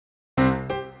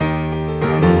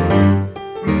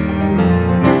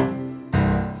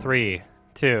3,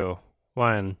 2,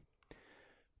 1.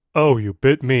 Oh, you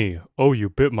bit me. Oh, you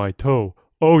bit my toe.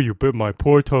 Oh, you bit my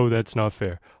poor toe. That's not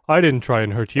fair. I didn't try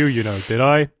and hurt you, did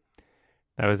I?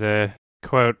 That was a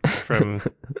quote from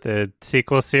the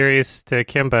sequel series to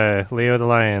Kimba, Leo the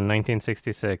Lion,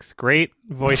 1966. Great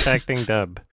voice acting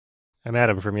dub. I'm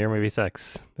Adam from Your Movie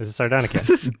Sucks. This is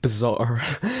Sardonicast. Bizarre.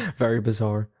 Very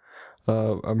bizarre.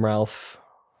 I'm Ralph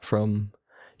from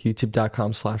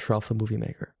youtube.com/Ralph the Movie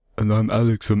Maker. And I'm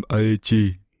Alex from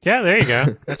IHG. Yeah, there you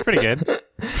go. That's pretty good.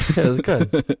 Yeah, it was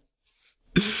good.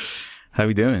 How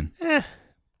we doing? I'm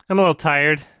a little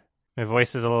tired. My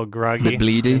voice is a little groggy. Bit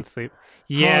bleedy? Didn't sleep.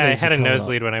 Yeah, Holidays I had a are coming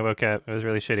nosebleed when I woke up. It was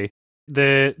really shitty.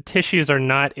 The tissues are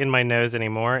not in my nose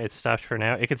anymore. It's stopped for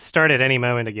now. It could start at any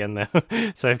moment again,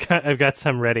 though. So I've got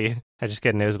some ready. I just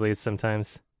get nosebleeds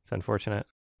sometimes. It's unfortunate.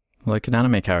 Like an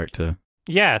anime character.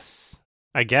 Yes,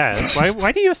 I guess.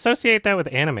 Why do you associate that with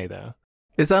anime, though?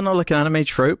 Is that not like an anime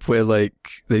trope where like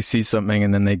they see something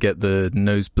and then they get the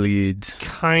nosebleed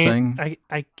thing?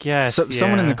 I guess.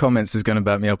 Someone in the comments is going to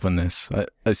back me up on this.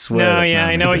 I swear. No, that's an yeah, I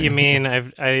anime know what thing. you mean.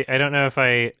 I don't know if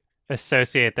I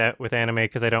associate that with anime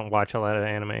because I don't watch a lot of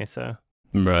anime, so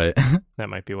Right. that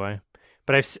might be why.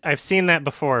 But I've seen that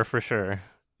before for sure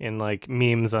in like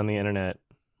memes on the internet,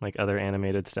 like other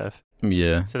animated stuff.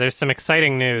 Yeah. So there's some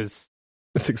exciting news.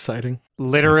 It's exciting.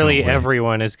 Literally I can't wait.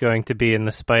 everyone is going to be in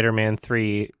the Spider-Man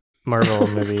 3 Marvel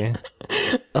movie.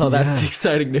 Oh, that's Yeah. the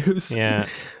exciting news. Yeah.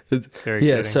 It's- Very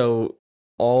yeah, exciting. so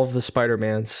all of the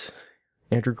Spider-Mans,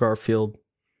 Andrew Garfield,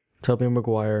 Tobey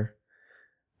Maguire,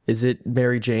 is it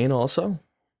Mary Jane also?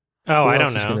 Oh, Who I else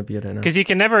don't is going know. to be in it? Because you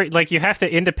can never, like, you have to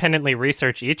independently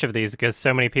research each of these because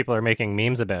so many people are making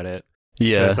memes about it.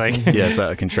 Yeah. it's like- Yeah, it's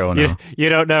out of control now. You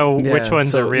don't know Yeah, which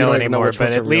ones so are you real don't even know anymore, which but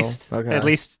ones at are real. least Okay. at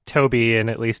least Toby and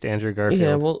at least Andrew Garfield.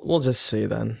 Yeah, we'll just see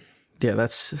then. Yeah,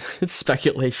 it's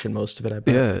speculation, most of it, I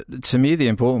bet. Yeah, to me the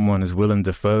important one is Willem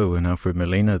Dafoe and Alfred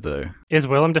Molina, though. Is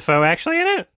Willem Dafoe actually in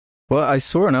it? Well, I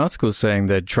saw an article saying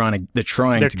they're trying to get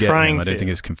him. I don't to. think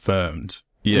it's confirmed.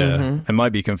 Yeah, Mhm. it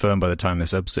might be confirmed by the time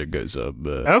this episode goes up.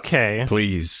 But Okay.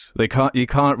 please, you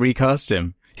can't recast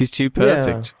him. He's too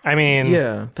perfect. I mean,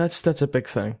 Yeah, that's a big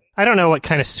thing. I don't know what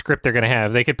kind of script they're going to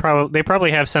have. They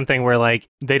probably have something where like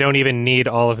they don't even need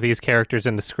all of these characters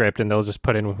in the script and they'll just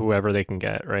put in whoever they can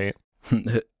get, right?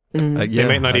 Mhm. They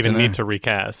might not even need to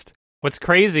recast. What's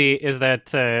crazy is that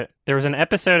there was an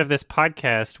episode of this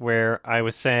podcast where I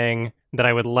was saying that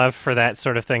I would love for that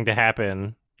sort of thing to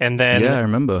happen. And then Yeah, I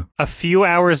remember. a few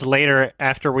hours later,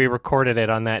 after we recorded it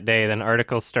on that day, then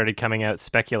articles started coming out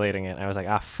speculating it. I was like,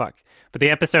 fuck. But the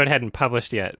episode hadn't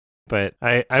published yet. But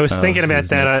I was thinking so about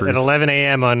there's no that at proof. 11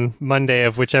 a.m. on Monday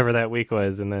of whichever that week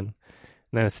was. And then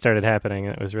it started happening.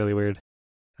 And it was really weird.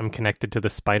 I'm connected to the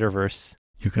Spider-Verse.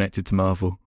 You're connected to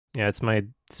Marvel. Yeah, it's my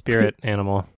spirit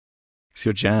animal. It's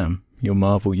your jam. Your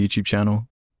Marvel YouTube channel.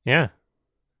 Yeah.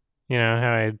 You know,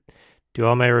 how I do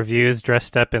all my reviews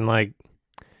dressed up in like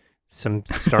some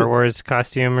Star Wars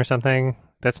costume or something.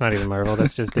 That's not even Marvel.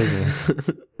 That's just Disney.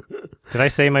 Did I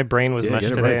say my brain was Yeah, mush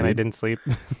get it today right, and I dude. didn't sleep?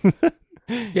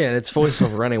 Yeah, and it's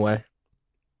voiceover anyway.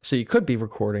 So you could be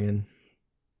recording and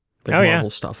like Oh, yeah. Marvel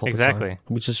stuff all Exactly. the time.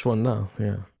 We just want to know,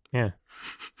 yeah. Yeah.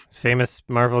 Famous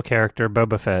Marvel character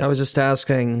Boba Fett. I was just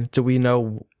asking, do we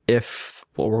know if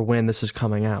or when this is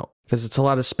coming out? Because it's a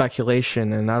lot of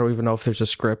speculation, and I don't even know if there's a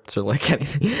script or like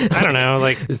anything. I don't know.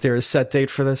 Like, Is there a set date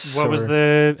for this? what was or-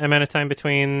 the amount of time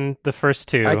between the first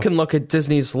two? I can look at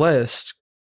Disney's list.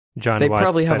 John They Watts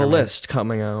probably have a Spider-Man. list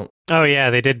coming out. Oh, yeah,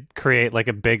 they did create like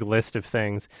a big list of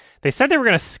things. They said they were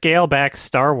going to scale back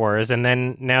Star Wars, and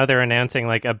then now they're announcing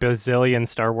like a bazillion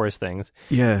Star Wars things.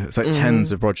 Yeah, it's like Mhm.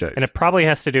 tens of projects. And it probably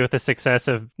has to do with the success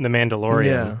of The Mandalorian.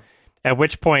 Yeah. At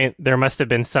which point, there must have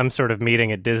been some sort of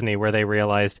meeting at Disney where they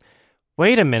realized,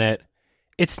 wait a minute,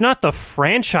 it's not the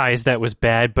franchise that was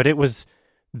bad, but it was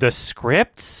the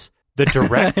scripts, the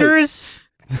directors.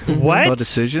 What? Our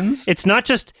decisions? It's not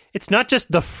just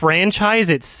the franchise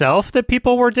itself that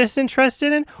people were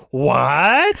disinterested in.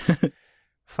 What?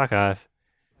 Fuck off.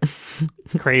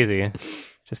 Crazy.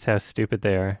 Just how stupid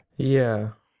they are. Yeah.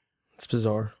 It's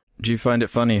bizarre. Do you find it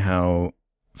funny how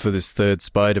for this third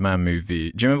Spider-Man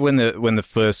movie, do you remember when the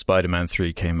first Spider-Man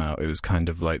 3 came out, it was kind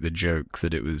of like the joke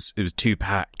that it was too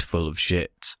packed full of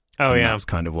shit. Oh, and yeah. that's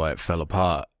kind of why it fell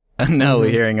apart. And now we're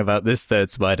hearing about this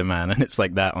third Spider-Man, and it's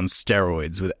like that on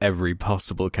steroids with every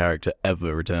possible character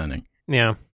ever returning.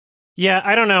 Yeah. Yeah,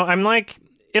 I don't know. I'm like,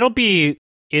 it'll be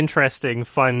interesting,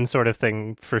 fun sort of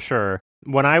thing for sure.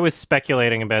 When I was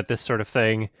speculating about this sort of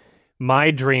thing,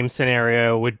 my dream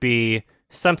scenario would be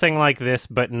something like this,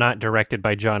 but not directed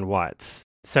by John Watts.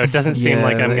 So it doesn't seem Yeah,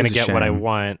 like I'm that going to is a get what I shame.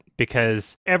 want,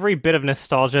 because every bit of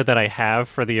nostalgia that I have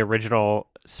for the original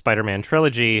Spider-Man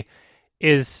trilogy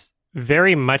is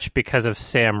very much because of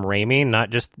Sam Raimi, not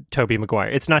just Tobey Maguire.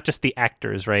 It's not just the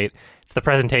actors, right? It's the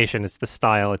presentation, it's the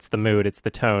style, it's the mood, it's the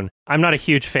tone. I'm not a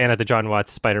huge fan of the John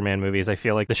Watts Spider-Man movies. I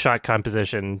feel like the shot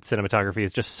composition, cinematography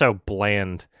is just so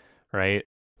bland, right?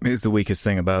 It's the weakest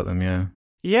thing about them, yeah.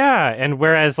 Yeah, and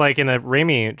whereas like in the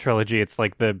Raimi trilogy, it's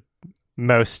like the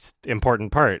most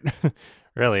important part,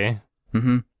 really.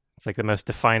 Mm-hmm. It's like the most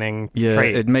defining Yeah,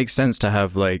 trait. it makes sense to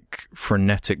have like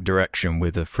frenetic direction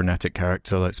with a frenetic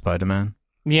character like Spider-Man.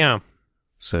 Yeah.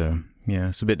 So, yeah,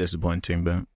 it's a bit disappointing,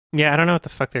 but Yeah, I don't know what the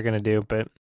fuck they're going to do, but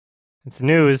it's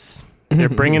news. They're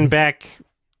bringing back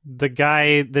the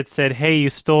guy that said, "Hey, you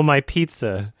stole my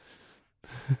pizza."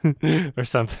 Or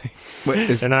something. wait,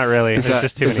 They're not really. is There's that,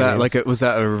 just too is many that memes. like was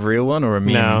that a real one or a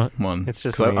meme No, one? it's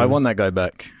just 'Cause I want memes. that guy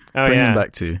back. Oh, Bring yeah. him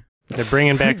back too. They're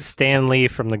bringing back Stan Lee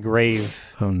from the grave.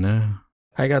 Oh no.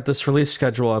 I got this release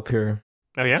schedule up here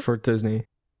Oh, yeah? for Disney.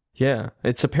 Yeah,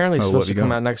 it's apparently Oh, what supposed have to you come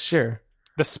got? out next year.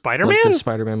 The Spider-Man? Like the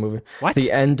Spider-Man movie. What?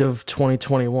 The end of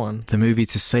 2021. The movie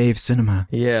to save cinema.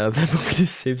 Yeah, that movie to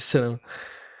save cinema.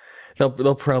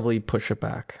 They'll probably push it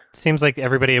back. Seems like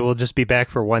everybody will just be back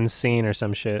for one scene or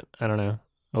some shit. I don't know.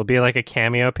 It'll be like a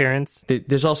cameo appearance.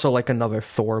 There's also like another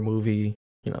Thor movie.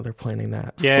 You know, they're planning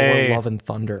that. Yay. Thor: Love and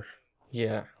Thunder.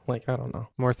 Yeah, like I don't know.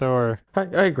 More Thor. I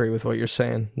agree with what you're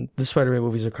saying. The Spider-Man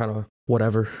movies are kind of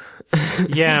whatever.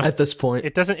 Yeah. At this point.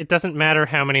 It doesn't matter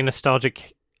how many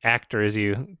nostalgic actors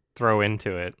you throw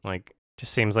into it. Like,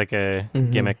 just seems like a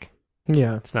Mhm. gimmick.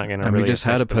 Yeah. It's not going to And really we just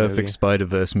had a affect the movie. perfect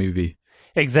Spider-Verse movie.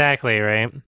 Exactly, right?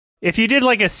 If you did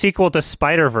like a sequel to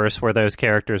Spider-Verse where those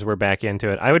characters were back into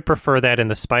it, I would prefer that in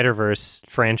the Spider-Verse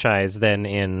franchise than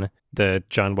in the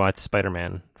John Watts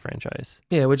Spider-Man franchise.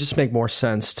 Yeah, it would just make more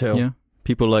sense too. Yeah.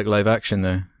 People like live action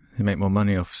though. They make more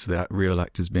money off the real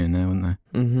actors being there, wouldn't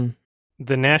they? Mm-hmm.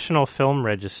 The National Film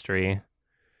Registry,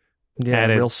 Yeah,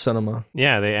 Added- real cinema.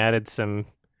 yeah, they added some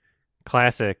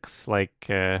classics like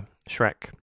Shrek.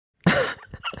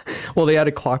 Well, they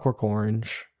added Clockwork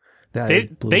Orange. They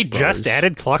Blues just Brothers.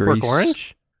 added Clockwork Grease.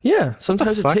 Orange? Yeah,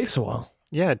 sometimes it fuck? takes a while.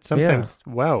 Yeah, sometimes.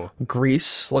 Wow.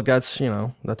 Grease, like that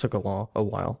took a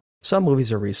while. Some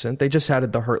movies are recent. They just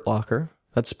added The Hurt Locker.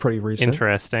 That's pretty recent.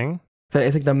 Interesting. I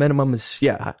think the minimum is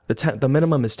the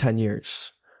minimum is 10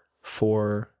 years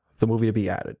for the movie to be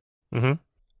added. Mm-hmm.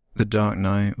 The Dark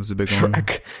Knight was a big one.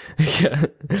 Shrek, yeah,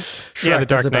 Shrek The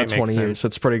Dark is about Knight makes 20 years. sense.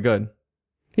 That's pretty good.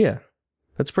 Yeah,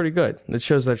 that's pretty good. It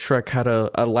shows that Shrek had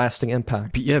a lasting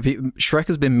impact. Yeah, Shrek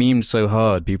has been memed so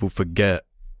hard, people forget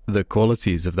the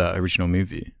qualities of that original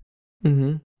movie.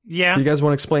 Mm-hmm. Yeah. You guys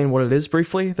want to explain what it is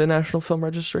briefly? The National Film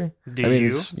Registry. Do I mean, you?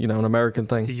 it's an American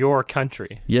thing. It's your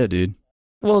country. Yeah, dude.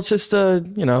 Well, it's just a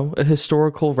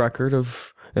historical record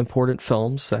of important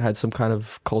films that had some kind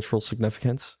of cultural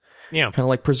significance. Yeah. Kind of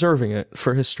like preserving it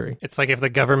for history. It's like if the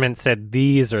government said,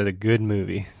 these are the good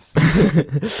movies.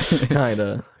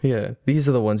 Kinda. Yeah. These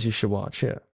are the ones you should watch,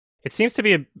 yeah. It seems to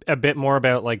be a bit more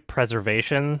about like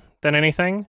preservation than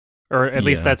anything. Or at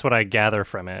least Yeah. that's what I gather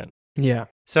from it. Yeah.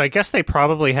 So I guess they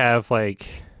probably have like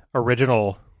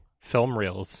original film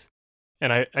reels.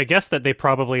 And I guess that they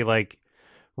probably like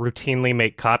routinely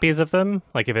make copies of them,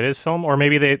 like if it is film, or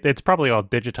maybe it's probably all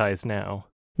digitized now.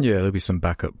 Yeah, there'll be some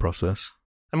backup process.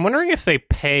 I'm wondering if they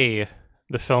pay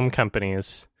the film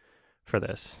companies for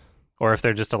this, or if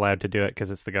they're just allowed to do it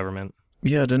because it's the government.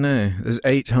 Yeah, I don't know. There's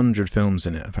 800 films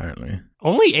in it, apparently.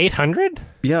 Only 800?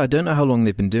 Yeah, I don't know how long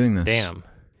they've been doing this. Damn.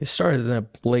 It started in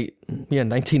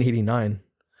 1989.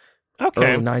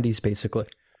 Okay. Early 90s, basically.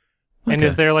 And Okay.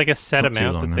 is there like a set Not too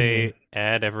amount long, that then. they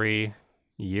add every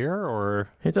year, or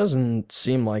It doesn't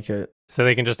seem like it. so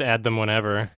they can just add them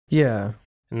whenever? Yeah.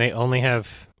 And they only have,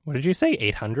 what did you say,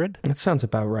 800? It sounds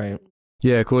about right.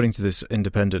 Yeah, according to this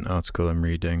independent article I'm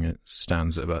reading, it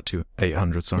stands at about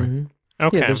 800, sorry. Mhm.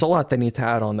 Okay. Yeah, there's a lot they need to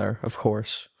add on there, of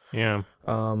course. Yeah.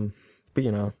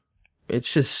 But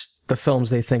it's just the films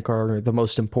they think are the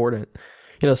most important.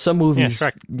 Some movies,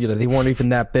 Shrek. they weren't even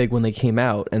that big when they came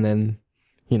out, and then,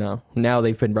 now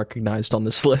they've been recognized on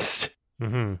this list.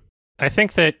 Hmm. I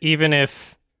think that even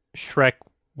if Shrek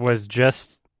was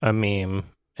just a meme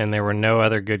and there were no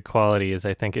other good qualities,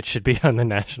 I think it should be on the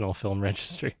National Film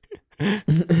Registry.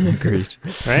 Agreed.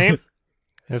 Right?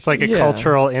 It's like a Yeah.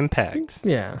 cultural impact.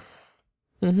 Yeah.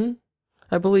 Mm-hmm.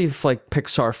 I believe,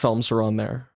 Pixar films are on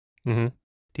there. Hmm.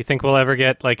 Do you think we'll ever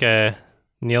get like a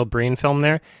Neil Breen film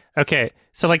there? Okay,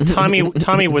 so like Tommy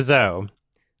Wiseau,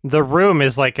 The Room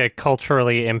is like a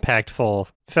culturally impactful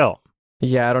film.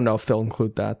 Yeah, I don't know if they'll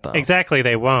include that though. Exactly,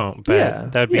 they won't.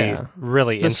 But that'd be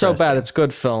really interesting. It's so bad, it's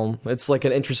good film. It's like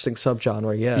an interesting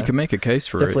subgenre. Yeah, You can make a case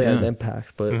for definitely it. had an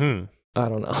impact, but I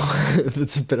don't know.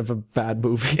 It's a bit of a bad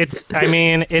movie.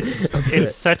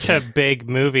 It's such a big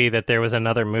movie that there was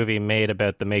another movie made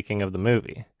about the making of the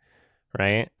movie,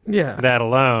 right? Yeah, that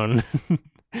alone.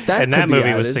 That and that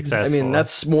movie was successful. I mean,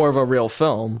 that's more of a real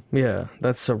film. Yeah,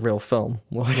 that's a real film.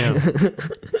 Yeah.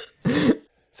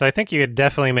 So I think you could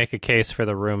definitely make a case for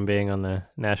The Room being on the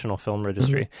National Film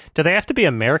Registry. Do they have to be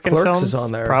American Clerks films? is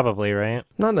on there. Probably, right?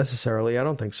 Not necessarily. I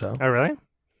don't think so. Oh, really?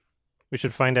 We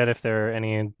should find out if there are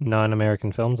any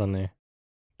non-American films on there.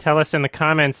 Tell us in the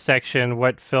comments section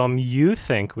what film you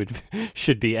think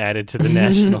should be added to the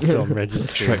National Film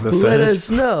Registry. Let us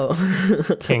know.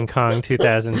 King Kong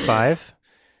 2005.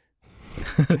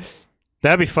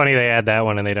 That'd be funny they add that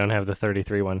one and they don't have the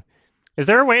 33 one. Is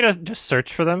there a way to just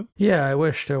search for them? Yeah, I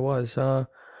wish there was. I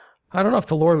don't know if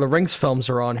the Lord of the Rings films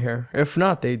are on here. If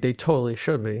not, they totally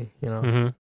should be, you know. Mm-hmm.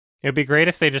 It'd be great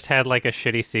if they just had like a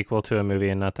shitty sequel to a movie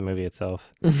and not the movie itself.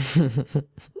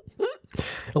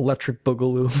 Electric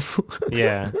Boogaloo.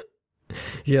 Yeah.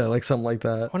 Yeah, like something like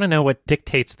that. I want to know what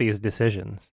dictates these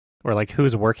decisions. Or like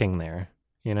who's working there,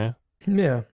 you know?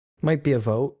 Yeah. Might be a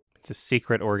vote. It's a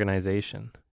secret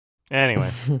organization.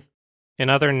 Anyway, in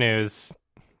other news,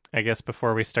 I guess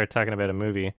before we start talking about a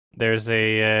movie, there's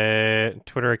a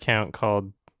Twitter account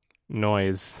called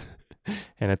Noise,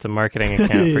 and it's a marketing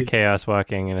account for Chaos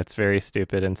Walking, and it's very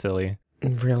stupid and silly.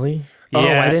 Really? Yeah.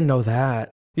 Oh, I didn't know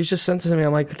that. You just sent it to me.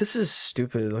 I'm like, this is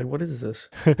stupid. Like, what is this?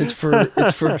 It's for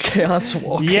Chaos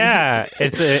Walking. Yeah,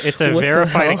 it's a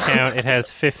verified account. It has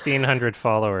 1,500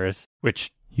 followers,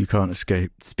 which you can't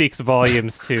escape. Speaks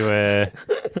volumes to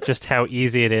just how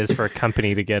easy it is for a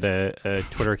company to get a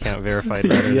Twitter account verified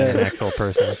rather than an actual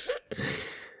person.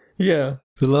 Yeah.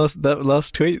 That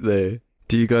last tweet though.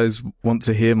 Do you guys want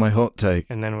to hear my hot take?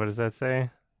 And then what does that say?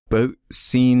 Boat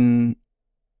scene.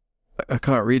 I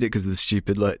can't read it because of the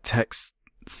stupid like text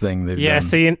thing they've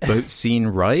done. Boat scene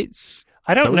rights.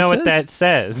 I don't know what that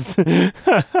says.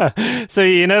 So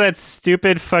you know that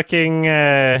stupid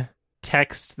fucking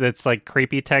text that's like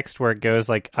creepy text where it goes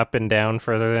like up and down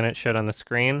further than it should on the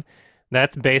screen?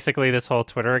 That's basically this whole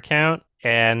Twitter account,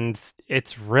 and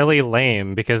it's really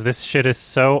lame because this shit is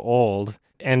so old.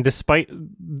 And despite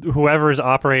whoever's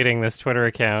operating this Twitter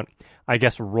account, I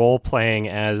guess role-playing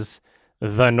as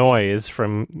the Noise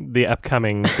from the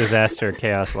upcoming disaster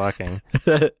Chaos Walking,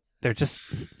 they're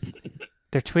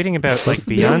tweeting about like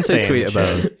Beyonce tweet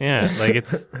about. Yeah, like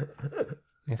it's.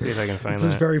 Let me see if I can find this that.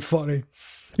 is very funny.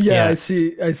 Yeah, I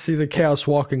see the Chaos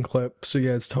Walking clip. So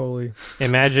yeah, it's totally.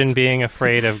 Imagine being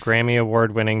afraid of Grammy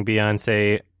Award-winning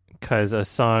Beyonce because a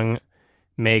song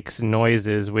makes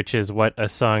noises, which is what a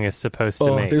song is supposed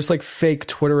to make. There's like fake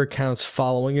Twitter accounts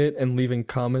following it and leaving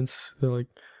comments. They're like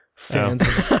fans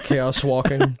of Chaos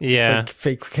Walking. Yeah, like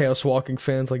fake Chaos Walking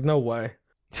fans. Like, no way.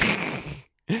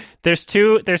 There's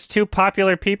two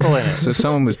popular people in it. So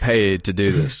someone was paid to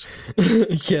do this.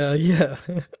 Yeah.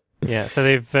 Yeah, so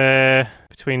they've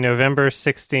between November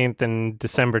 16th and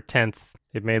December 10th,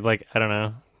 they've made like, I don't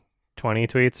know, 20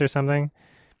 tweets or something.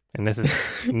 And this is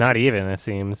not even, it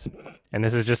seems. And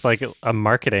this is just like a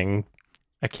marketing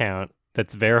account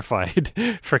that's verified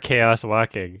for Chaos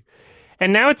Walking.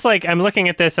 And now it's like, I'm looking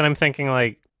at this and I'm thinking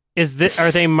like,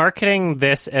 are they marketing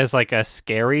this as like a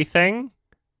scary thing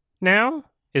now?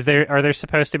 Are there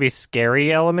supposed to be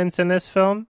scary elements in this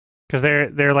film? Because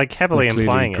they're like heavily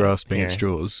implying grasping at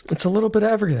straws. It's a little bit of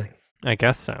everything. I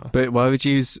guess so. But why would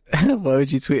you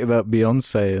tweet about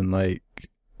Beyonce and like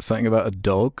something about a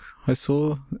dog? I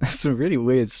saw some really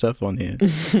weird stuff on here.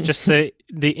 It's just the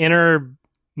inner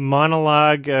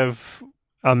monologue of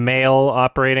a male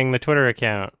operating the Twitter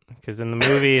account. Because in the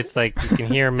movie, it's like you can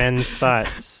hear men's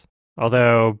thoughts.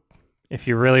 Although, if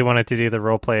you really wanted to do the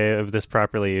roleplay of this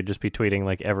properly, you'd just be tweeting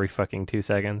like every fucking 2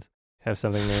 seconds. Have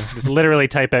something new. Just literally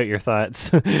type out your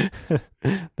thoughts.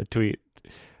 The tweet.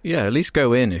 Yeah, at least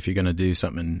go in if you're going to do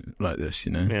something like this,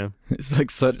 you know? Yeah. It's like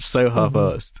so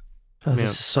half-assed. Oh,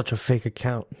 this is such a fake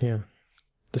account. Yeah.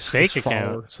 This fake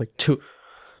account? It's like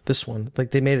this one.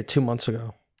 Like they made it 2 months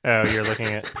ago. Oh, you're looking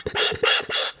at...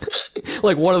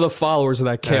 Like one of the followers of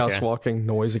that Chaos Walking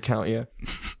Noise account, yeah.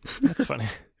 That's funny.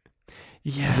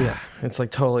 Yeah. It's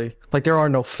like totally... Like there are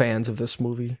no fans of this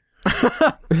movie.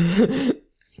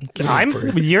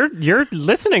 You're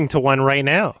listening to one right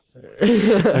now.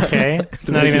 Okay, it's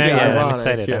not even out yet. I'm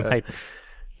excited. Yeah. I'm hyped.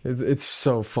 It's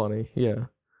so funny. Yeah,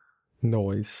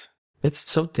 Noise. It's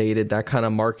so dated, that kind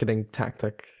of marketing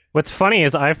tactic. What's funny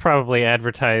is I've probably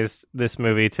advertised this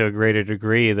movie to a greater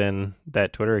degree than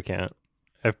that Twitter account.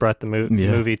 I've brought the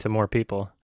movie to more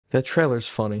people. That trailer's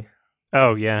funny.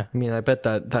 Oh yeah. I mean, I bet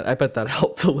that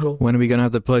helped a little. When are we going to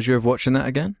have the pleasure of watching that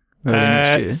again? Early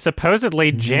next year?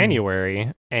 Supposedly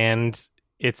January, and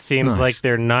it seems Nice. like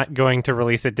they're not going to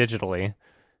release it digitally.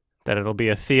 That it'll be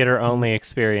a theater-only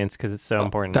experience because it's so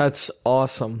important. That's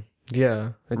awesome.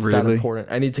 Yeah, it's that Really? important.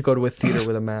 I need to go to a theater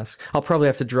with a mask. I'll probably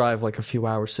have to drive like a few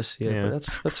hours to see it, Yeah. but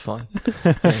that's fine.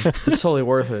 Yeah, it's totally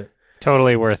worth it.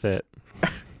 Totally worth it.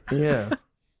 Yeah.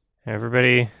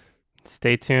 Everybody,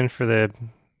 stay tuned for the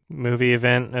movie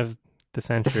event of the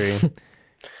century.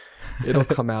 It'll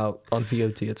come out on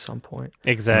VOD at some point.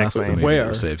 Exactly. That's the movie Where?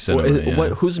 that'll save cinema, yeah.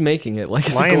 Who's making it? Like,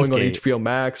 is it going on Lionsgate. HBO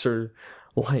Max or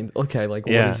Lion? Okay, like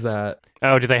Yeah. what is that?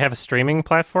 Oh, do they have a streaming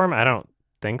platform? I don't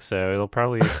think so. It'll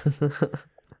probably.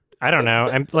 I don't know.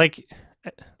 I'm like,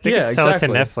 they could sell it to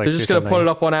Netflix. They're just gonna put it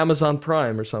up on Amazon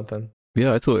Prime or something.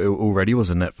 Yeah, I thought it already was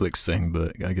a Netflix thing,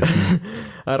 but I guess not.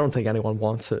 I don't think anyone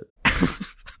wants it.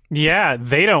 Yeah,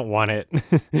 they don't want it.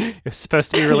 It was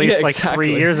supposed to be released Yeah, like exactly.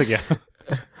 3 years ago.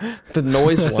 The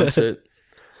noise wants it,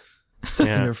 and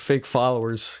Yeah. their fake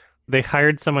followers. They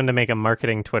hired someone to make a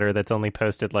marketing Twitter that's only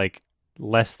posted like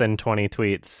less than 20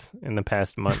 tweets in the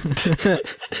past month.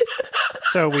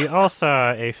 So we all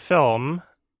saw a film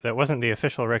that wasn't the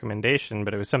official recommendation,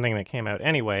 but it was something that came out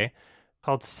anyway,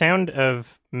 called Sound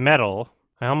of Metal.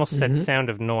 I almost said Sound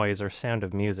of Noise or Sound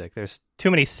of Music. There's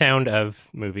too many Sound of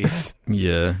movies.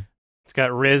 Yeah. It's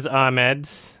got Riz Ahmed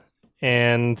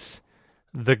and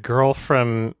the girl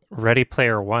from Ready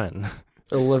Player One.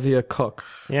 Olivia Cook.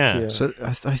 Yeah. So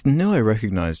I knew I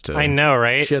recognized her. I know,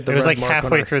 right? She had the It was red like mark on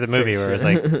halfway her through the movie face, where yeah.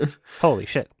 I was like, holy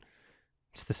shit.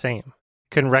 It's the same.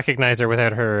 Couldn't recognize her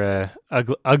without her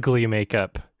ugly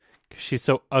makeup. 'Cause she's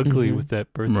so ugly with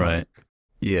that birthmark. Right.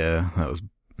 Yeah, that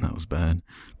was bad.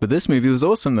 But this movie was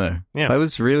awesome, though. Yeah. I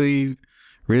was really,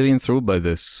 really enthralled by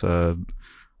this. I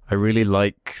really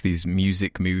like these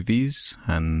music movies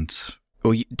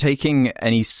or taking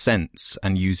any sense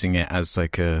and using it as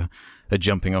like a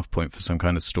jumping off point for some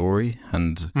kind of story,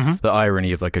 and the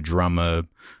irony of like a drummer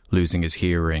losing his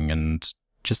hearing, and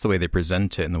just the way they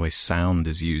present it and the way sound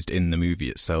is used in the movie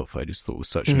itself. I just thought was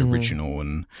such an original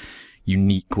and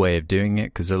unique way of doing it,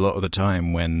 because a lot of the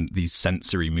time when these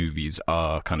sensory movies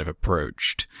are kind of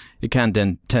approached, it can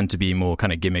then tend to be more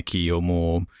kind of gimmicky or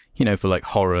more, for like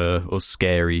horror or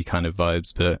scary kind of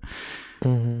vibes, but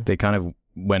they kind of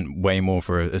went way more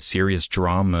for a serious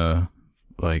drama,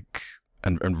 like,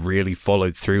 and really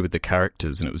followed through with the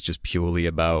characters, and it was just purely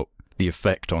about the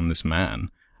effect on this man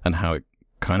and how it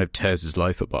kind of tears his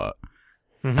life apart.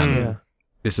 And Yeah.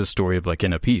 it's a story of like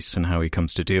inner peace and how he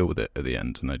comes to deal with it at the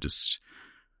end. And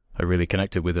I really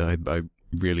connected with it. I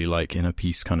really like inner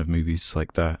peace kind of movies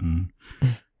like that. And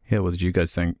yeah, what did you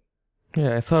guys think?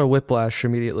 Yeah, I thought of Whiplash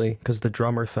immediately because the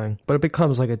drummer thing, but it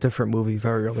becomes like a different movie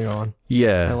very early on.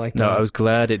 Yeah, I like no, that. I was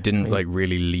glad it didn't like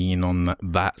really lean on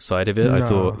that side of it. I No,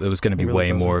 thought there was going to be it really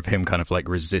way more doesn't. of him kind of like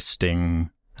resisting,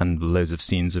 and loads of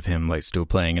scenes of him like still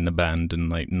playing in the band and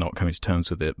like not coming to terms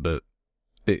with it. But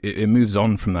it moves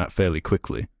on from that fairly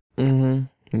quickly.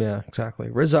 Yeah, exactly.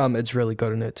 Riz Ahmed's really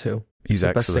good in it too. He's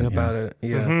the best thing excellent. about it.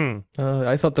 Yeah. Mm-hmm.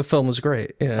 I thought the film was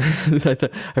great. Yeah,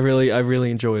 I really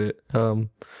enjoyed it.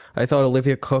 I thought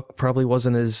Olivia Cook probably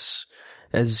wasn't as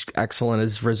excellent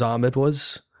as Riz Ahmed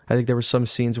was. I think there were some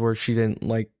scenes where she didn't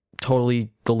like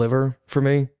totally deliver for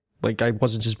me. Like I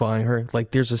wasn't just buying her.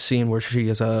 Like there's a scene where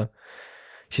she's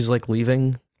like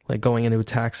leaving, like going into a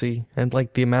taxi, and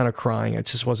like the amount of crying, it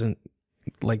just wasn't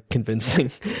like convincing.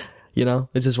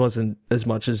 It just wasn't as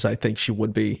much as I think she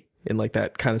would be in like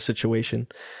that kind of situation.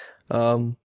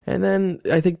 And then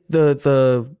I think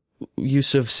the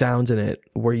use of sound in it,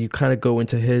 where you kind of go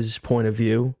into his point of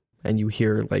view and you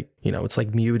hear like, it's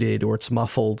like muted or it's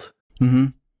muffled.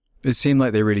 It seemed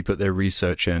like they really put their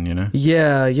research in,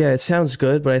 Yeah, it sounds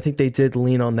good, but I think they did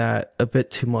lean on that a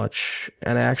bit too much.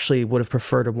 And I actually would have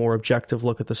preferred a more objective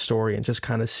look at the story and just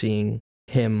kind of seeing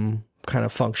him kind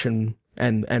of function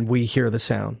and we hear the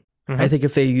sound. I think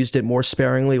if they used it more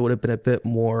sparingly, it would have been have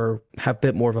a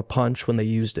bit more of a punch when they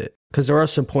used it. Because there are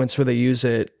some points where they use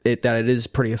it that it is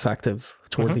pretty effective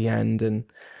toward the end, and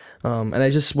I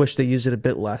just wish they used it a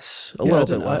bit less, a little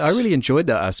bit less. I really enjoyed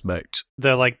that aspect.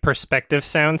 The like perspective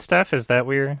sound stuff, is that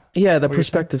weird? Yeah, the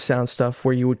perspective sound stuff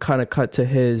where you would kind of cut to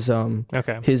his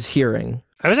his hearing.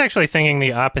 I was actually thinking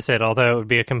the opposite, although it would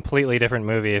be a completely different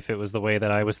movie if it was the way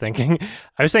that I was thinking.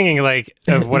 I was thinking like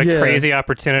of what a Yeah. crazy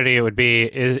opportunity it would be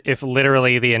if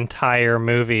literally the entire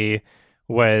movie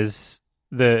was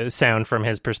the sound from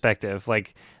his perspective.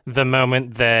 Like the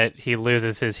moment that he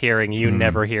loses his hearing, you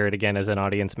never hear it again as an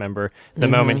audience member. The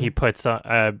moment he puts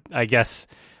on, I guess,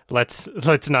 let's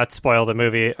not spoil the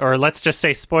movie, or let's just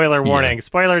say spoiler warning,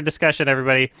 spoiler discussion,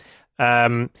 everybody.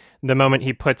 The moment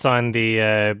he puts on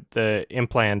the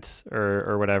implant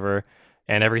or whatever,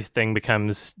 and everything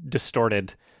becomes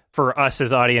distorted for us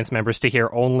as audience members to hear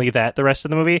only that the rest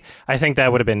of the movie, I think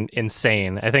that would have been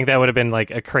insane. I think that would have been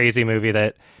like a crazy movie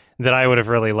that I would have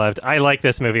really loved. I like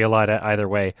this movie a lot either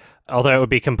way, although it would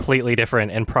be completely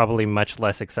different and probably much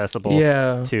less accessible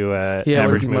to it would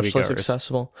average be much less moviegoers.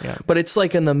 accessible. Yeah. But it's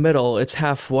like in the middle, it's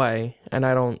halfway, and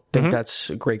I don't think that's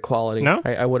great quality. No?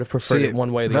 I would have preferred it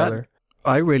one way or the other.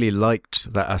 I really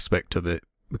liked that aspect of it,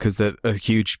 because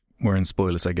we're in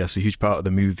spoilers, I guess, a huge part of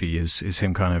the movie is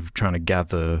him kind of trying to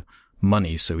gather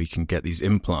money so he can get these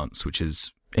implants, which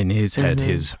is in his head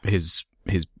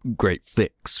his great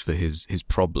fix for his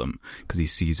problem, because he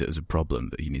sees it as a problem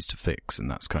that he needs to fix,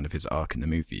 and that's kind of his arc in the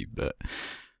movie. But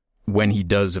when he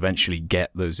does eventually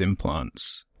get those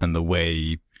implants, and the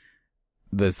way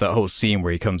there's that whole scene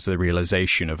where he comes to the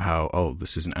realization of how, oh,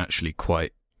 this isn't actually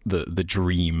quite the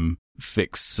dream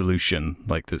fixed solution,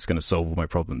 like that's going to solve all my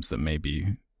problems, that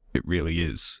maybe it really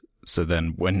is. So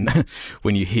then when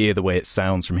you hear the way it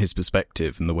sounds from his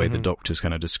perspective, and the way the doctor's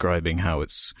kind of describing how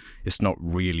it's not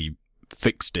really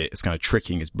fixed it's kind of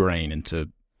tricking his brain into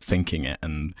thinking it,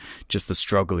 and just the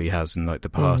struggle he has in like the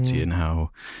party, and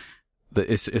how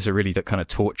it's a really that kind of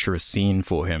torturous scene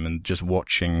for him, and just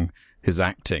watching his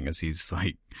acting as he's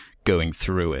like going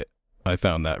through it, I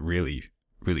found that really,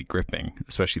 really gripping,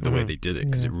 especially the way they did it,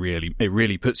 because it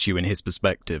really puts you in his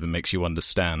perspective and makes you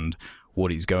understand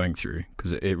what he's going through,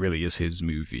 because it really is his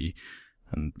movie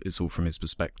and it's all from his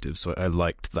perspective. So I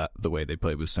liked that, the way they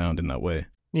played with sound in that way.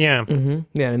 Yeah.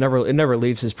 Yeah, it never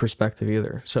leaves his perspective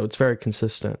either, so it's very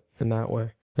consistent in that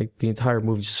way. Like the entire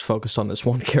movie just focused on this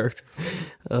one character,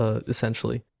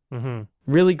 essentially.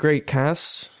 Really great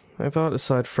cast, I thought,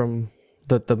 aside from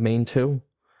the main two.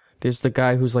 There's the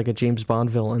guy who's like a James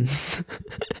Bond villain.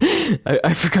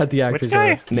 I forgot the actor's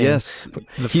name. Yes,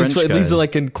 the French guy. These are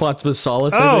like in Quantum of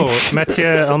Solace. Oh, Mathieu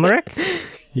Elmerick?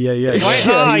 Yeah. You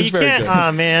can't.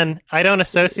 Oh man, I don't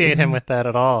associate him with that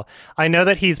at all. I know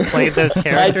that he's played those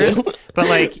characters, but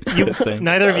like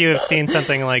neither of you have seen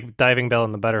something like Diving Bell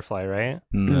and the Butterfly, right?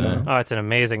 No. Oh, it's an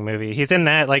amazing movie. He's in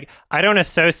that. Like, I don't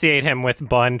associate him with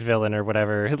Bond villain or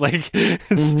whatever. Like,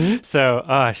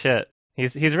 so shit.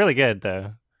 He's really good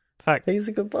though. Fuck. He's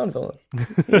a good Bond villain.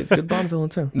 He's a good Bond villain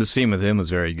too. The scene with him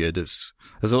was very good. There's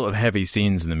a lot of heavy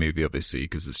scenes in the movie, obviously,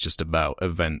 because it's just about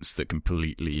events that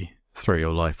completely throw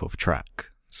your life off track.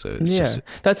 So it's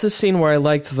that's a scene where I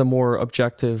liked the more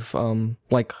objective,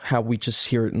 like how we just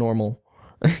hear it normal,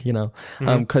 you know,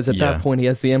 because at that point he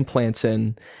has the implants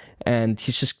in, and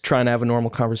he's just trying to have a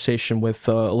normal conversation with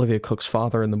Olivia Cook's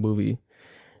father in the movie,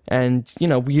 and you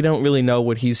know, we don't really know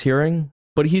what he's hearing,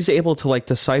 but he's able to like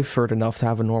decipher it enough to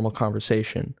have a normal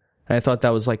conversation. And I thought that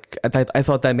was like, I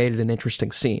thought that made it an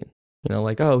interesting scene, you know,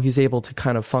 like, oh, he's able to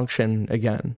kind of function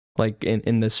again, like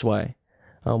in this way.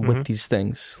 With these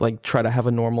things, like try to have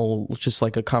a normal, just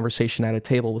like a conversation at a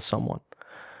table with someone.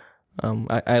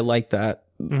 I like that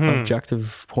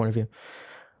objective point of view.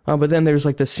 But then there's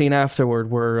like the scene afterward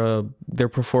where they're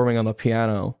performing on the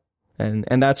piano, and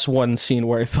that's one scene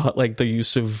where I thought like the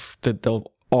use of the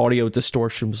audio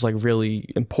distortion was like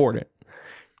really important.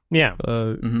 Yeah,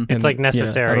 it's like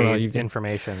necessary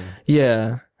information.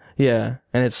 Yeah,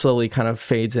 and it slowly kind of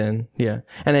fades in,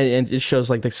 and it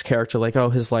shows like this character, like, oh,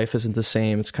 his life isn't the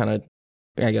same. It's kind of,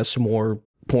 I guess, more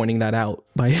pointing that out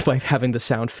by having the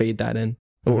sound fade that in,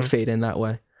 or fade in that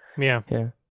way. Yeah.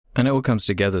 And it all comes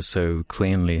together so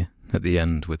cleanly at the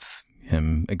end, with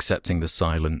him accepting the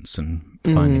silence and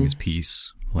finding his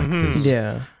peace, like this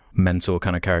mentor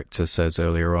kind of character says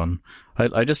earlier on.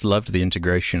 I just loved the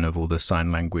integration of all the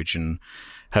sign language, and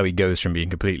how he goes from being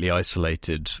completely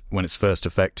isolated when it's first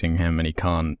affecting him and he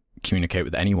can't communicate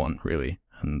with anyone, really.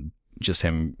 And just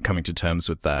him coming to terms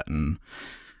with that, and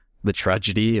the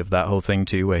tragedy of that whole thing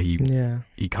too, where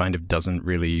he kind of doesn't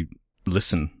really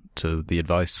listen to the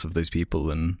advice of those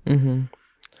people. And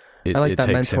I like that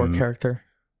mentor character.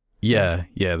 Yeah,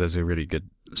 there's a really good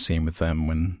scene with them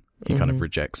when he kind of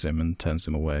rejects him and turns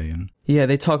him away. And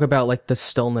they talk about like the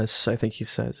stillness. I think he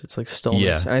says it's like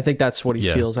stillness, and I think that's what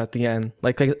he feels at the end,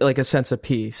 like a sense of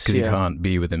peace, because he can't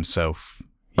be with himself.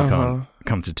 He can't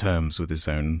come to terms with his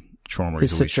own trauma.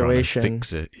 He's always situation. Trying to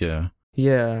fix it.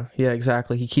 Yeah,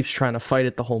 exactly. He keeps trying to fight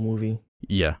it the whole movie.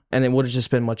 Yeah, and it would have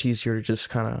just been much easier to just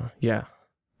kind of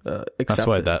accept That's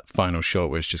why it. that final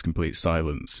shot where it's just complete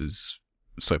silence is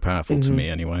so powerful to me.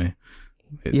 Anyway,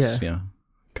 it's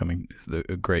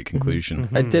a great conclusion.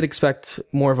 I did expect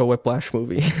more of a Whiplash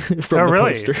movie from the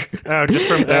really? poster. Oh, just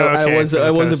from I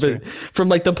was a bit from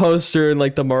like the poster and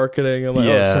like the marketing. I'm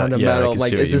like, Sound of Metal. I'm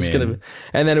like, is this gonna?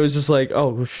 And then it was just like,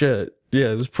 oh shit,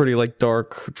 yeah, it was pretty like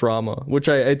dark drama, which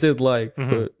I did like.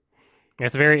 But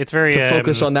it's very to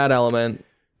focus on that element.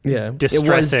 Yeah, distressing.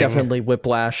 It was definitely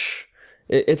Whiplash.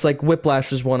 It's like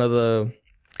Whiplash is one of the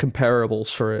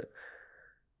comparables for it.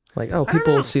 Like, oh,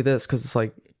 people see this because it's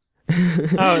like.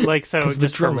 Oh, like so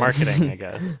just for marketing, I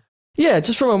guess. Yeah,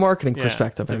 just from a marketing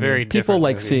perspective. It's a very people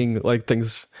like movie. seeing like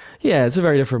things. Yeah, it's a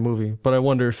very different movie. But I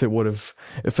wonder if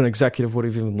if an executive would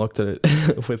have even looked at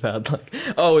it with that, like,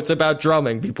 oh, it's about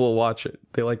drumming. People will watch it.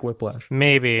 They like Whiplash.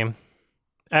 Maybe.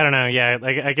 I don't know. Yeah,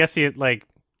 like I guess you like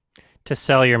to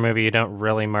sell your movie, you don't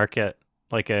really market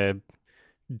like a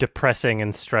depressing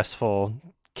and stressful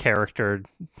character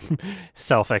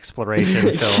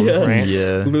self-exploration film, right?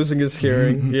 Yeah. Losing his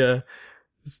hearing. Yeah.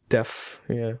 He's deaf.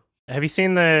 Yeah. Have you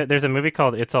seen there's a movie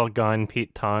called It's All Gone,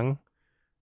 Pete Tong?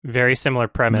 Very similar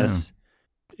premise.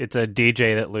 No. It's a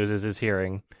DJ that loses his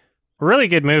hearing. Really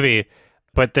good movie,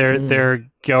 but they're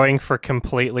going for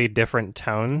completely different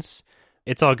tones.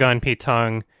 It's All Gone, Pete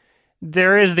Tong.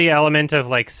 There is the element of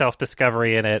like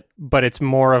self-discovery in it, but it's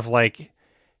more of like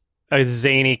a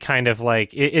zany kind of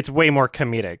like it's way more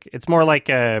comedic. It's more like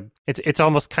it's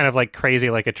almost kind of like crazy,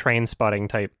 like a Train Spotting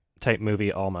type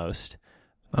movie almost.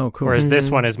 Oh, cool. Whereas this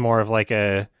one is more of like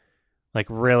a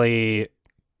really,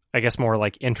 I guess, more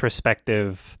like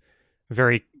introspective,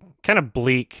 very kind of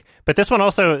bleak. But this one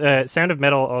also, Sound of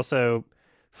Metal also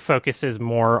focuses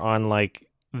more on like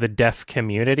the deaf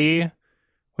community,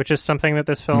 which is something that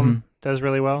this film does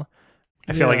really well.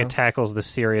 I feel like it tackles the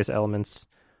serious elements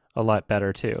a lot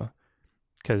better too.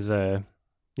 Because,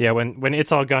 when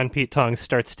It's All Gone, Pete Tong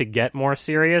starts to get more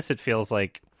serious, it feels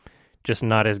like just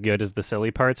not as good as the silly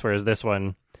parts. Whereas this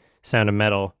one, Sound of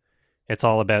Metal, it's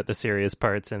all about the serious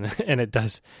parts, and it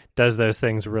does those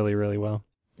things really, really well.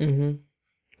 Mm-hmm.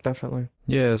 Definitely.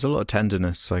 Yeah, there's a lot of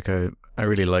tenderness. Like I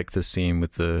really like the scene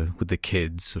with the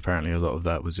kids. Apparently, a lot of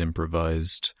that was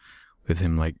improvised, with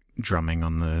him like drumming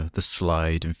on the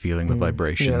slide and feeling the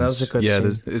vibrations. Yeah, that was a good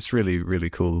scene. It's really,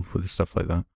 really cool with stuff like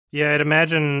that. Yeah, I'd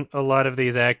imagine a lot of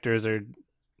these actors are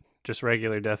just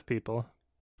regular deaf people.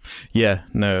 Yeah,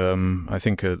 no, I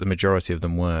think the majority of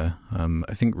them were.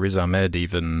 I think Riz Ahmed,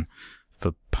 even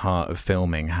for part of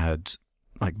filming, had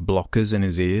like blockers in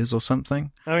his ears or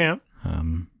something. Oh yeah.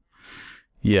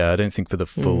 Yeah, I don't think for the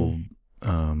full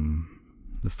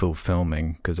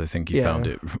filming, because I think he found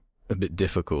it a bit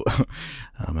difficult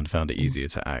and found it easier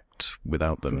to act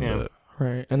without them. Yeah. But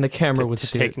right, and the camera would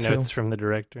see take it notes too. from the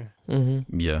director.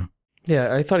 Mm-hmm. Yeah.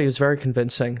 Yeah, I thought he was very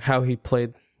convincing how he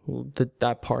played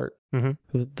that part,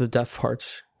 the deaf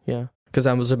parts. Yeah, because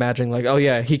I was imagining like, oh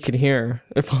yeah, he can hear,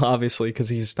 obviously, because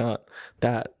he's not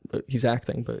that, but he's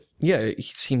acting. But yeah,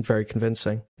 he seemed very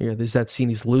convincing. Yeah, there's that scene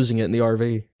he's losing it in the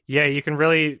RV. Yeah, you can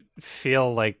really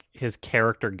feel like his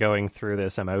character going through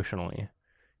this emotionally.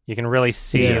 You can really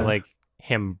see like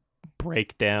him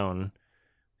break down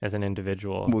as an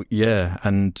individual. Well, yeah,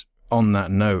 and on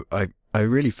that note, I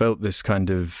really felt this kind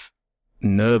of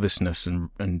nervousness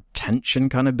and tension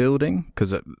kind of building,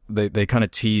 because they kind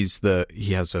of tease that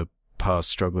he has a past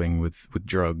struggling with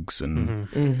drugs, and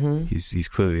he's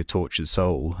clearly a tortured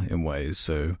soul in ways.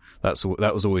 So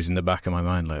that was always in the back of my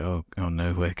mind, like, oh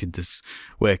no, where could this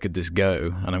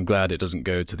go? And I'm glad it doesn't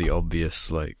go to the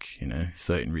obvious, like,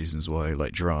 13 Reasons Why,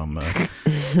 like, drama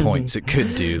points it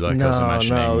could do. Like, I was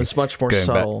imagining, it's much more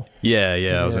subtle. Yeah,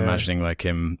 I was imagining like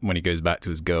him when he goes back to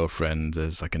his girlfriend,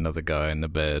 there's like another guy in the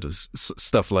bed, or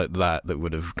stuff like that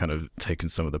would have kind of taken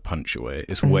some of the punch away.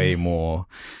 It's way more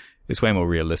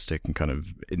realistic and kind of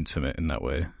intimate in that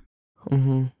way.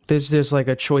 Mm-hmm. There's like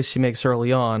a choice he makes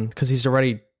early on, because he's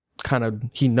already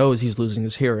he knows he's losing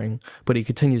his hearing, but he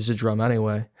continues to drum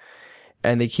anyway.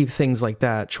 And they keep things like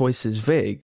that, choices,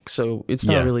 vague. So it's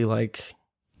not really like,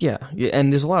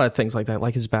 and there's a lot of things like that,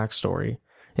 like his backstory.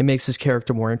 It makes his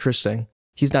character more interesting.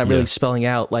 He's not really spelling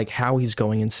out like how he's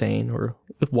going insane or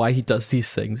why he does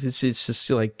these things. It's just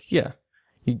like,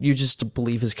 you just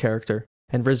believe his character.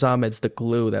 And Riz Ahmed's the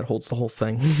glue that holds the whole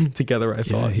thing together, I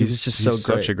thought. He's just so great.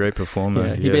 Such a great performer.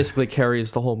 Yeah, he basically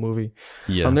carries the whole movie.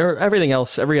 Yeah. Everything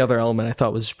else, every other element I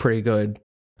thought was pretty good.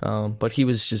 But he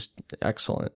was just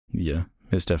excellent. Yeah,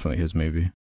 it's definitely his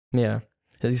movie. Yeah.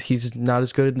 He's not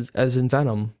as good as in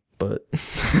Venom, but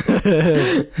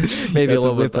maybe a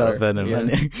little bit better. Venom.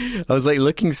 Yeah. I was like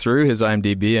looking through his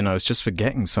IMDb and I was just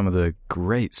forgetting some of the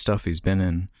great stuff he's been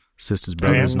in. Sisters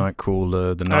Brothers,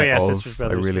 Nightcrawler, The Night of.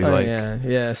 I really like.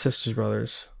 Yeah, Sisters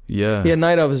Brothers. Yeah. Yeah,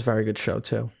 Night of is a very good show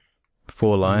too.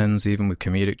 Four Lions, even with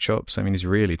comedic chops. I mean, he's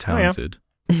really talented.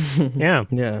 Yeah.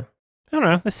 Yeah. I don't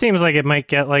know. This seems like it might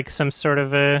get like some sort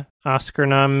of a Oscar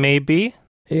nom, maybe.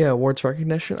 Yeah, awards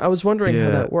recognition. I was wondering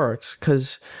how that worked,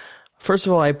 because first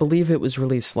of all, I believe it was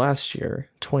released last year,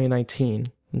 2019,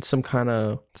 in some kind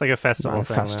of It's like a festival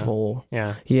thing. festival.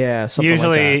 Yeah. Yeah, something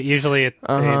like that. Usually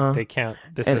they count.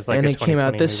 This is like and a it came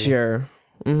out 2020 this movie. year.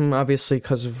 Obviously,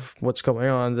 because of what's going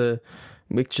on,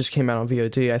 it just came out on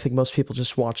VOD. I think most people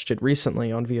just watched it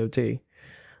recently on VOD.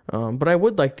 But I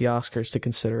would like the Oscars to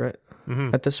consider it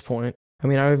at this point. I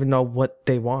mean, I don't even know what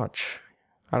they watch.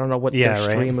 I don't know what their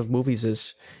stream of movies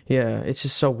is. Yeah, it's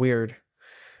just so weird.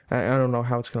 I don't know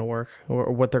how it's going to work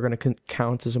or what they're going to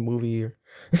count as a movie. Or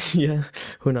yeah,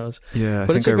 who knows? Yeah,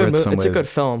 but I think I read somewhere. It's a good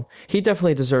film. He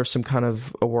definitely deserves some kind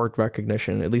of award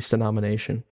recognition, at least a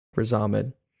nomination for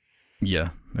Zahmed. Yeah,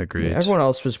 agreed. Yeah, everyone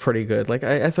else was pretty good. Like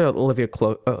I thought Olivia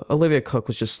Cook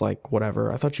was just like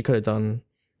whatever. I thought she could have done,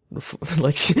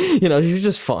 like she was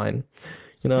just fine.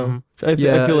 I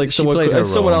feel like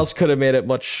someone else could have made it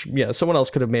much. Yeah, someone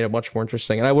else could have made it much more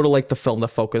interesting, and I would have liked the film to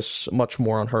focus much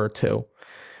more on her too,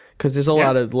 because there's a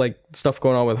lot of like stuff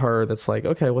going on with her that's like,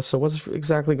 okay, what's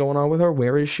exactly going on with her?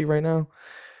 Where is she right now?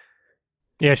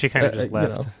 Yeah, she kind of just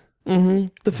left.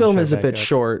 The film is a bit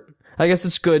short. I guess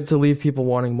it's good to leave people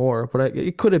wanting more, but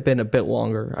it could have been a bit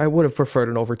longer. I would have preferred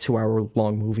an over 2 hour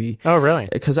long movie. Oh, really?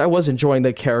 Because I was enjoying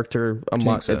the character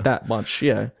that much.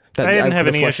 Yeah. I didn't have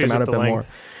any issues with the length.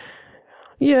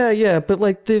 Yeah, but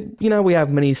like we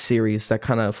have many series that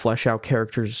kind of flesh out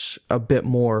characters a bit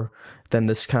more than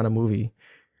this kind of movie,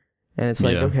 and it's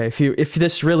like okay, if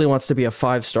this really wants to be a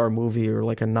 5-star movie or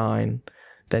like a 9,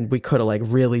 then we could have like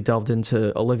really delved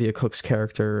into Olivia Cook's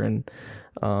character and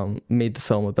made the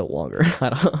film a bit longer.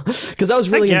 I don't know, because I was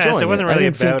really enjoying it. Wasn't really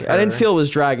about her. I didn't feel it was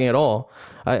dragging at all.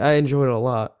 I enjoyed it a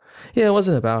lot. Yeah, it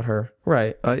wasn't about her,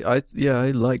 right? I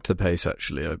liked the pace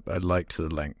actually. I liked the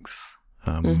length.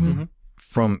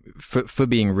 For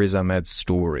being Riz Ahmed's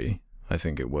story, I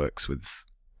think it works with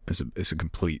it's a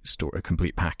complete story, a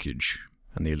complete package.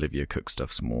 And the Olivia Cook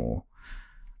stuff's more.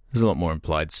 There's a lot more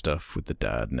implied stuff with the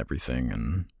dad and everything,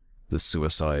 and the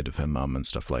suicide of her mum and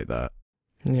stuff like that.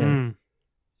 Yeah.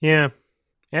 Yeah.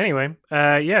 Anyway,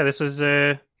 this was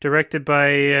directed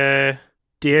by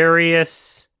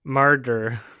Darius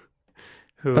Marder.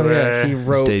 Who, he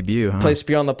wrote his debut, Place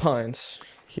Beyond the Pines.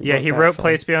 He wrote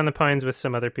Place Beyond the Pines with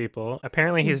some other people.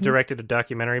 Apparently, he's directed a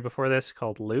documentary before this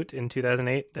called Loot in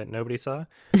 2008 that nobody saw.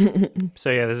 So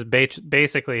yeah, this is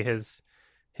basically his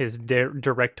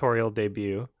directorial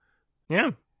debut.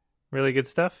 Yeah, really good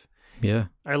stuff. Yeah,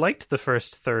 I liked the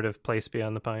first third of Place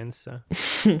Beyond the Pines. So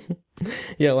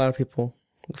yeah, a lot of people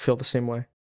feel the same way.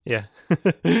 Yeah.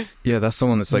 Yeah, that's the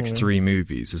one that's like 3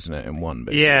 movies, isn't it, in one,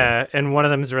 basically? Yeah, and one of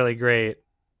them is really great.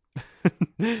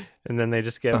 And then they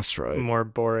just get more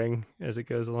boring as it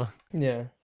goes along. Yeah.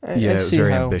 It was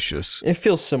very ambitious. It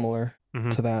feels similar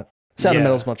to that. Sound of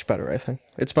Metal's much better, I think.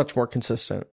 It's much more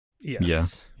consistent.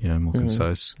 Yes. Yeah, more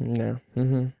concise. Yeah.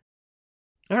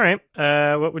 All right.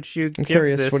 What would you give I'm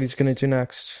curious this what he's going to do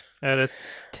next. Out of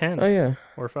 10? Oh, yeah.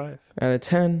 Or 5? Out of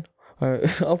 10?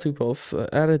 I'll do both.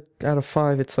 Out of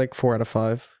 5, it's like 4 out of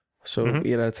 5. So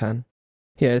 8 out of 10.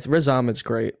 Yeah, Riz Ahmed's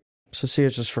great. So see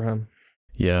it just for him.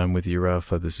 Yeah, I'm with you,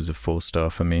 Rafa. This is a 4-star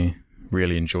for me.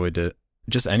 Really enjoyed it.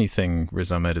 Just anything Riz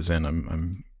Ahmed is in,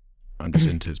 I'm just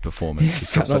into his performance.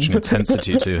 He's got such an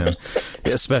intensity to him,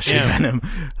 especially Venom.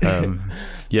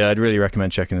 I'd really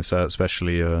recommend checking this out,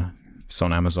 especially it's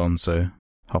on Amazon, so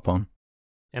hop on.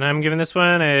 And I'm giving this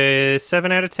one a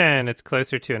 7 out of 10. It's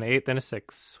closer to an 8 than a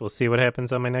 6. We'll see what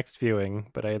happens on my next viewing,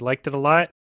 but I liked it a lot.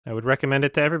 I would recommend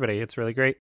it to everybody. It's really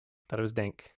great. Thought it was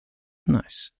dank.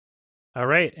 Nice. All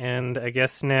right, and I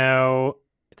guess now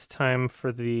it's time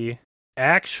for the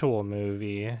actual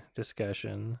movie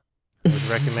discussion. It was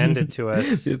recommended to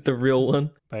us. The real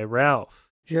one. By Ralph.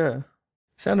 Yeah.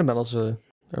 Sound of Metal's a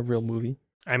real movie.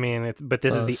 I mean, but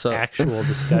this is the actual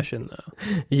discussion,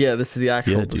 though. Yeah, this is the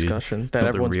actual discussion that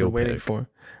everyone's been waiting for.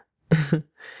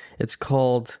 It's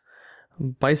called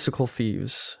Bicycle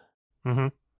Thieves.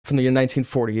 From the year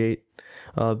 1948.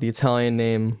 The Italian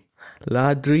name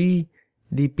Ladri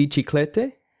di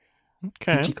Biciclette.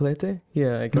 Okay. Biciclette?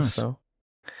 Yeah, I guess so.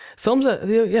 Films,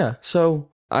 so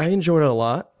I enjoyed it a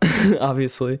lot,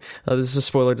 obviously. This is a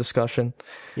spoiler discussion.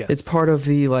 Yes. It's part of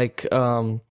the,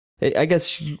 I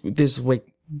guess there's, we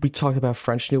talked about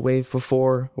French New Wave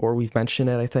before, or we've mentioned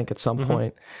it, I think, at some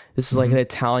point. This is like an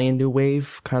Italian New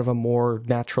Wave, kind of a more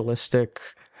naturalistic,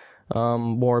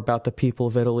 more about the people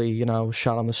of Italy,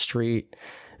 shot on the street.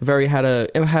 It had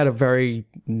a very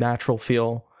natural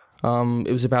feel.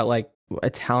 It was about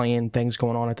Italian things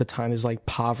going on at the time. There's like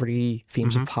poverty,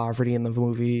 themes of poverty in the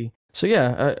movie. So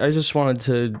yeah, I just wanted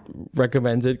to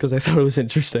recommend it because I thought it was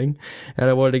interesting, and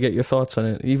I wanted to get your thoughts on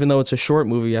it. Even though it's a short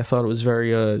movie, I thought it was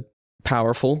very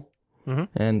powerful,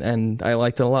 and I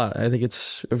liked it a lot. I think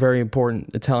it's a very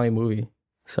important Italian movie.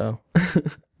 So,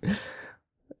 and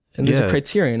there's a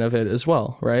Criterion of it as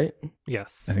well, right?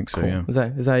 Yes, I think so. Cool. Yeah, Is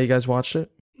that how you guys watched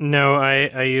it? No,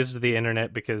 I used the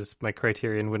internet because my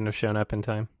Criterion wouldn't have shown up in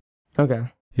time. Okay.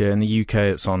 Yeah, in the UK,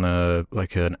 it's on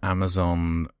an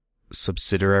Amazon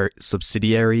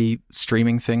subsidiary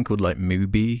streaming thing called like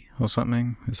Mubi or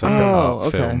something. It's like an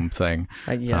art film thing.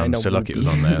 I know. So lucky it was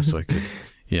on there, so I could.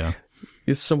 Yeah,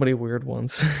 there's so many weird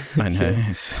ones. I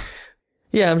know.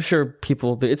 Yeah, I'm sure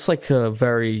people. It's like a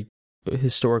very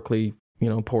historically,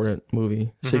 important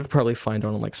movie. So you could probably find it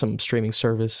on like some streaming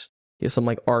service. Yeah, some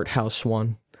like art house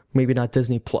one. Maybe not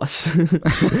Disney Plus.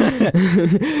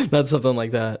 Not something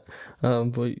like that.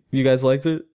 But you guys liked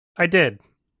it? I did.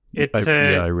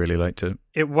 I really liked it.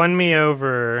 It won me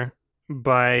over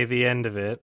by the end of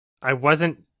it. I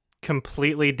wasn't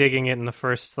completely digging it in the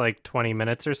first like 20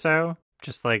 minutes or so.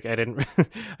 Just like I didn't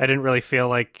really feel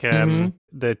like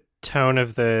the tone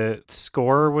of the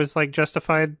score was like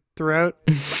justified throughout.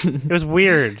 It was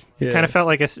weird. Yeah. Kind of felt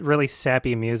like a really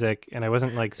sappy music, and I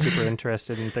wasn't like super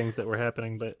interested in things that were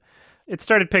happening, but it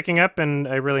started picking up and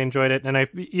I really enjoyed it. And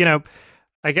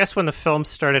I guess when the film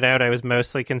started out, I was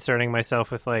mostly concerning myself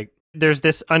with like, there's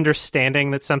this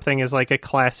understanding that something is like a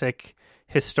classic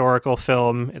historical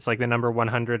film. It's like the number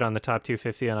 100 on the top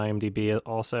 250 on IMDb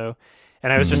also.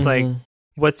 And I was just like,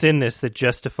 what's in this that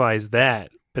justifies that?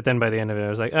 But then by the end of it, I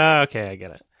was like, oh, okay, I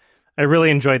get it. I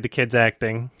really enjoyed the kid's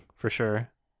acting, for sure.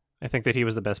 I think that he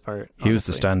was the best part. He was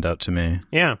the standout to me.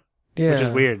 Yeah. Which is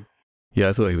weird. Yeah,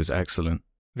 I thought he was excellent.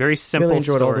 Very simple really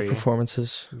enjoyed story. all the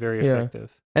performances. Very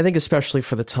effective. I think especially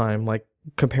for the time, like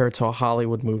compared to a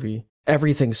Hollywood movie,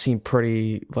 everything seemed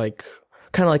pretty like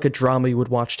kind of like a drama you would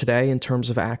watch today in terms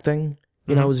of acting.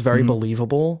 It was very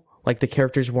believable. Like the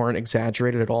characters weren't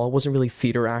exaggerated at all. It wasn't really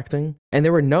theater acting. And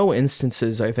there were no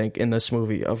instances, I think, in this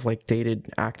movie of like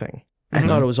dated acting. I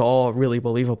thought it was all really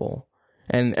believable.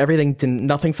 And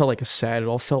nothing felt like a set. It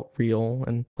all felt real.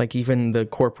 And like even the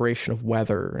corporation of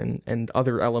weather and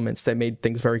other elements that made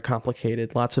things very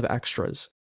complicated. Lots of extras.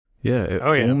 Yeah, it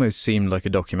almost seemed like a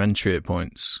documentary at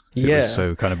points. It was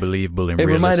so kind of believable and realistic.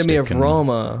 It reminded me of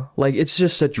Roma. Like, it's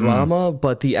just a drama,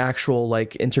 but the actual,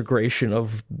 like, integration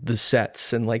of the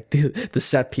sets and, like, the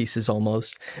set pieces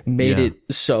almost made it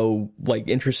so, like,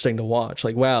 interesting to watch.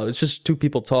 Like, wow, it's just two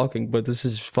people talking, but this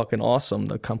is fucking awesome,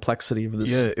 the complexity of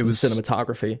this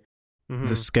cinematography.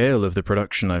 The scale of the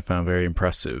production I found very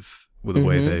impressive. With the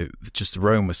way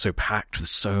Rome was so packed with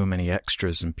so many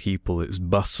extras and people, it was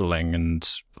bustling,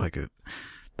 and like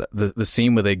the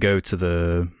scene where they go to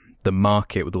the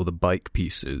market with all the bike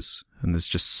pieces, and there's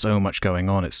just so much going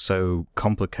on. It's so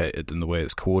complicated, and the way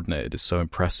it's coordinated is so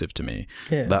impressive to me.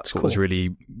 Yeah, that's what was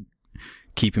really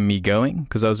keeping me going,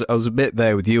 because I was a bit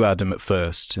there with you, Adam, at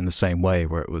first in the same way,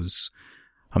 where it was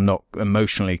I'm not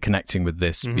emotionally connecting with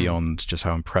this beyond just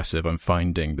how impressive I'm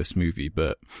finding this movie,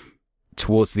 but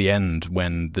towards the end,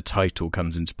 when the title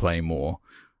comes into play more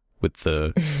with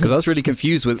because I was really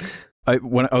confused with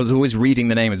when I was always reading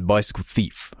the name as Bicycle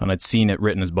Thief, and I'd seen it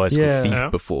written as Bicycle Thief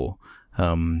before.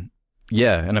 And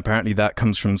apparently that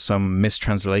comes from some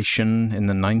mistranslation in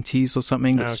the 90s or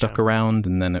something that stuck around,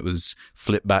 and then it was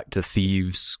flipped back to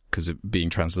Thieves because it being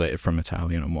translated from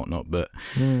Italian and whatnot. But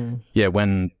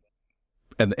when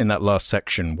in that last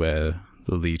section where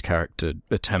the lead character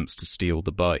attempts to steal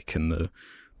the bike and the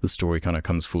story kind of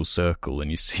comes full circle, and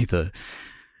you see the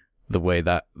way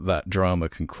that drama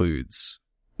concludes,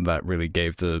 that really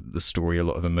gave the story a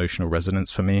lot of emotional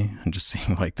resonance for me. And just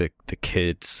seeing like the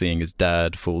kid seeing his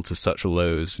dad fall to such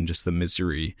lows, and just the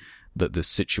misery that this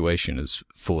situation has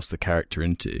forced the character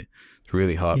into. It's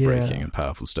really heartbreaking and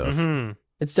powerful stuff.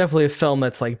 It's definitely a film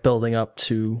that's like building up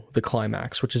to the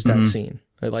climax, which is that scene.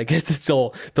 Like it's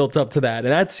all built up to that,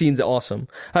 and that scene's awesome.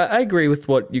 I agree with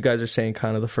what you guys are saying.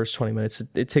 Kind of the first 20 minutes,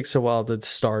 it takes a while to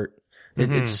start.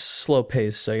 It's slow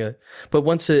paced, but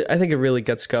once I think it really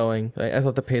gets going. I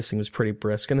thought the pacing was pretty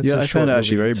brisk, and it's I found it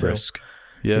actually very brisk.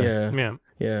 Yeah.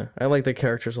 I like the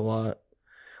characters a lot.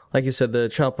 Like you said, the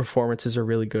child performances are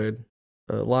really good.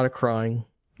 A lot of crying,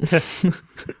 a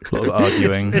lot of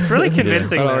arguing. It's really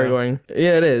convincing. A lot of arguing.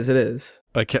 Yeah, it is.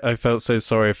 I felt so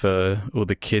sorry for all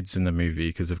the kids in the movie,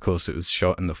 because of course it was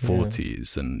shot in the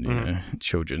 40s, and you know,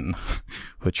 children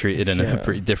were treated in a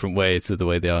pretty different way to the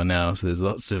way they are now. So there's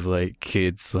lots of like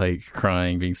kids like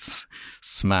crying, being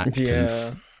smacked,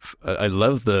 and I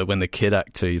love when the kid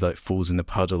actor he like falls in the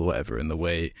puddle or whatever, and the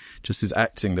way just his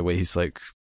acting, the way he's like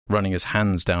running his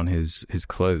hands down his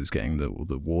clothes, getting the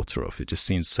water off. It just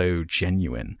seems so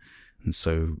genuine and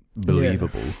so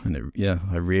believable. And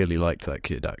I really liked that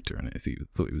kid actor, and I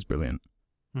thought he was brilliant.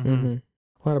 Mm-hmm.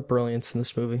 A lot of brilliance in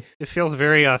this movie. It feels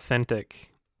very authentic,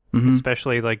 Mm-hmm.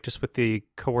 especially like just with the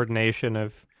coordination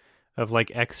of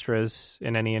like extras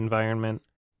in any environment.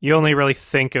 You only really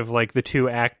think of like the two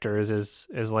actors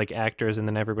as like actors, and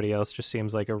then everybody else just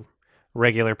seems like a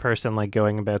regular person like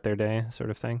going about their day sort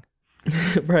of thing.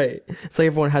 Right. It's like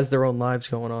everyone has their own lives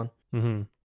going on. Mm-hmm.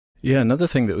 Yeah, another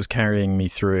thing that was carrying me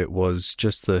through it was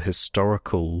just the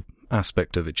historical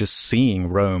aspect of it, just seeing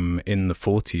Rome in the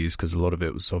 40s, because a lot of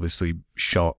it was obviously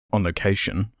shot on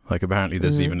location. Like apparently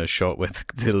there's even a shot where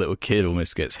the little kid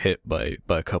almost gets hit by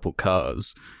a couple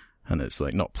cars, and it's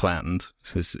like not planned.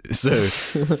 So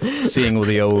seeing all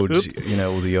the old,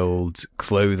 all the old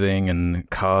clothing and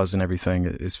cars and everything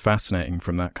is fascinating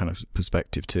from that kind of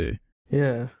perspective too.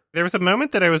 Yeah. There was a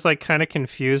moment that I was like kind of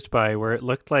confused by, where it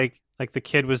looked like the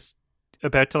kid was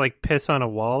about to like piss on a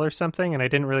wall or something, and I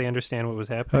didn't really understand what was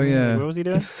happening. Oh yeah, what was he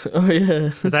doing? Oh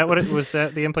yeah. Is that what it was?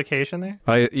 That the implication there?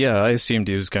 I assumed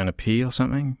he was going to pee or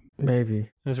something. Maybe.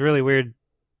 It was a really weird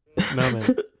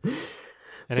moment. I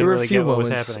didn't were a really few get what was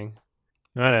moments. happening.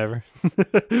 Whatever.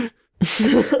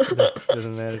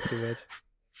 Doesn't matter too much.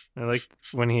 I liked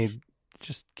when he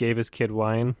just gave his kid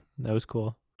wine. That was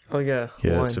cool. Oh yeah.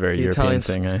 Yeah, wine. it's a very The European Italians,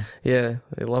 thing, eh? Yeah,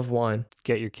 they love wine.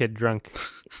 Get your kid drunk.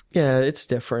 Yeah, it's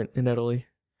different in Italy.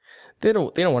 They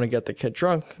don't want to get the kid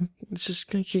drunk. It's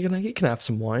just he can have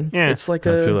some wine. Yeah. It's like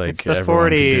I feel it's like the everyone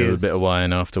could do a 40s. bit of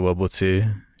wine after World War II.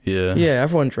 Yeah. yeah,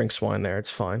 everyone drinks wine there. It's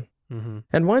fine. Mm-hmm.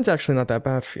 And wine's actually not that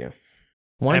bad for you.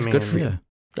 Wine's good for you. Yeah.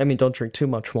 I mean, don't drink too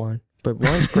much wine, but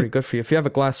wine's pretty good for you. If you have a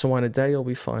glass of wine a day, you'll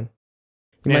be fine.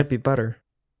 You Yeah. might be better.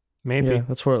 Maybe. Yeah,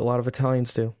 that's what a lot of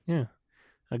Italians do. Yeah.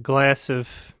 A glass of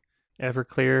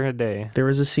Everclear a day. There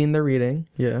is a scene they're eating,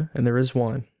 yeah, and there is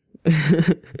wine,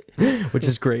 which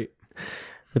is great.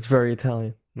 It's very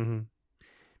Italian. Mm-hmm.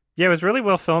 Yeah, it was really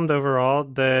well filmed overall.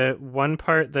 The one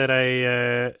part that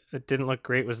it didn't look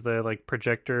great was the like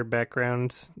projector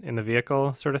background in the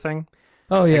vehicle sort of thing.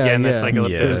 Oh yeah, Again, yeah. that's like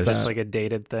Yes. that's like a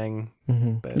dated thing.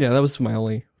 But- Yeah, that was my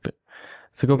only. But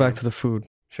to go back to the food,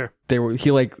 Sure.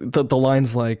 he like the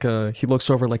lines like he looks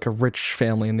over like a rich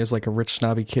family and there's like a rich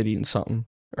snobby kid eating something,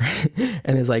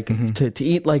 and he's like to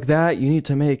eat like that you need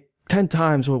to make 10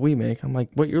 times what we make. I'm like,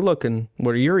 what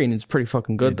you're eating is pretty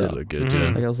fucking good It though. did look good, Mhm.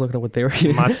 yeah. Like I was looking at what they were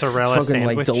eating. Mozzarella it's fucking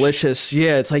sandwich. like delicious.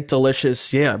 Yeah, it's like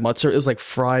delicious. Yeah, mozzarella. It was like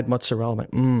fried mozzarella.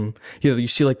 I'm like, you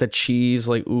see like the cheese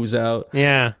like ooze out.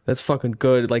 Yeah. That's fucking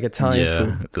good. Like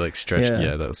Italian food. Like stretch. Yeah.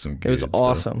 Yeah, that was some good It was stuff.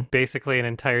 awesome. Basically an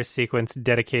entire sequence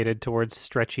dedicated towards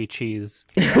stretchy cheese.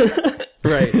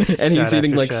 Right. And he's Shot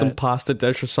eating after like some shot. pasta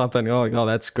dish or something. Oh, like, oh,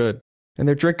 that's good. And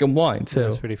they're drinking wine too.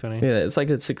 That's pretty funny. Yeah, it's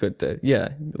a good day. Yeah,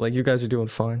 like you guys are doing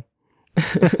fine.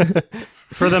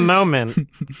 For the moment.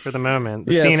 The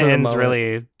Yeah, scene for the ends moment.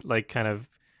 really like kind of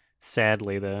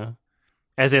sadly though.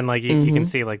 As in like you can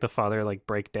see like the father like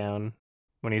break down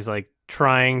when he's like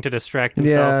trying to distract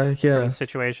himself Yeah. from the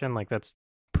situation. Like that's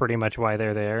pretty much why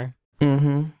they're there.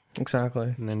 Mm-hmm.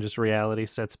 Exactly. And then just reality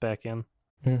sets back in.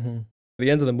 Mm-hmm. The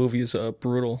end of the movie is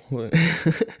brutal.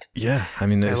 Yeah, I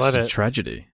mean, I it's love a it.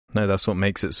 tragedy. No, that's what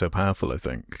makes it so powerful, I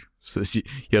think. So you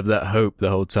have that hope the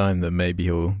whole time that maybe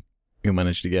he'll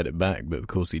manage to get it back, but of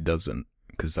course he doesn't,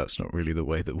 because that's not really the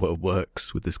way the world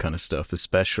works with this kind of stuff,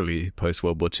 especially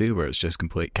post-World War II, where it's just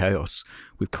complete chaos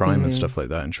with crime and stuff like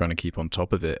that, and trying to keep on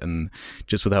top of it, and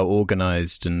just with how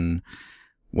organized, and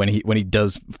when he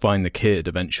does find the kid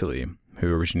eventually,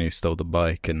 who originally stole the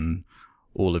bike, and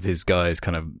all of his guys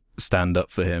kind of stand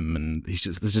up for him, and there's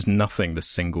just nothing the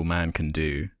single man can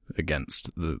do against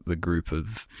the group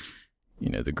of,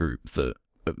 the group that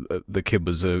the kid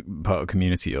was a part of a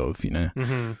community of,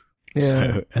 Mm-hmm. Yeah.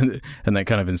 So, and that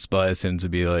kind of inspires him to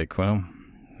be like, well,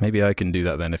 maybe I can do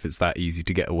that then if it's that easy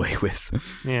to get away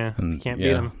with. Yeah. And You can't beat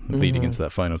him. leading into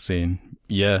that final scene.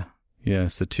 Yeah.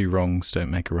 It's the two wrongs don't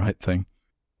make a right thing.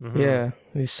 Mhm. Yeah,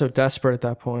 he's so desperate at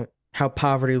that point. How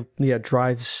poverty,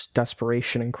 drives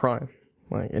desperation and crime,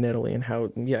 like in Italy, and how,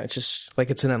 it's just like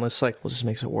it's an endless cycle. It just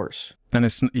makes it worse. And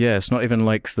it's not even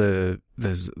like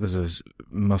there's a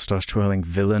mustache twirling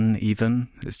villain even.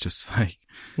 It's just like,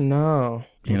 No,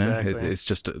 Exactly. it's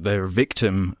just they're a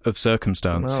victim of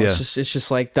circumstance. no, Yeah. it's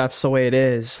just like that's the way it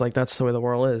is. Like that's the way the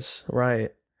world is,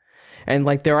 right? And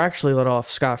like they're actually let off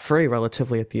scot-free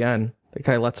relatively at the end. The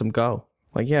guy lets him go.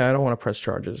 Like, yeah, I don't want to press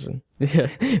charges, and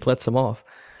he lets him off.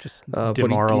 Just But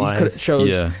demoralized. he shows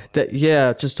Yeah.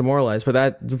 that, just demoralized. But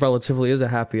that relatively is a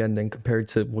happy ending compared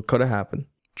to what could have happened.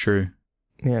 True.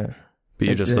 Yeah. But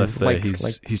you're just left there.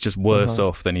 He's just worse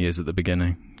off than he is at the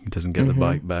beginning. He doesn't get the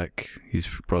bike back. He's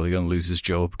probably going to lose his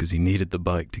job because he needed the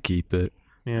bike to keep it.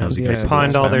 Yeah. How's he They gonna support pawned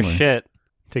his all their family? shit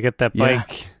to get that Yeah.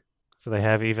 bike. So they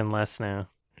have even less now.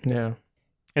 Yeah.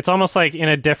 It's almost like in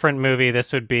a different movie,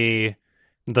 this would be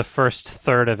the first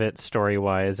third of it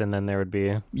story-wise, and then there would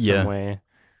be some way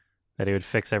that he would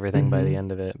fix everything by the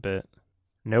end of it, but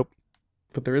nope.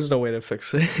 But there is no way to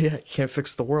fix it. Yeah, you can't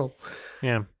fix the world.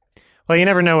 Yeah. Well, you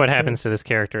never know what happens to this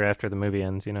character after the movie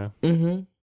ends, you know? Mm-hmm.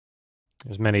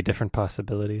 There's many different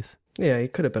possibilities. Yeah, he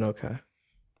could have been okay.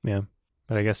 Yeah.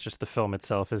 But I guess just the film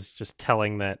itself is just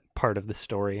telling that part of the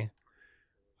story,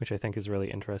 which I think is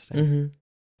really interesting. Mm-hmm.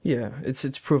 Yeah,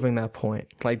 it's proving that point.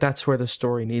 Like, that's where the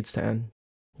story needs to end,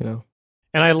 you know?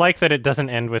 And I like that it doesn't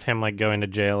end with him, like, going to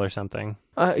jail or something.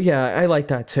 Yeah, I like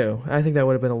that too. I think that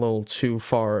would have been a little too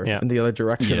far in the other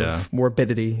direction of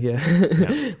morbidity,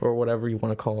 or whatever you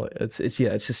want to call it. It's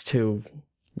just too,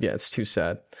 it's too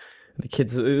sad. The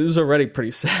kids, it was already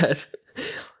pretty sad.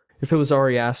 If it was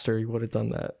Ari Aster, he would have done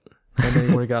that. And then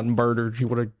he would have gotten murdered. He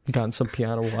would have gotten some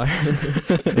piano wire.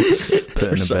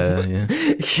 Putting a bear,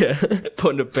 Yeah,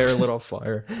 putting a bear lit on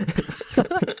fire.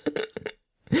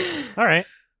 All right.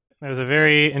 That was a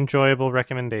very enjoyable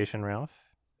recommendation, Ralph.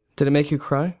 Did it make you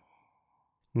cry?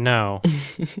 No.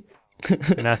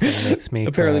 Nothing makes me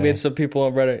Apparently cry. made some people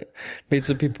on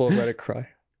Reddit cry.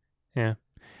 Yeah.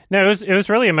 No, it was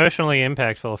really emotionally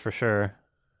impactful for sure.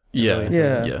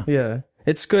 Yeah. Yeah.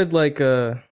 It's good, like,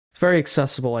 it's very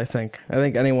accessible, I think. I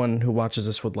think anyone who watches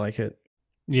this would like it.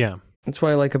 Yeah. That's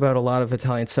what I like about a lot of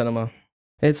Italian cinema.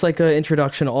 It's like an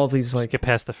introduction to all these, like... Just get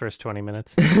past the first 20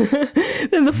 minutes.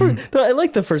 And I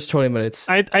like the first 20 minget.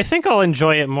 I think I'll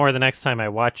enjoy it more the next time I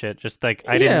watch it. Just like,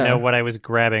 I didn't know what I was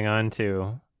grabbing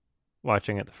onto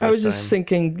watching it the first time. I was just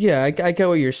thinking, I get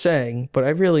what you're saying, but I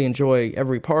really enjoy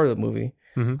every part of the movie.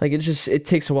 Mm-hmm. Like, it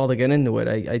takes a while to get into it.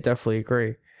 I definitely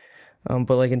agree.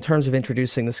 But like, in terms of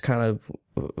introducing this kind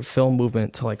of film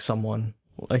movement to like someone,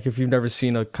 like if you've never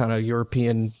seen a kind of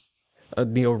European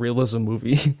neo-realism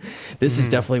movie, this is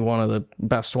definitely one of the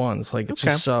best ones. Like, it's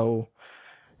just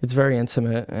it's very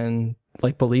intimate and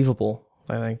like believable,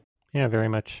 I think. Yeah, very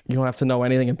much. You don't have to know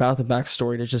anything about the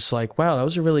backstory to just like, wow, that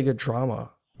was a really good drama.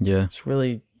 Yeah. It's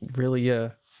really, really,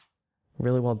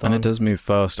 really well done. And it does move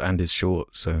fast and is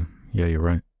short, so yeah, you're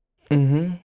right.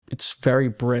 Mm-hmm. It's very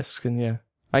brisk, and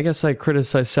I guess I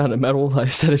criticized Sound of Metal. I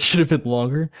said it should have been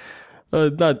longer.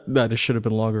 Not that it should have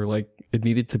been longer, like it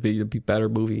needed to be a better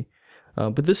movie.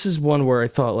 But this is one where I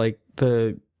thought like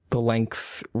the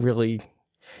length really,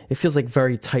 it feels like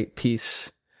very tight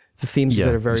piece. The themes of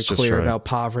it are very clear about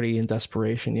poverty and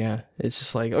desperation. Yeah, it's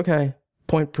just like, okay,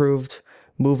 point proved,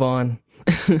 move on.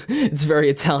 It's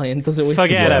very Italian. It doesn't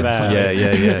forget about it.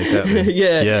 Yeah, exactly.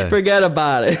 yeah, forget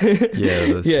about it.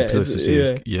 Yeah, the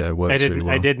simplicity works really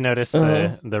well. I did notice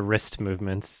the wrist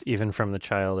movements, even from the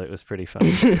child. It was pretty funny.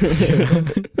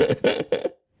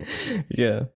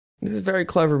 Yeah, it's a very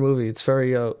clever movie. It's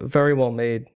very well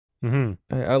made.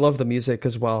 Mm-hmm. I love the music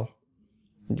as well.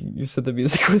 You said the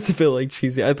music was a bit like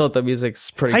cheesy. I thought the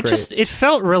music's pretty great. It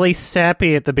felt really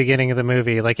sappy at the beginning of the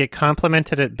movie. Like it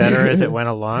complemented it better as it went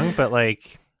along, but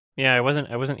like, yeah, I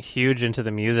wasn't huge into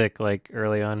the music like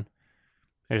early on.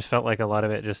 I just felt like a lot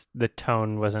of it, just the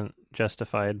tone wasn't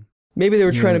justified. Maybe they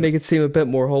were trying to make it seem a bit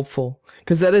more hopeful,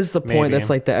 because that is the point. Maybe. That's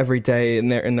like the everyday in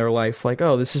their life. Like,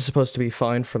 oh, this is supposed to be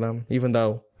fine for them, even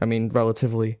though, I mean,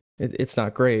 relatively, it's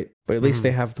not great. But at least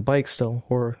they have the bike still,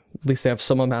 or at least they have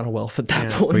some amount of wealth at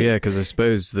that point. Well, yeah, because I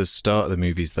suppose the start of the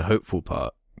movie is the hopeful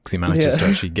part, because he manages to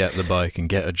actually get the bike and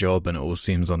get a job, and it all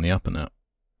seems on the up and up.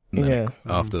 And then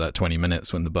after that 20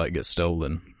 minutes, when the bike gets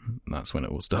stolen, that's when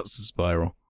it all starts to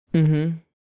spiral. Mm-hmm.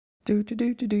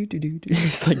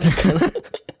 It's like that kind of...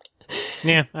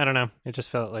 Yeah, I don't know. It just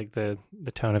felt like the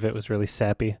tone of it was really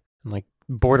sappy and like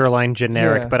borderline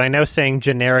generic. Yeah. But I know saying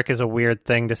generic is a weird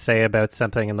thing to say about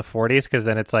something in the 40s, because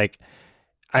then it's like,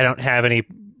 I don't have any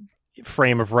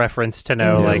frame of reference to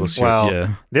know,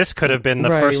 this could have been the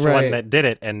first one that did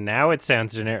it, and now it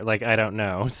sounds generic. Like, I don't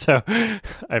know. So,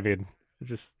 I mean,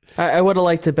 just... I would have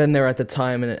liked to have been there at the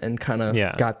time and kind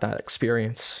of got that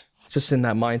experience. Just in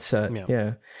that mindset,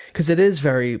 yeah. Because it is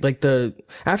very, like,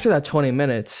 after that 20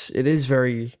 minutes, it is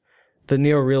very, the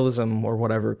neorealism or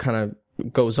whatever kind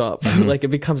of goes up. Like, it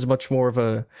becomes much more of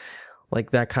a,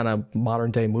 like, that kind of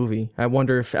modern day movie. I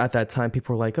wonder if at that time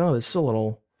people were like, oh, this is a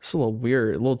little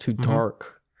weird, a little too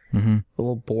dark, a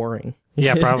little boring.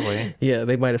 Yeah, probably. Yeah,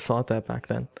 they might have thought that back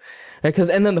then.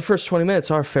 And then the first 20 minutes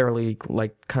are fairly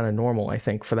like kind of normal, I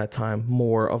think, for that time,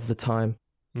 more of the time.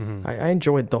 Mm-hmm. I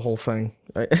enjoyed the whole thing.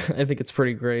 I think it's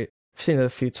pretty great. I've seen it a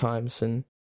few times, and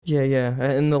yeah.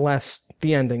 And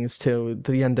the endings too.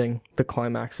 The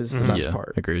climax is the best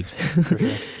part. Agreed. For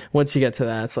sure. Once you get to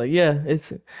that, it's like,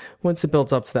 once it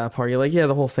builds up to that part, you're like,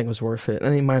 the whole thing was worth it.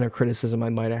 Any minor criticism I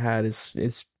might have had is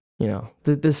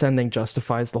this ending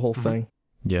justifies the whole thing.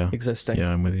 Yeah. Existing.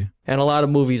 Yeah, I'm with you. And a lot of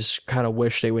movies kind of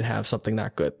wish they would have something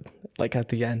that good, like at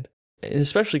the end, and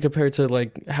especially compared to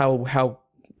like how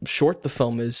short the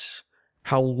film is,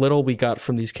 how little we got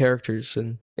from these characters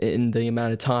and in the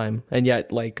amount of time, and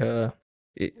yet like I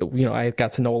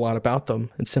got to know a lot about them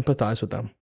and sympathize with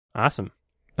them. Awesome.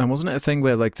 And wasn't it a thing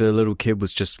where like the little kid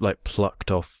was just like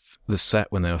plucked off the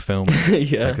set when they were filming?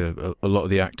 Yeah. Like a lot of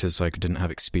the actors like didn't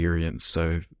have experience,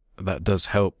 so that does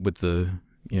help with the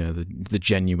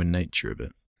genuine nature of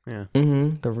it. Yeah.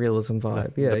 Mm-hmm. The realism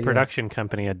vibe. The production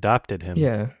company adopted him.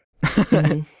 Yeah.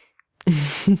 Mm-hmm.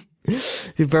 He's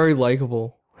very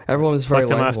likable. Everyone was very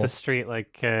Plucked him likable. off the street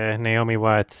like Naomi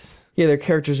Watts. Yeah, their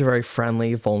characters are very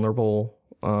friendly, vulnerable.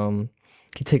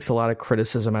 He takes a lot of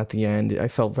criticism at the end. I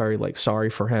felt very like sorry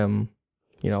for him.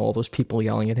 All those people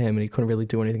yelling at him, and he couldn't really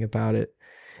do anything about it.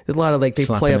 A lot of like they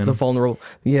play up the vulnerable,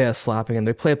 slapping him.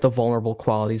 They play up the vulnerable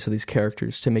qualities of these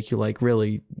characters to make you like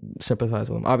really sympathize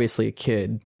with them. Obviously, a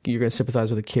kid, you're gonna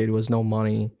sympathize with a kid who has no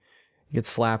money. He gets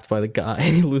slapped by the guy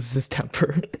and he loses his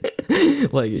temper.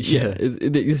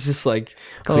 It's just like,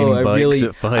 Cleaning I bikes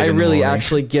at 5 really in the morning.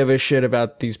 actually give a shit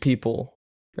about these people.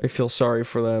 I feel sorry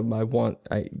for them.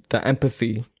 The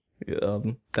empathy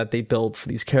that they build for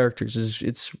these characters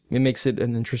it makes it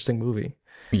an interesting movie.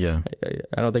 Yeah.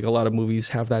 I don't think a lot of movies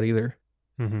have that either.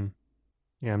 Mm-hmm.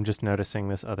 Yeah, I'm just noticing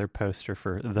this other poster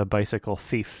for The Bicycle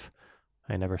Thief.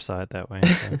 I never saw it that way.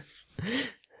 So.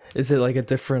 Is it like a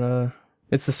different?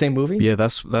 It's the same movie? Yeah,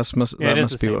 that must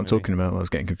be what I'm talking about. I was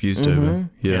getting confused over.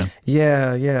 Yeah.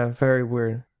 Yeah. Very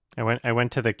weird. I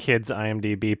went to the kid's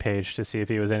IMDb page to see if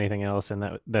he was anything else,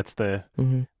 and that's the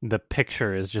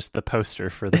picture is just the poster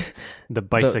for the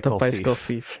bicycle the bicycle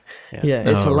thief. Yeah,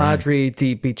 it's a right. ladri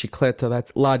di bicicletta.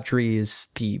 That's ladri is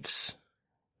thieves.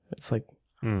 It's like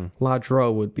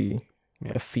ladro would be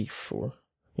a thief, or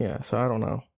So I don't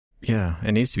know. Yeah,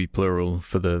 it needs to be plural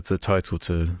for the title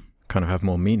to kind of have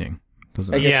more meaning,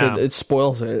 doesn't it? I guess it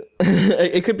spoils it.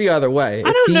 It could be either way.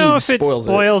 I don't know if it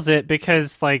spoils it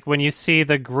because, like, when you see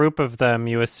the group of them,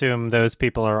 you assume those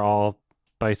people are all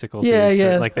bicycle thieves.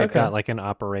 Yeah. Like they've got like an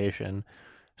operation,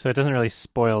 so it doesn't really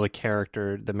spoil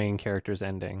the main character's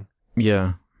ending.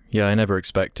 Yeah, I never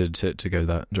expected it to go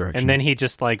that direction. And then he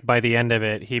just like by the end of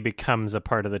it, he becomes a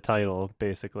part of the title,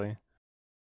 basically.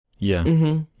 Yeah,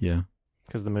 yeah.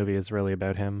 Because the movie is really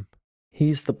about him.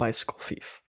 He's the bicycle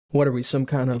thief. What are we, some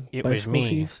kind of It was bicycle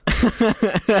me.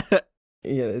 thieves?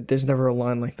 Yeah, there's never a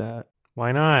line like that.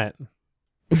 Why not?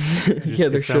 Yeah,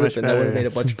 there should have been. That would have made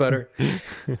it much better.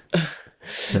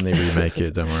 Then they remake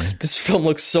it, don't worry. This film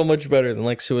looks so much better than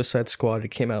like Suicide Squad.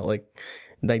 It came out like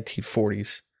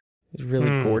 1940s. It's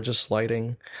really gorgeous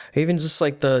lighting. Even just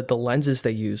like the lenses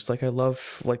they used. Like I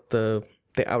love like the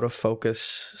out of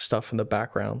focus stuff in the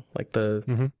background. Like the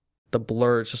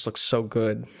blur just looks so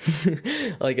good.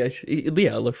 Like it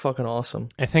looked fucking awesome.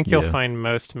 I think you'll find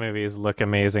most movies look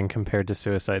amazing compared to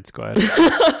Suicide Squad.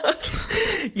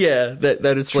 Yeah,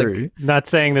 that is True. like. Not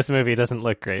saying this movie doesn't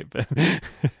look great, but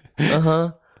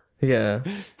Yeah.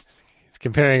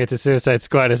 comparing it to Suicide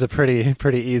Squad is a pretty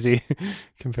easy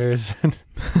comparison.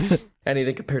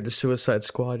 Anything compared to Suicide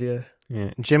Squad, yeah.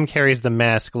 Yeah. Jim Carrey's The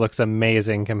Mask looks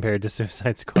amazing compared to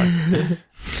Suicide Squad.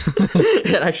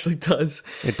 It actually does.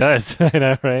 It does, I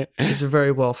know, right? It's a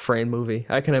very well framed movie.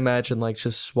 I can imagine like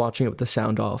just watching it with the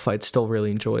sound off. I'd still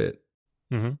really enjoy it.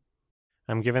 Mm-hmm.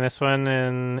 I'm giving this one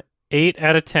an 8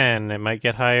 out of 10. It might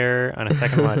get higher on a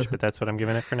second watch, but that's what I'm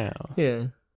giving it for now. Yeah.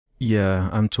 Yeah,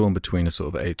 I'm torn between a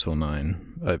sort of 8 or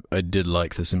 9. I did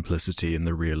like the simplicity and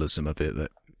the realism of it.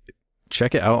 That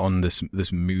check it out on this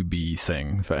Mubi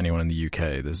thing for anyone in the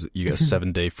UK. You get a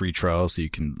 7-day free trial, so you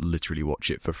can literally watch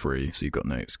it for free. So you've got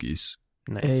no excuse.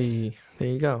 Nice. Hey, there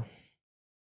you go.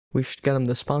 We should get them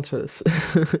to sponsor this.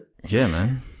 Yeah,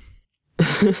 man.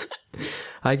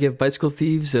 I give Bicycle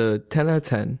Thieves a 10 out of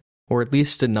 10, or at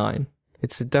least a 9.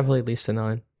 It's definitely at least a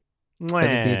 9. I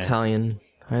think the Italian.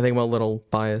 I think I'm a little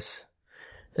biased.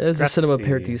 There's a Cinema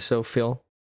Paradiso feel.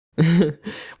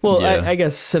 Well, Yeah. I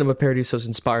guess Cinema Paradiso is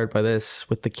inspired by this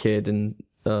with the kid and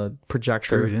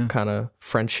projector True, yeah. kind of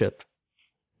friendship.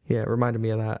 Yeah, it reminded me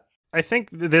of that. I think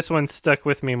this one stuck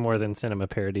with me more than Cinema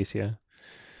Paradiso.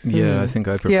 Yeah, Hmm. I think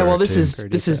I prefer Yeah, well, it this too.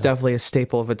 is definitely a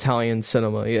staple of Italian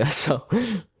cinema. Yeah, so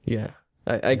yeah,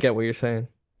 I get what you're saying.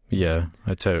 Yeah,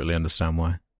 I totally understand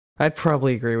why. I'd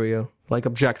probably agree with you. Like,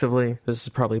 objectively, this is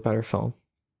probably a better film.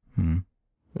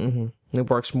 It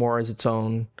works more as its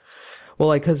own. Well,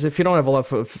 like, because if you don't have a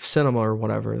love of cinema or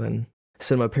whatever, then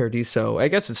Cinema Paradiso, I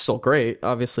guess it's still great.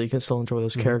 Obviously, you can still enjoy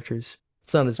those characters.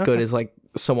 It's not as good as, like,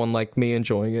 someone like me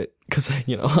enjoying it. Because,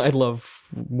 I love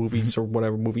movies or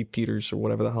whatever, movie theaters or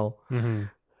whatever the hell. I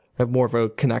have more of a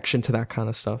connection to that kind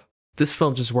of stuff. This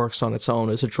film just works on its own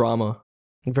as a drama.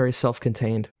 Very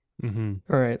self-contained. All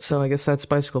right, so I guess that's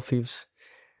Bicycle Thieves.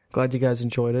 Glad you guys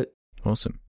enjoyed it.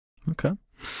 Awesome. Okay.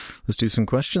 Let's do some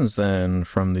questions then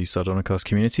from the Sardonicast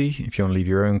community. If you want to leave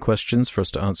your own questions for us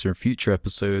to answer in future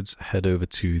episodes, head over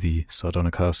to the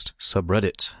Sardonicast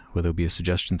subreddit, where there'll be a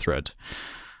suggestion thread.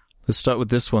 Let's start with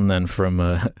this one then from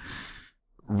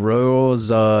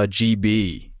Rosa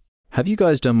GB. Have you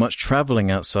guys done much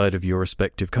traveling outside of your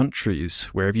respective countries?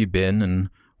 Where have you been and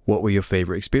what were your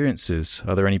favorite experiences?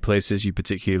 Are there any places you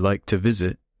particularly like to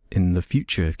visit in the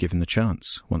future if given the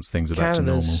chance, once things are back to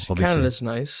normal, obviously? Canada's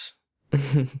nice.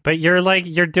 But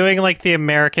you're doing like the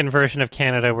American version of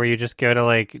Canada where you just go to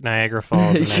like Niagara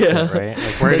Falls and that's it, right?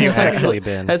 Like where have you actually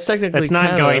been? That's technically That's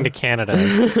not Canada. Going to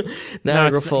Canada.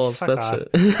 Niagara Falls, that's it.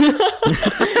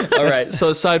 All right, so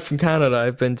aside from Canada,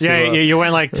 I've been to... Yeah, you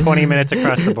went like 20 minutes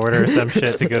across the border or some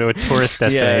shit to go to a tourist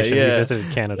destination. Yeah. You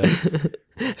visited Canada.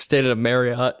 Stayed at a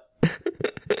Marriott.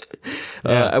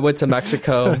 I went to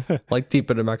Mexico, like deep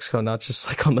into Mexico, not just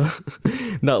like on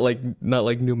the, not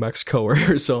like New Mexico or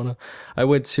Arizona. I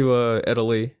went to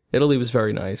Italy. Italy was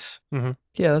very nice.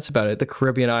 Yeah, that's about it. The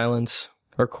Caribbean islands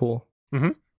are cool.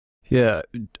 Yeah,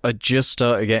 I just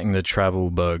started getting the travel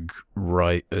bug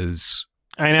right as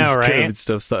I know, this right? COVID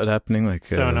stuff started happening. Like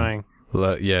So annoying.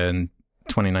 Yeah, in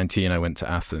 2019 I went to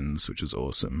Athens, which was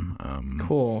awesome.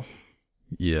 Cool.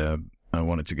 Yeah, I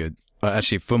wanted to go.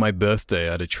 Actually, for my birthday,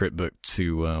 I had a trip booked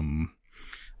to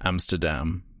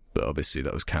Amsterdam, but obviously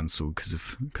that was cancelled because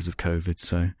of COVID.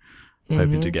 So,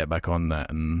 hoping to get back on that,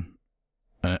 and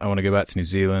I want to go back to New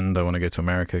Zealand. I want to go to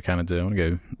America, Canada. I want to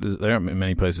go. There aren't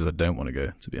many places I don't want to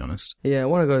go, to be honest. Yeah, I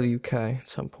want to go to the UK at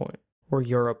some point or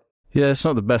Europe. Yeah, it's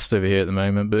not the best over here at the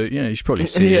moment, but you should probably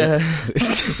see it.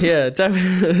 Yeah,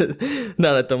 definitely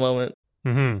not at the moment.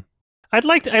 I'd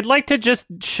like to just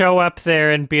show up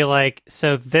there and be like,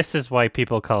 so this is why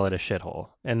people call it a shithole,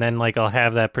 and then like I'll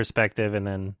have that perspective and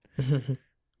then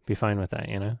be fine with that,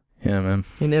 Yeah, man.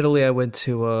 In Italy, I went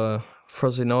to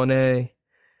Frosinone,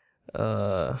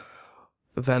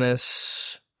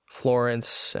 Venice,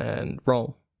 Florence, and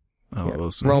Rome. Oh, yeah.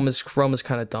 awesome. Rome is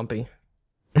kind of dumpy.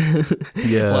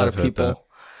 Yeah, a lot I've of heard people. that.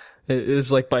 It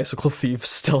is like Bicycle Thieves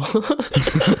still.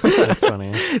 That's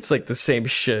funny. It's like the same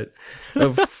shit.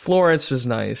 Florence was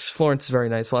nice. Florence is very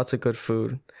nice. Lots of good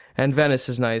food. And Venice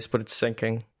is nice, but it's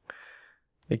sinking.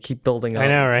 They keep building up. I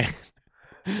know, right?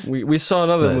 We saw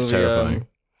another That's movie. terrifying.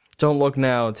 Don't Look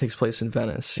Now. It takes place in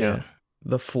Venice. Yeah.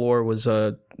 The floor was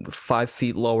 5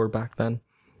 feet lower back then.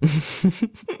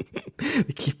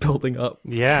 They keep building up.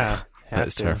 Yeah,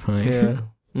 That's terrifying. Yeah.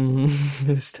 It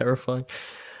is terrifying.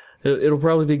 It'll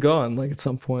probably be gone, like, at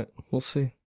some point. We'll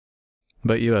see.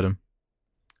 But you, Adam?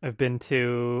 I've been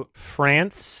to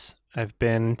France. I've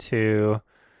been to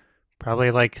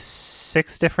probably like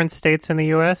 6 different states in the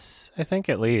U.S., I think,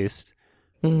 at least.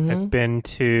 I've been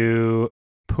to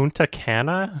Punta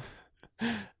Cana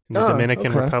in the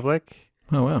Dominican Republic.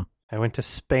 Oh, wow. I went to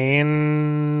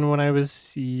Spain when I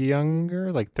was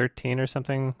younger, like 13 or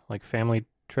something, like family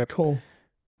trip. Cool.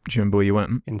 Do you remember where you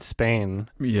went? In Spain.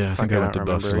 Yeah, I think I went to don't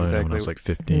remember Barcelona when I exactly. was like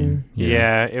 15.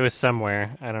 Yeah, it was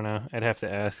somewhere. I don't know. I'd have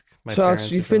to ask my So, parents.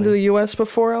 Alex, you've been to the U.S.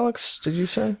 before, Alex? Did you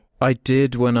say? I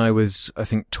did when I was, I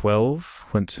think, 12.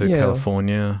 Went to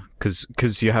California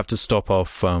because you have to stop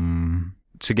off.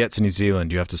 To get to New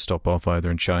Zealand, you have to stop off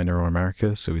either in China or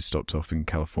America. So we stopped off in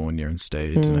California and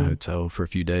stayed in a hotel for a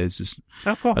few days.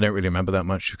 Oh, cool. I don't really remember that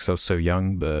much because I was so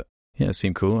young, but yeah, it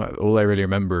seemed cool. All I really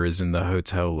remember is in the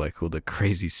hotel, like all the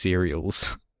crazy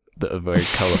cereals that are very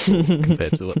colourful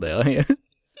compared to what they are here.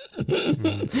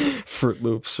 Fruit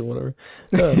Loops or whatever.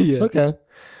 Yeah. Okay.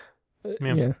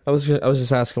 Yeah. I was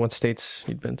just asking what states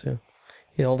you'd been to.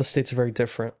 Yeah, all the states are very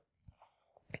different.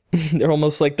 They're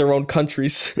almost like their own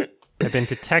countries. I've been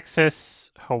to Texas,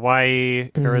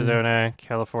 Hawaii, Arizona,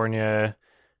 California,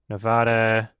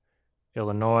 Nevada,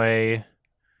 Illinois,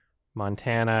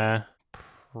 Montana,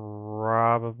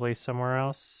 probably somewhere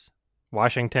else.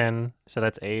 Washington, so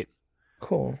that's 8.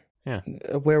 Cool. Yeah.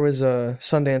 Where was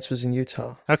Sundance was in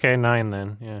Utah. Okay, 9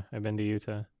 then. Yeah, I've been to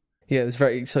Utah. Yeah, it's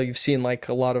very. So you've seen like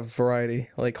a lot of variety,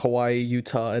 like Hawaii,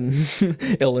 Utah, and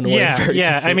Illinois. Yeah, very yeah.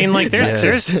 different. I mean, like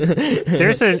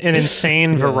there's an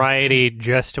insane Yeah. variety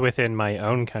just within my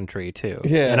own country too.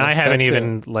 Yeah, and I haven't that's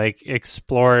even like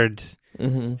explored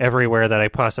Mhm. everywhere that I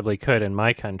possibly could in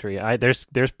my country. There's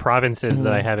provinces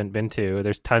that I Mhm. haven't been to.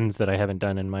 There's tons that I haven't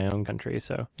done in my own country.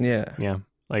 So Yeah. yeah,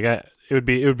 like it would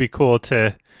be cool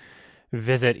to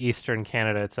visit Eastern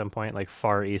Canada at some point, like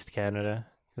Far East Canada,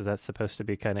 because that's supposed to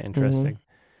be kind of interesting.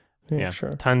 Yeah,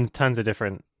 sure. Tons of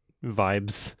different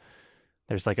vibes.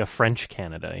 There's like a French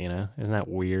Canada, isn't that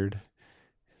weird?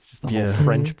 It's just the whole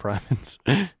French province.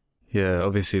 Yeah,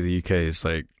 obviously the UK is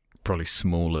like probably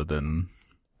smaller than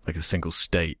like a single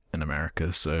state in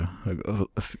America, so I've got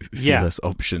a few less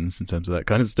options in terms of that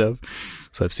kind of stuff.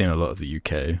 So I've seen a lot of the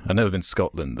UK. I've never been to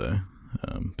Scotland though.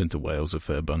 Been to Wales a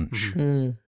fair bunch.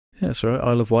 Yeah, so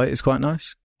Isle of Wight is quite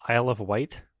nice. Isle of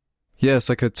Wight? Yeah, it's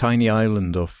like a tiny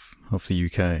island off the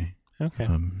UK. Okay.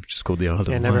 Just called the Isle of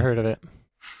Wight. Yeah, never heard of it.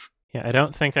 Yeah, I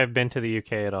don't think I've been to the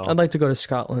UK at all. I'd like to go to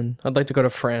Scotland. I'd like to go to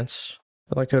France.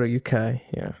 I'd like to go to UK.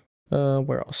 Yeah.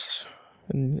 Where else?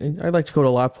 And I'd like to go to a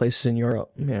lot of places in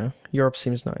Europe. Yeah, Europe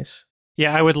seems nice.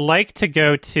 Yeah, I would like to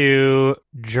go to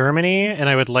Germany, and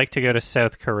I would like to go to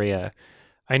South Korea.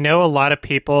 I know a lot of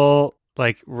people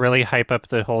like really hype up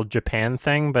the whole Japan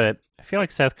thing, but I feel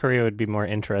like South Korea would be more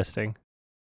interesting.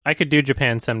 I could do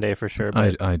Japan someday for sure.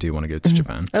 But I do want to go to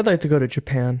Japan. I'd like to go to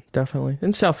Japan, definitely.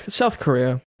 And South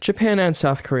Korea. Japan and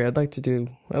South Korea. I'd like to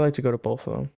go to both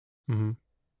of them. Mm-hmm.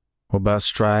 What about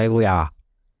Australia?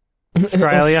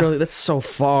 Australia? That's so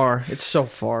far. It's so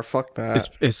far. Fuck that.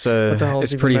 It's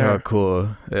even pretty there?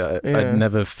 hardcore. Yeah. I'd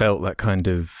never felt that kind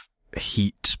of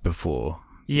heat before.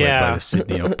 Yeah. Like by the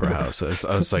Sydney Opera House.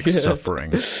 I was like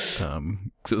suffering.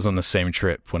 'Cause it was on the same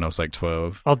trip when I was like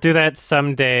 12. I'll do that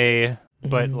someday,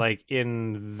 but like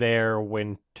in their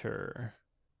winter.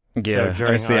 Yeah, So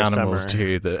it's the during our animals summer.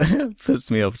 too that puts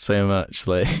me off so much.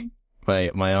 Like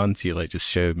my auntie like just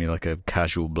showed me like a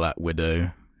casual black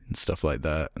widow and stuff like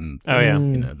that, and Oh yeah,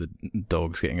 the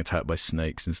dogs getting attacked by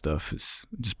snakes and stuff. It's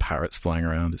just parrots flying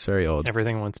around. It's very odd.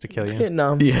 everything wants to kill you.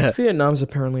 Vietnam. Yeah. Vietnam's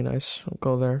apparently nice. I'll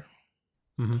go there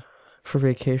for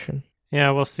vacation.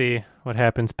 Yeah, we'll see what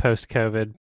happens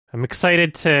post-COVID. I'm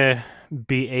excited to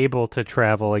be able to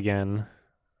travel again,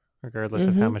 regardless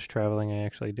of how much traveling I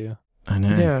actually do. I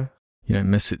know. Yeah. You don't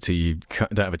miss it till you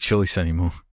don't have a choice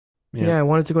anymore. Yeah, I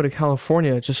wanted to go to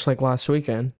California just like last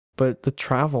weekend, but the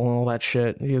travel and all that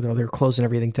shit, they're closing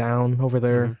everything down over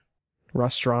there.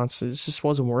 Restaurants, it just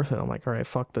wasn't worth it. I'm like, all right,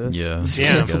 fuck this. Yeah. Just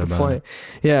Yeah. cancel Forget the about flight.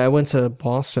 Yeah, I went to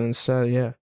Boston instead.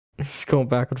 Yeah, just going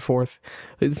back and forth.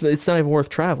 It's not even worth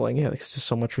traveling. Yeah, because there's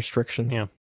so much restriction. Yeah.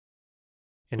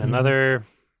 In another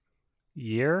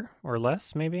year or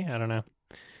less, maybe? I don't know.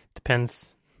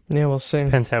 Depends. Yeah, we'll see.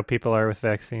 Depends how people are with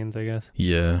vaccines, I guess.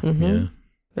 Yeah. Mhm. Yeah.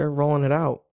 They're rolling it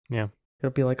out. Yeah.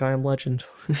 It'll be like I Am Legend.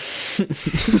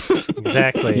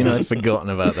 Exactly. You know, I'd forgotten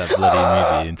about that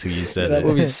bloody movie until you said That it.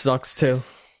 movie sucks too.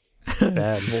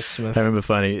 Bad. Will Smith. I remember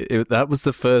finding that was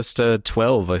the first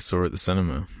 12 I saw at the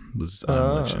cinema. Was I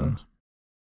Am Legend.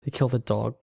 They killed a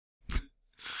dog.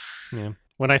 Yeah.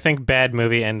 When I think bad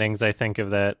movie endings, I think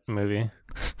of that movie.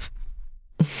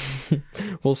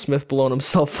 Will Smith blowing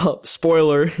himself up.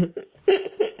 Spoiler.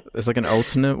 There's like an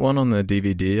alternate one on the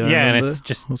DVD. I Yeah, and remember, it's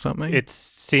just or something. it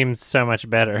seems so much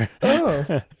better.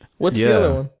 Oh. What's Yeah. the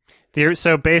other one?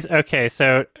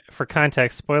 So for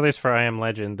context, spoilers for I Am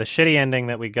Legend. The shitty ending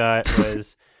that we got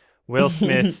was Will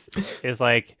Smith is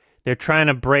like, they're trying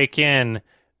to break in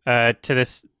to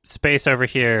this space over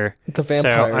here. The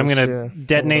vampires. So I'm going to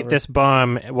detonate whatever. this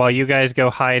bomb while you guys go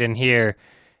hide in here.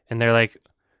 And they're like,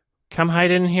 come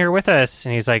hide in here with us.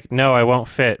 And he's like, no, I won't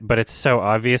fit. But it's so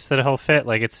obvious that he'll fit.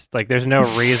 Like, it's like, there's no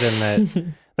reason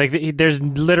that, like, there's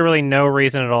literally no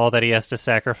reason at all that he has to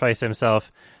sacrifice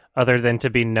himself other than to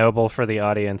be noble for the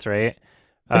audience, right?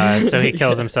 So he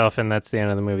kills himself, and that's the end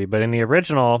of the movie. But in the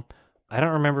original, I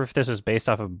don't remember if this was based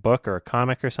off a book or a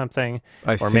comic or something,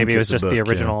 or maybe it was just the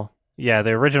original. Yeah, the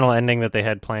original ending that they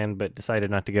had planned but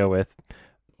decided not to go with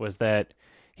was that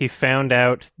he found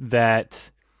out that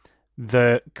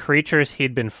the creatures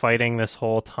he'd been fighting this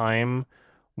whole time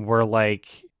were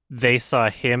like, they saw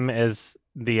him as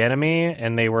the enemy,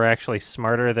 and they were actually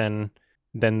smarter than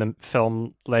the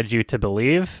film led you to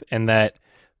believe, and that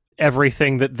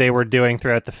everything that they were doing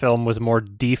throughout the film was more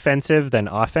defensive than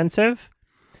offensive.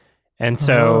 And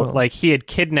so, like, he had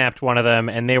kidnapped one of them,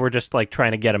 and they were just, like,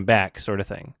 trying to get him back, sort of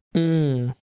thing.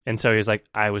 Mm. And so he was like,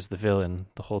 I was the villain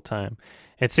the whole time.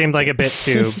 It seemed like a bit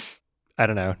too, I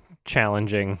don't know,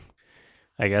 challenging,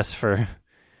 I guess, for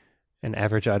an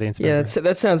average audience member. Yeah,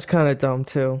 that sounds kind of dumb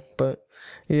too. But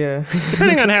Yeah.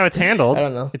 Depending on how it's handled, I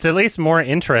don't know. it's at least more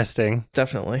interesting.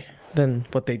 Definitely. Than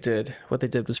what they did. What they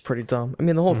did was pretty dumb. I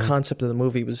mean, the whole concept of the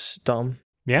movie was dumb.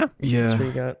 Yeah, That's what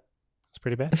you got. it's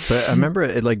pretty bad. But I remember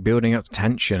it like building up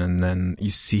tension, and then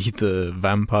you see the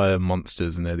vampire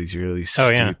monsters, and they're these really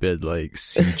stupid, like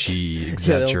CG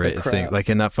exaggerated things. Like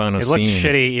in that final It looked scene,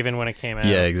 shitty even when it came out.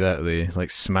 yeah, exactly. Like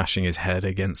smashing his head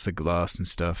against the glass and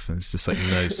stuff, and it's just like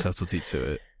no subtlety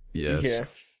to it. Yes. Yeah.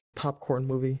 Popcorn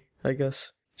movie, I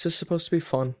guess. It's just supposed to be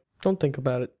fun. Don't think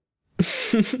about it.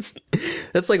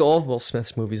 That's like all of Will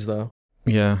Smith's movies, though.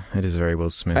 Yeah, it is very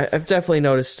Will Smith. I've definitely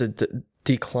noticed a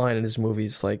decline in his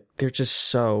movies. Like, they're just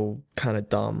so kind of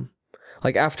dumb.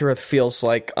 Like, After Earth feels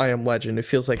like I Am Legend. It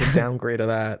feels like a downgrade of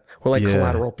that. Or like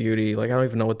Collateral Beauty. Like, I don't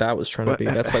even know what that was trying to be.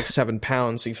 That's like 7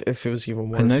 pounds if it was even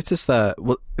worse. I noticed that,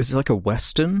 is it like a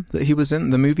Western that he was in?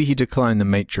 The movie he declined The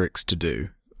Matrix to do.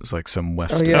 It was like some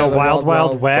Western. Oh, yeah, The Wild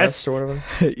Wild West? or whatever.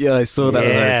 Yeah, I saw that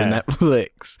was out Yeah. to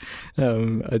Netflix.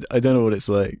 I don't know what it's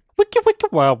like. Wicka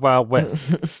Wicka Wild Wild West.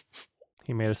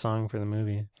 He made a song for the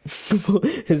movie.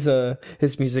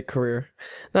 his music career.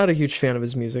 Not a huge fan of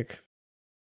his music.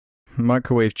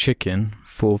 Microwave Chicken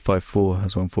 454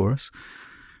 has one for us.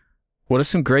 What are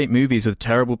some great movies with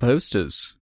terrible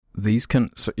posters?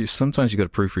 Sometimes you got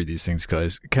to proofread these things,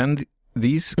 guys.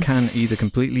 These can either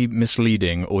completely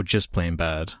misleading or just plain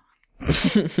bad.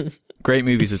 Great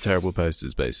movies with terrible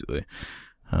posters, basically.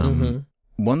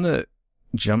 One that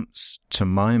jumps to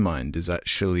my mind is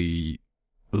actually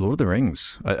Lord of the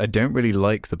Rings. I don't really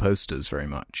like the posters very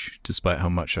much, despite how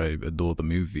much I adore the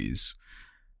movies.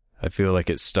 I feel like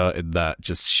it started that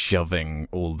just shoving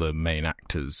all the main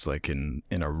actors like in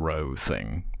a row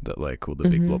thing that like all the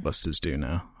big blockbusters do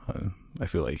now. I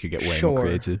feel like you could get way more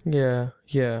creative.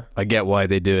 Yeah. I get why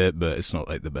they do it, but it's not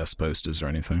like the best posters or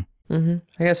anything. I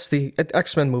guess the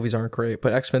X-Men movies aren't great,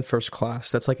 but X-Men First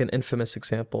Class, that's like an infamous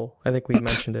example. I think we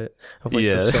mentioned it, of like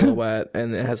the silhouette,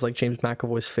 and it has like James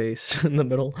McAvoy's face in the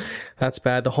middle. That's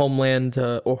bad. The Homecoming,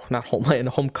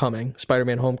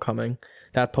 Spider-Man Homecoming,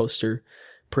 that poster,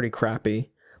 pretty crappy.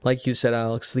 Like you said,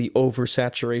 Alex, the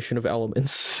oversaturation of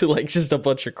elements, like just a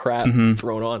bunch of crap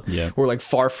thrown on. Yeah. Or like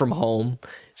Far From Home.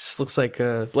 Just looks like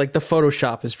the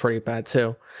Photoshop is pretty bad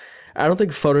too. I don't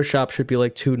think Photoshop should be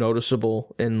like too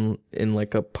noticeable in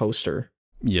like a poster.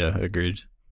 Yeah, agreed.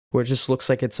 Where it just looks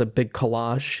like it's a big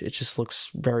collage. It just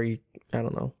looks very, I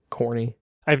don't know, corny.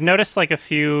 I've noticed like a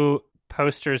few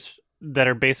posters that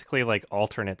are basically like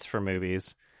alternates for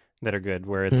movies that are good,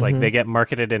 where it's like they get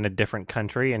marketed in a different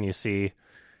country and you see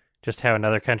just how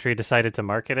another country decided to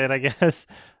market it, I guess.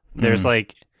 There's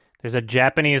a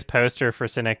Japanese poster for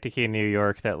Synecdoche, New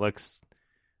York that looks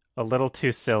a little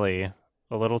too silly,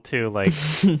 a little too like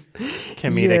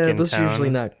comedic in those tone. usually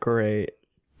not great.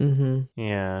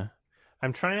 Yeah.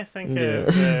 I'm trying to think of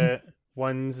the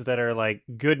ones that are like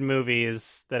good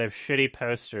movies that have shitty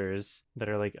posters that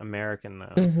are like American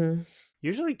though.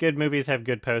 Usually good movies have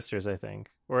good posters, I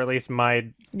think. Or at least my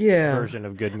version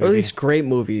of good movies. Or at least great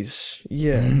movies.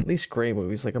 Yeah, at least great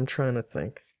movies. Like, I'm trying to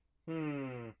think.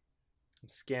 I'm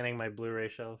scanning my Blu-ray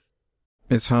shelf.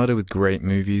 It's harder with great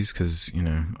movies because,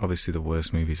 obviously the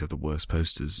worst movies have the worst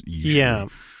posters usually. Yeah.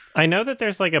 I know that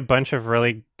there's like a bunch of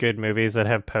really good movies that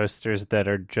have posters that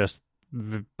are just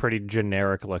pretty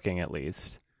generic looking at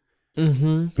least.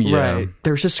 Yeah. Right.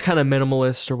 They're just kind of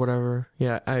minimalist or whatever.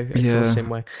 Yeah, I feel the same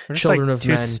way. Children like of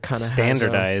Men kind of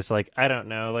standardized. Like, I don't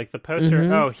know. Like the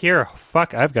poster. Oh, here.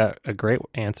 Fuck, I've got a great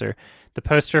answer. The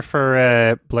poster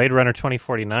for Blade Runner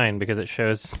 2049 because it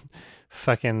shows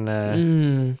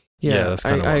fucking... Yeah, that's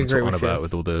kind of what I'm agree talking with about you.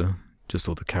 with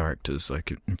all the characters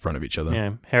like in front of each other.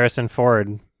 Yeah, Harrison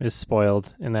Ford is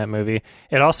spoiled in that movie.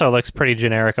 It also looks pretty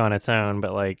generic on its own,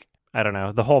 but like, I don't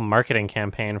know, the whole marketing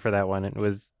campaign for that one, it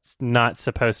was not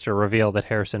supposed to reveal that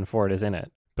Harrison Ford is in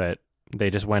it, but they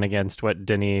just went against what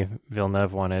Denis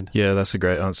Villeneuve wanted. Yeah, that's a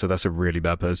great answer. That's a really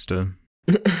bad poster.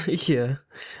 Yeah.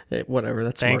 Whatever,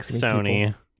 that's Thanks, marketing Sony.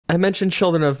 people. I mentioned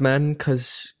Children of Men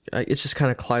because it's just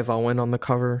kind of Clive Owen on the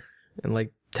cover and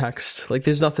like text. Like,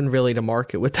 there's nothing really to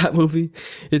market with that movie.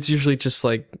 It's usually just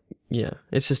like, yeah,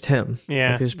 it's just him.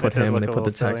 Yeah, like, they just put it does him and look they a put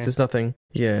the little text. silly. There's nothing.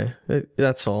 Yeah,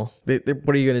 that's all. What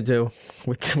are you gonna do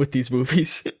with these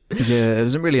movies? Yeah, it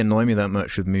doesn't really annoy me that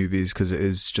much with movies because it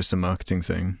is just a marketing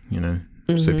thing,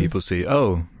 So people see,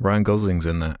 oh, Ryan Gosling's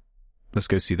in that. Let's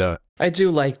go see that. I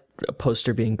do like a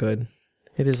poster being good.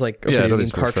 It is like a Yeah, video that game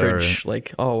is prefer cartridge.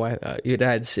 Like,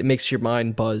 it makes your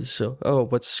mind buzz. So,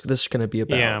 what's this gonna be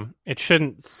about? Yeah, it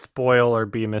shouldn't spoil or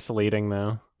be misleading,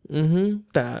 though.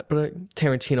 That. But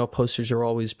Tarantino posters are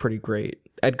always pretty great.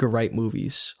 Edgar Wright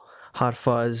movies, Hot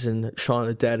Fuzz and Shaun of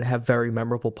the Dead have very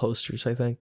memorable posters, I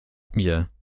think. Yeah.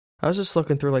 I was just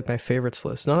looking through like my favorites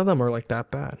list. None of them are like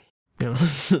that bad. You know,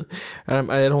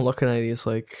 I don't look at any of these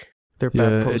like they're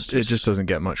bad posters. It just doesn't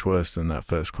get much worse than that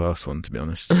First Class one, to be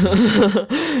honest.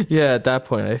 Yeah, at that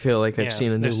point, I feel like I've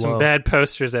seen a new There's low. some bad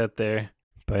posters out there,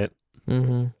 but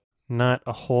not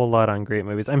a whole lot on great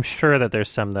movies. I'm sure that there's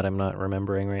some that I'm not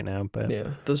remembering right now, but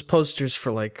Yeah, those posters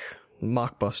for like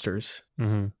mockbusters.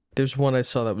 There's one I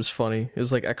saw that was funny. It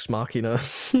was like Ex Machina.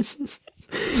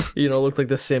 You know, it looked like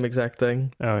the same exact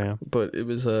thing. Oh yeah, But it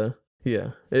was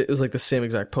it was like the same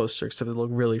exact poster, except it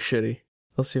looked really shitty.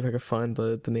 Let's see if I can find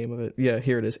the name of it. Yeah,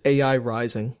 here it is. AI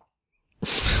Rising.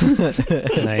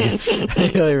 Nice.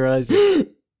 AI Rising.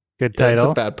 Good Yeah, it's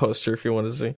title. a bad poster if you want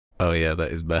to see. Oh yeah,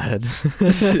 that is bad.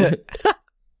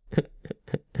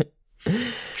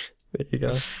 There you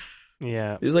go.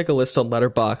 Yeah. There's like a list on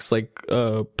Letterboxd, like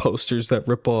posters that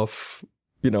rip off,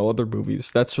 you know, other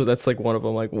movies. That's like one of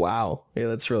them. Like, wow, yeah,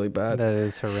 that's really bad. That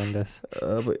is horrendous.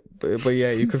 But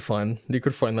yeah, you could find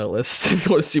that list if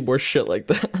you want to see more shit like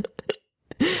that.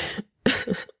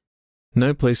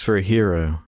 No Place for a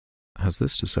Hero has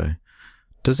this to say.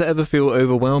 Does it ever feel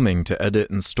overwhelming to edit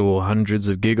and store hundreds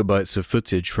of gigabytes of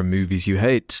footage from movies you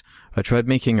hate? I tried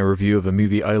making a review of a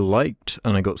movie I liked,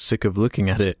 and I got sick of looking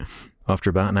at it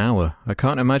after about an hour. I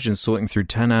can't imagine sorting through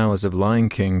 10 hours of Lion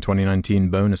King 2019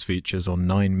 bonus features on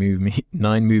 9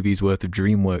 movies worth of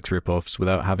DreamWorks ripoffs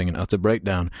without having an utter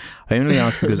breakdown. I only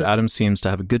ask because Adam seems to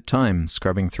have a good time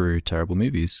scrubbing through terrible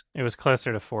movies. It was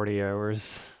closer to 40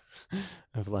 hours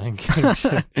of Lion King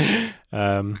shit.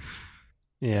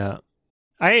 Yeah.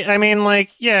 I mean, like,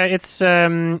 yeah, it's,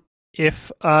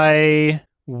 if I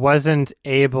wasn't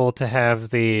able to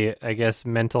have the, I guess,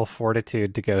 mental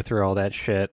fortitude to go through all that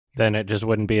shit, then it just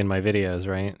wouldn't be in my videos,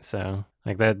 right? So,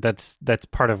 like, that's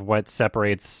part of what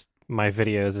separates my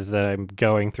videos is that I'm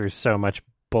going through so much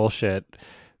bullshit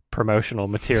promotional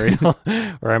material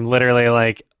where I'm literally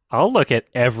like, I'll look at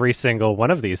every single one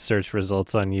of these search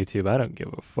results on YouTube. I don't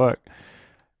give a fuck.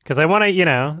 Because I want to, you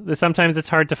know, sometimes it's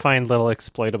hard to find little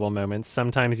exploitable moments.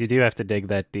 Sometimes you do have to dig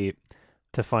that deep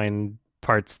to find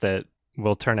parts that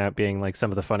will turn out being like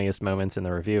some of the funniest moments in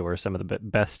the review or some of the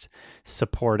best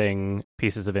supporting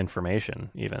pieces of information,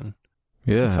 even.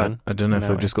 Yeah, fun, I don't know if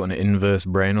I've way. just got an inverse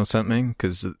brain or something,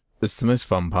 because it's the most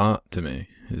fun part to me,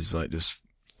 is like just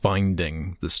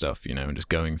finding the stuff, you know, and just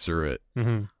going through it.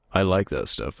 Mm-hmm. I like that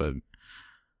stuff. I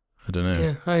don't know.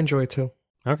 Yeah, I enjoy it too.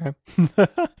 Okay.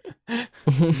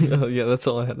 Yeah, that's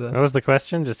all I had to What was the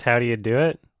question? Just how do you do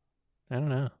it? I don't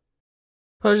know.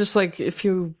 I was just like, if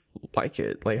you like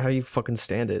it, like, how do you fucking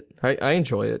stand it? I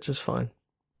enjoy it just fine.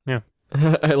 Yeah.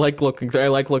 I like looking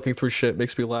through shit. It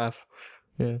makes me laugh.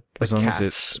 Yeah. As Like long cats.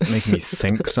 as it's making me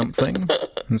think something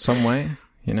in some way,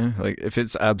 you know? Like, if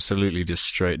it's absolutely just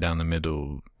straight down the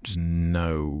middle, just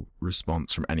no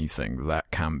response from anything,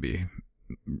 that can be,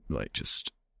 like,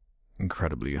 just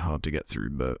incredibly hard to get through,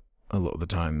 but a lot of the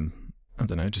time, I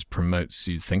don't know, it just promotes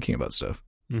you thinking about stuff.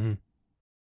 Mm-hmm.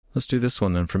 Let's do this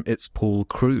one then from It's Paul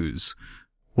Cruz.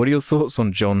 What are your thoughts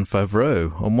on Jon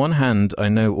Favreau? On one hand, I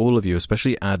know all of you,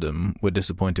 especially Adam, were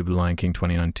disappointed with Lion King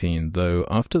 2019, though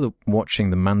after watching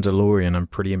The Mandalorian, I'm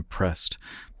pretty impressed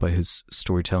by his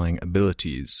storytelling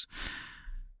abilities.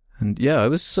 And yeah, I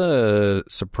was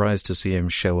surprised to see him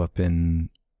show up in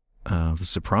The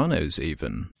Sopranos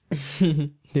even.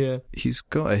 Yeah. He's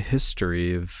got a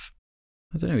history of,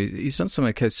 I don't know, he's done some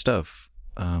okay stuff.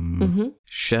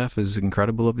 Chef is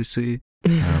incredible, obviously.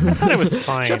 I thought it was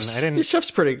fine. Chef's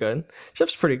pretty good.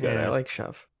 Chef's pretty good. Yeah. I like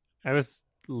Chef. I was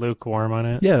lukewarm on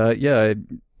it. Yeah.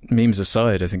 Memes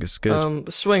aside, I think it's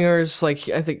good. Swingers, like,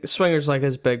 I think Swingers like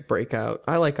his big breakout.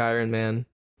 I like Iron Man.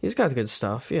 He's got good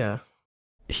stuff. Yeah.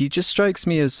 He just strikes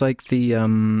me as like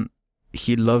the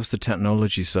he loves the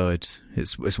technology side.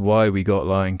 It's why we got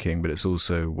Lion King, but it's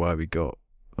also why we got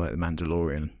like The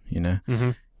Mandalorian. You know.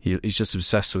 Mm-hmm. He's just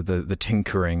obsessed with the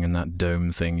tinkering and that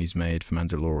dome thing he's made for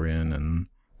Mandalorian and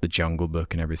the Jungle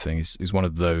Book and everything. He's one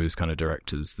of those kind of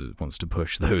directors that wants to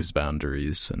push those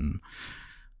boundaries, and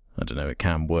I don't know, it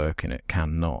can work and it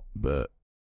can not, but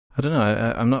I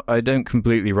don't know. I don't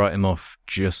completely write him off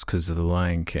just because of The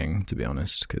Lion King, to be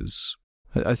honest, because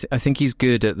I think he's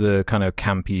good at the kind of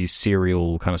campy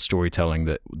serial kind of storytelling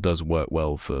that does work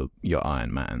well for your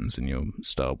Iron Mans and your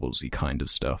Star Warsy kind of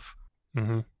stuff.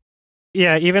 Mm-hmm.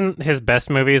 Yeah, even his best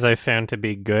movies I found to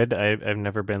be good. I've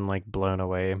never been like blown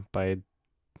away by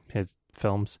his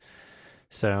films.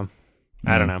 So,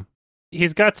 I don't know.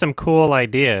 He's got some cool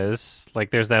ideas.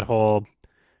 Like there's that whole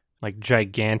like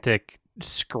gigantic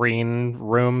screen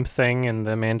room thing in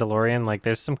The Mandalorian. Like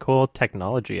there's some cool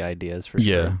technology ideas for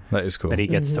sure. Yeah, that is cool. That he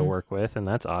gets to work with, and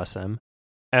that's awesome.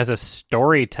 As a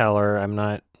storyteller, I'm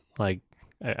not like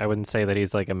I wouldn't say that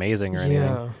he's like amazing or anything.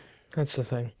 Yeah, that's the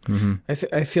thing. Mm-hmm.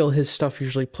 I feel his stuff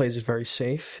usually plays it very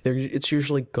safe. It's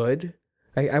usually good.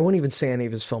 I wouldn't even say any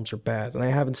of his films are bad, and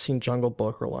I haven't seen Jungle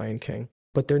Book or Lion King,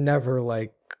 but they're never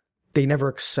like, they never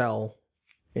excel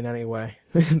in any way.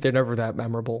 They're never that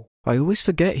memorable. I always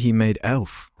forget he made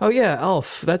Elf. Oh yeah,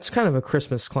 Elf. That's kind of a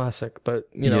Christmas classic, but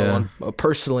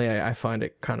personally, I find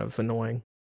it kind of annoying.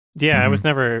 Yeah, I was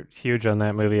never huge on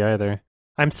that movie either.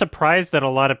 I'm surprised that a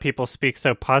lot of people speak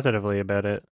so positively about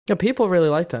it. Yeah, people really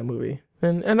like that movie,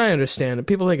 and I understand it.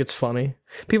 People think it's funny.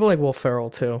 People like Will Ferrell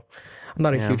too. I'm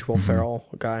not a huge Will Ferrell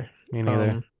guy. Me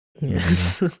neither.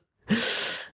 Yes.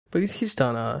 But he's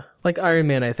done like Iron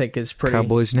Man. I think is pretty.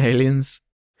 Cowboys and Aliens.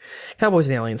 Cowboys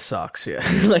and Aliens sucks. Yeah,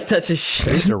 like that's just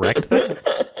shit. Did he direct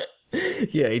that?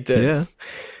 Yeah, he did. Yeah.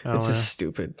 It's just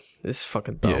stupid. It's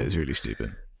fucking dumb. Yeah, it's really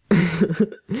stupid.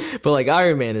 But like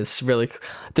Iron Man is really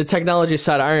the technology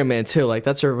side of Iron Man too. Like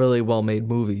that's a really well made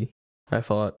movie, I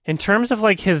thought. In terms of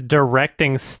like his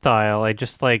directing style, I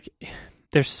just like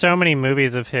there's so many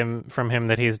movies of him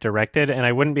that he's directed, and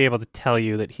I wouldn't be able to tell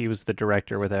you that he was the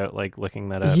director without like looking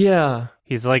that up. Yeah,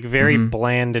 he's like very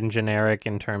bland and generic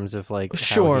in terms of like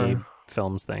how he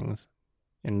films things,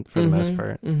 for the most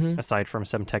part, aside from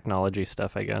some technology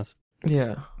stuff, I guess.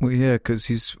 Yeah. Well, yeah, because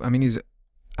he's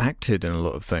acted in a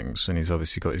lot of things, and he's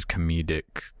obviously got his comedic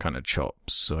kind of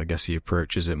chops, so I guess he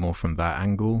approaches it more from that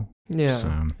angle.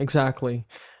 Yeah, exactly.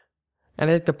 And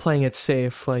I think they're playing it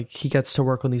safe. Like, he gets to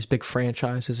work on these big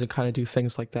franchises and kind of do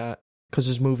things like that, because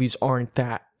his movies aren't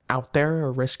that out there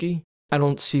or risky. I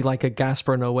don't see, like, a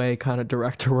Gaspar Noé kind of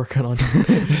director working on,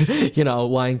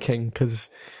 Lion King, because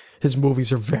his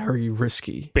movies are very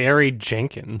risky. Barry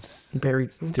Jenkins. Barry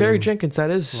Jenkins, that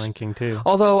is. Lion King too.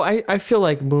 Although I feel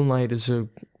like Moonlight is a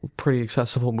pretty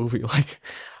accessible movie. Like,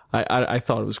 I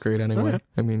thought it was great anyway. Oh, yeah.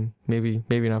 I mean, maybe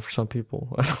not for some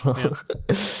people. I don't know.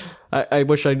 Yeah. I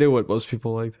wish I knew what most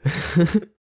people liked.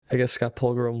 I guess Scott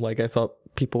Pilgrim, I thought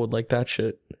people would like that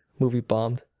shit. Movie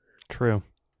bombed. True.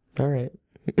 All right.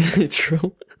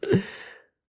 True.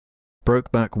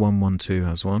 Brokeback 112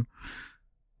 has one.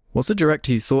 What's a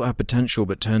director you thought had potential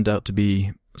but turned out to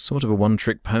be sort of a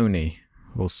one-trick pony?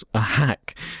 Or a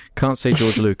hack? Can't say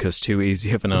George Lucas, too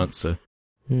easy of an answer.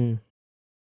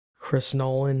 Chris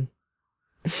Nolan.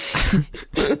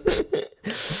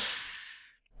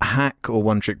 Hack or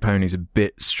one-trick pony is a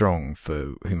bit strong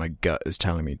for who my gut is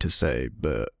telling me to say,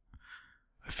 but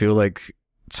I feel like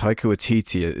Taika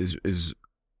Waititi is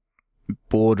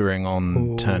bordering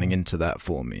on turning into that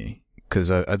for me.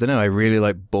 Because I don't know, I really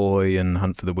like Boy and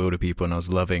Hunt for the Wilder People, and I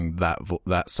was loving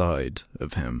that side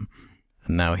of him.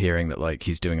 And now hearing that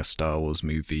he's doing a Star Wars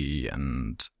movie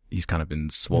and he's kind of been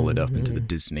swallowed up into the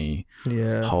Disney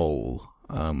hole.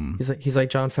 He's like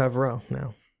Jon Favreau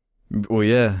now. Well,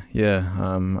 yeah.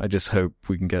 I just hope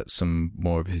we can get some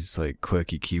more of his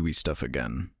quirky Kiwi stuff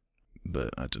again.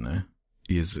 But I don't know.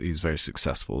 He's very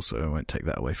successful, so I won't take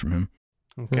that away from him.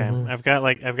 Okay, I've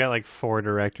got 4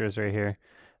 directors right here.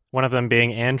 One of them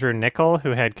being Andrew Niccol, who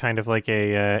had kind of like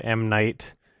a M.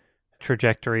 Night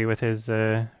trajectory with his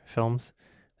films.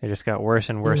 They just got worse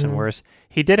and worse and worse.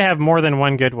 He did have more than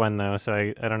one good one, though, so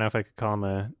I don't know if I could call him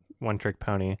a one-trick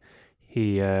pony.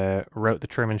 He wrote The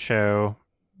Truman Show.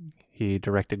 He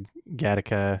directed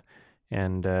Gattaca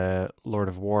and Lord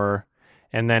of War.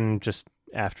 And then just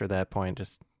after that point,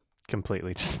 just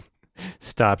completely just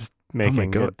stopped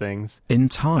making good things. In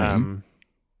Time?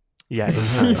 Yeah, In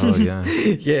Time. Oh, yeah.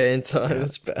 Yeah, In Time.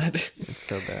 That's bad. It's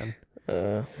so bad.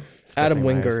 Adam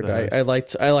Wingard, I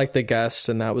liked The Guest,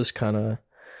 and that was kind of...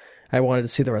 I wanted to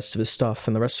see the rest of his stuff,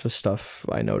 and the rest of his stuff,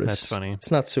 I noticed. That's funny. It's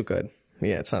not so good.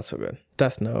 Yeah, it's not so good.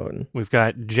 Death Note. We've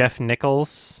got Jeff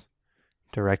Nichols,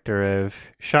 director of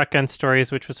Shotgun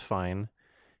Stories, which was fine.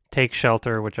 Take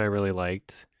Shelter, which I really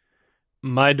liked.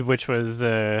 Mud, which was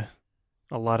a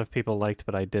lot of people liked,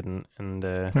 but I didn't. And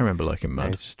I remember liking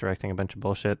Mud. He's just directing a bunch of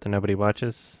bullshit that nobody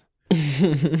watches. I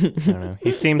don't know.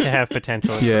 He seemed to have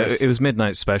potential. Yeah, it was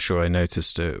Midnight Special. I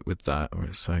noticed it with that, where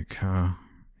it's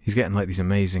he's getting these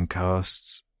amazing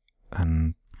casts,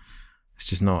 and it's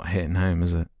just not hitting home,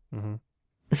 is it?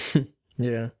 Mm-hmm.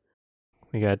 Yeah.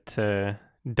 We got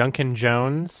Duncan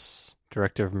Jones,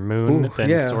 director of Moon,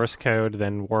 Source Code,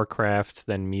 then Warcraft,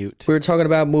 then Mute. We were talking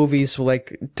about movies,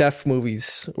 deaf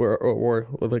movies, or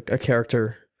a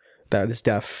character that is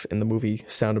deaf in the movie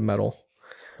Sound of Metal.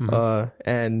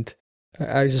 And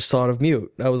I just thought of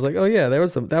Mute. I was like, oh yeah, that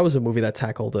was a movie that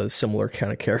tackled a similar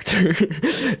kind of character.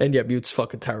 And yet Mute's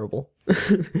fucking terrible.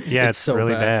 Yeah, it's so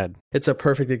really bad. It's a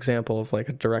perfect example of a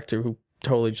director who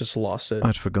totally just lost it.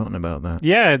 I'd forgotten about that.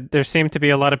 Yeah, there seemed to be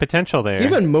a lot of potential there.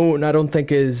 Even Moon, I don't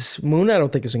think is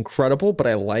incredible, but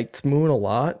I liked Moon a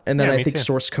lot. And then Yeah, I me think too.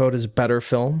 Source Code is a better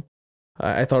film.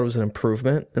 I thought it was an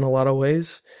improvement in a lot of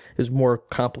ways. It was more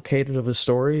complicated of a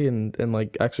story and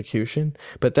like execution.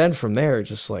 But then from there, it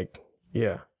just like,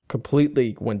 yeah,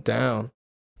 completely went down.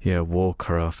 Yeah,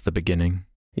 Warcraft, the beginning.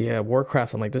 Yeah,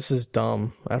 Warcraft, I'm like, this is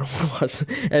dumb. I don't want to watch it.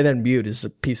 And then Mute is a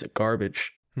piece of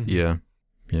garbage. Yeah.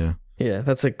 Yeah,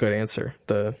 that's a good answer.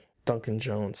 The Duncan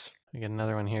Jones. We get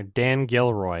another one here. Dan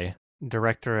Gilroy,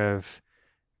 director of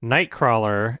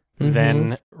Nightcrawler,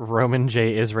 then Roman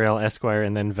J. Israel Esquire,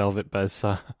 and then Velvet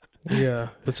Buzzsaw. Yeah,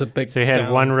 it's a big. So he had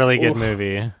down. one really good Oof.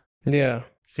 movie. Yeah.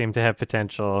 Seemed to have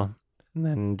potential. And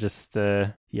then just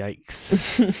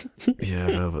yikes. Yeah,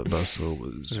 Velvet Buzzsaw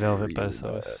was Velvet real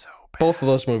Buzzsaw was bad. so bad. Both of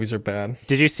those movies are bad.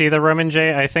 Did you see the Roman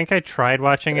J? I think I tried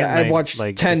watching it. I and watched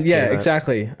like, 10. just Yeah, gave up.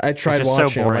 exactly. I tried just so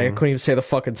watching them. I boring. couldn't even say the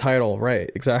fucking title.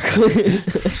 Right, exactly.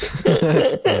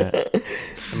 Yeah.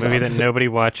 A movie that nobody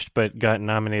watched but got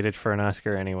nominated for an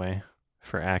Oscar anyway.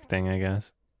 For acting, I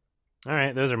guess. All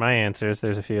right, those are my answers.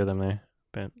 There's a few of them there.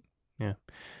 But, yeah.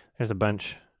 There's a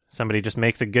bunch. Somebody just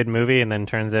makes a good movie and then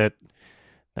turns out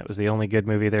that was the only good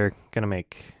movie they're going to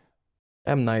make.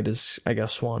 M. Night is, I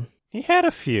guess, one. He had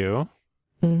a few.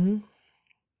 Mm-hmm.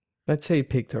 I'd say he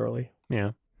peaked early.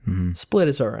 Yeah. Mm-hmm. Split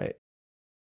is all right.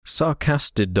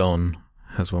 Sarcastidon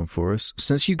has one for us.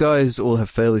 Since you guys all have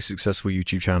fairly successful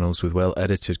YouTube channels with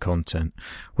well-edited content,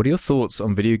 what are your thoughts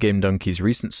on Video Game Donkey's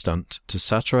recent stunt to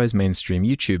satirize mainstream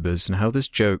YouTubers and how this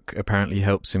joke apparently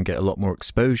helps him get a lot more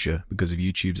exposure because of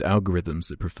YouTube's algorithms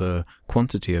that prefer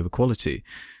quantity over quality?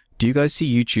 Do you guys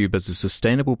see YouTube as a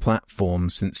sustainable platform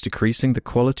since decreasing the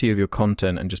quality of your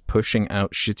content and just pushing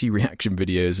out shitty reaction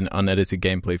videos and unedited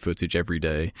gameplay footage every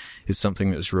day is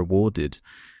something that is rewarded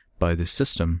by this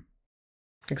system?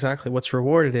 Exactly. What's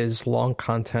rewarded is long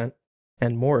content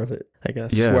and more of it, I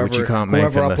guess. Yeah, which you can't make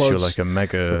whoever unless you're uploads- like a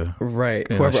mega... Right.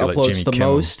 unless Whoever you're like uploads Jimmy the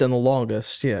Kimmel. most and the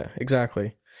longest. Yeah,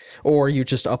 exactly. Or you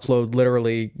just upload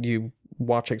literally you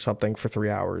watching something for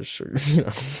 3 hours or,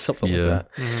 something Yeah. like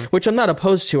that. Mm-hmm. Which I'm not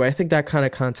opposed to. I think that kind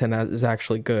of content is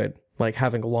actually good. Like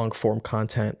having long form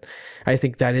content. I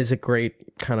think that is a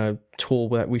great kind of tool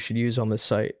that we should use on this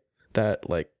site that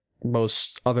like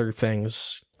most other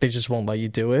things, they just won't let you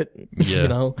do it.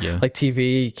 Yeah, yeah. Like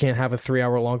TV, you can't have a 3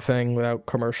 hour long thing without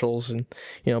commercials and,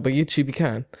 but YouTube you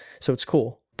can. So it's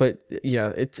cool. But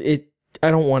yeah,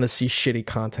 I don't want to see shitty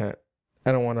content.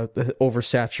 I don't want an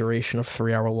oversaturation of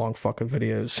 3 hour long fucking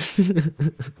videos.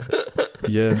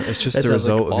 Yeah, it's just That the sounds,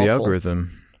 like, result of the awful.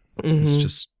 algorithm. Mhm. It's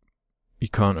just, you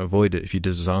can't avoid it. If you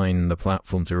design the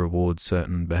platform to reward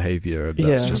certain behavior,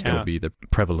 that's Yeah. just going Yeah. to be the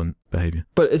prevalent behavior.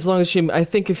 But as long as I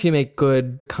think if you make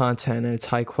good content and it's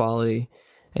high quality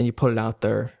and you put it out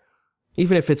there,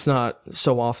 even if it's not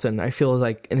so often, I feel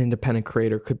like an independent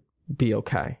creator could be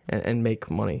okay and make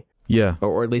money. Yeah.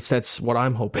 Or at least that's what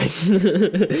I'm hoping.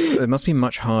 It must be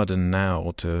much harder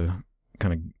now to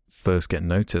kind of first get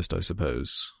noticed, I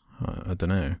suppose. I don't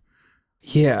know.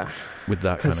 Yeah. With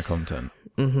that kind 'Cause- of content.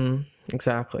 Mm-hmm.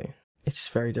 Exactly. It's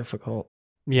just very difficult.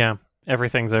 Yeah,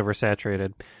 everything's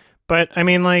oversaturated. But I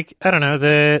mean, like, I don't know,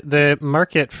 the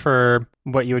market for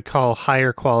what you would call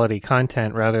higher quality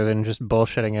content rather than just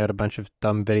bullshitting out a bunch of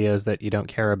dumb videos that you don't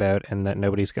care about and that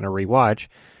nobody's going to rewatch.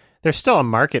 There's still a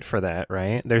market for that,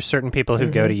 right? There's certain people who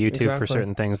go to YouTube for exactly.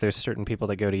 certain things. There's certain people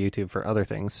that go to YouTube for other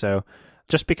things. So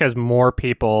just because more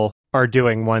people are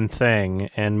doing one thing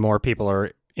and more people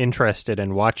are interested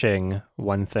in watching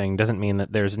one thing doesn't mean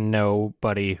that there's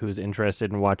nobody who's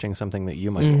interested in watching something that you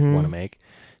might want to make.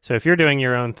 So if you're doing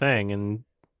your own thing and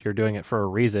you're doing it for a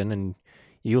reason and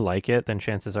you like it, then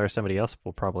chances are somebody else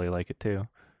will probably like it too.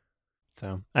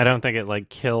 So I don't think it like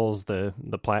kills the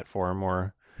platform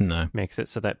or No. makes it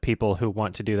so that people who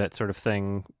want to do that sort of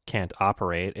thing can't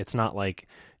operate. It's not like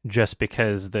just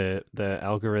because the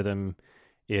algorithm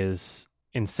is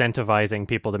incentivizing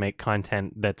people to make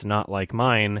content that's not like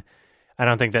mine, I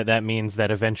don't think that means that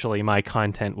eventually my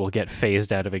content will get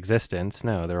phased out of existence.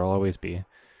 No, there will always be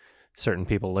certain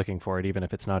people looking for it, even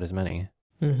if it's not as many.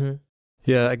 Mm-hmm.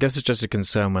 Yeah, I guess it's just a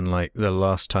concern when, like, the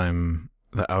last time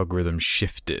the algorithm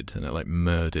shifted and it, like,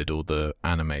 murdered all the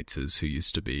animators who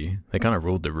used to be... They kind of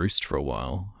ruled the roost for a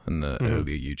while in the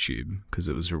earlier YouTube because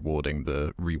it was rewarding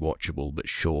the rewatchable but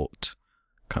short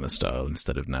kind of style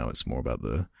instead of now it's more about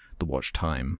the watch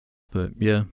time. But,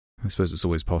 yeah, I suppose it's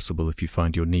always possible if you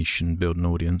find your niche and build an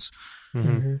audience.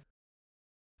 Mm-hmm.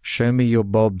 Show me your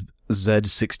Bob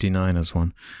Z69 as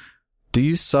one. Do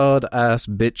you sard ass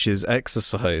bitches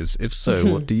exercise? If so,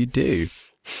 what do you do?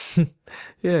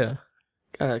 Yeah.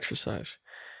 Gotta exercise.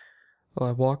 Well,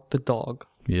 I walk the dog.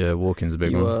 Yeah, walking's a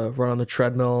big You one. run on the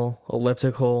treadmill,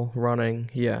 elliptical, running.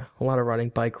 Yeah, a lot of running,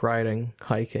 bike riding,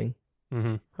 hiking.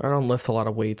 Mm-hmm. I don't lift a lot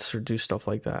of weights or do stuff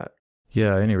like that.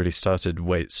 Yeah, I only really started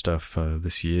weight stuff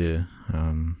this year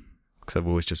because I've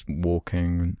always just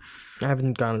walking. I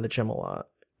haven't gone to the gym a lot.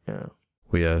 Yeah.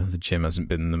 Well, yeah, the gym hasn't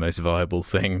been the most viable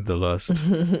thing for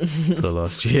the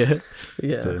last year.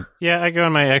 Yeah. But, Yeah, I go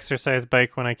on my exercise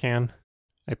bike when I can.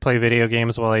 I play video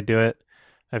games while I do it.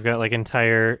 I've got like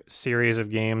entire series of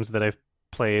games that I've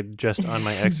played just on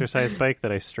my exercise bike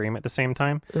that I stream at the same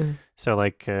time. So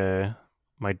like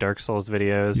my Dark Souls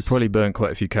videos. you probably burnt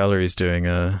quite a few calories doing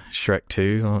Shrek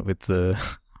 2 with the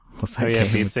what's that? Oh yeah,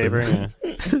 game Beat with Saber. the-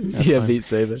 Yeah. yeah, fun. Beat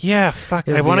Saber. Yeah, fuck.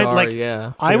 Yeah, I wanted VR, like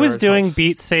yeah. I was VR doing helps.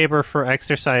 Beat Saber for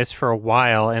exercise for a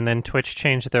while, and then Twitch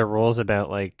changed their rules about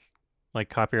like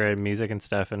copyrighted music and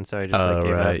stuff, and so I just like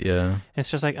gave right, up. yeah.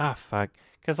 It's just like, ah, fuck.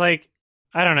 Because, like,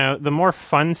 I don't know, the more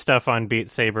fun stuff on Beat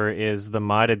Saber is the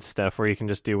modded stuff where you can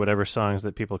just do whatever songs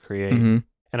that people create. Mm-hmm.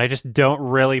 And I just don't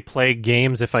really play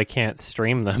games if I can't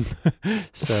stream them.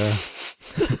 So,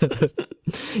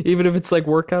 Even if it's like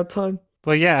workout time?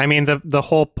 well, yeah, I mean, the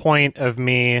whole point of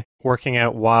me working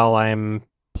out while I'm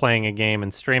playing a game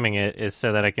and streaming it is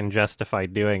so that I can justify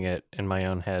doing it in my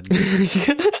own head.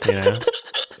 You know?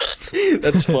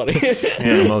 That's funny.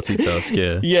 Yeah, multitask,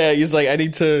 yeah. Yeah, he's like, I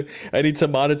need to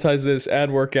monetize this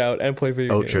and work out and play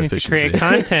video Ultra You games. need to create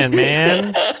efficiency. content,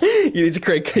 man. You need to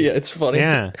create. Yeah, it's funny.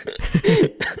 Yeah.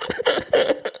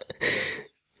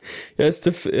 That's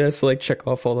to like check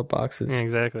off all the boxes. Yeah,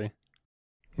 exactly.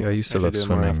 Yeah, I used to I love should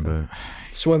do it more swimming, often.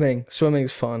 but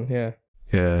Swimming's fun. Yeah.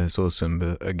 yeah, it's awesome.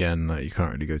 But again, like, you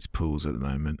can't really go to pools at the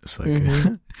moment. It's like,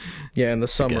 Mhm. Yeah, in the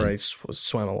summer Again. I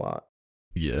swam a lot.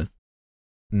 yeah.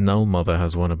 Null Mother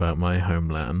has one about my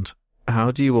homeland.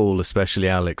 How do you all, especially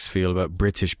Alex, feel about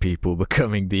British people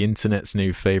becoming the internet's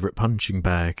new favourite punching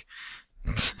bag?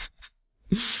 I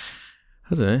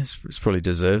don't know, it's probably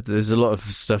deserved. There's a lot of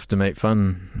stuff to make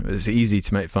fun. It's easy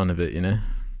to make fun of it, you know?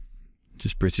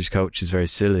 Just British culture is very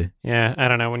silly. Yeah, I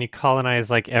don't know. When you colonize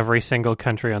like every single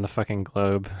country on the fucking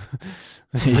globe,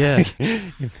 Yeah.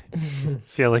 you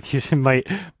feel like you might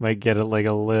get like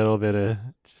a little bit of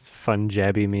just fun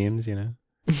jabby memes, you know?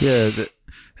 Yeah,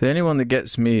 the only one that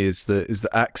gets me is the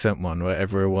accent one, where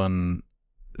everyone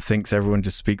thinks everyone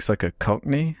just speaks like a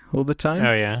Cockney all the time.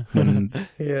 Oh yeah. And,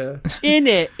 Yeah. In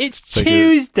it, it's Like a-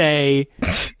 Tuesday.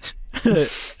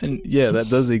 and yeah, that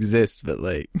does exist, but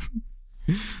like,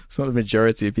 it's not the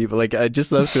majority of people. Like, I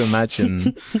just love to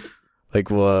imagine,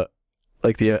 like, what,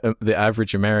 like the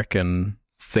average American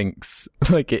thinks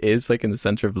like it is, like in the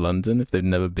center of London if they've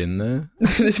never been there.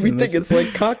 We think it's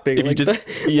like Cockney. If you like just that.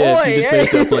 if you Oi, just hey.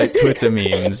 base up like Twitter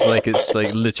memes, like it's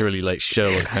like literally like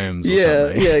Sherlock Holmes or Yeah,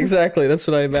 something. yeah, exactly. That's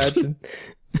what I imagine.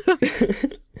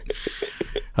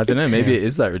 I don't know. Maybe it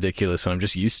is that ridiculous, and I'm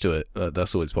just used to it.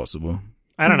 That's always possible.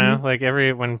 I don't know. Like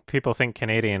when people think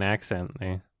Canadian accent,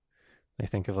 they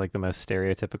think of like the most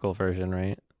stereotypical version,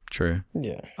 right? True.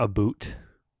 Yeah. A boot,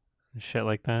 shit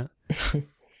like that.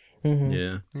 Mhm.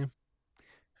 Yeah.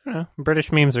 I don't know.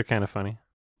 British memes are kind of funny.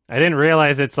 I didn't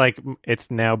realize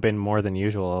it's now been more than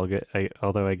usual.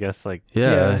 Although I guess like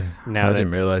Yeah. now I that,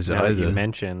 didn't realize it now that you either.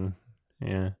 mention,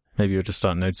 yeah, Maybe you'll just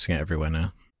start noticing it everywhere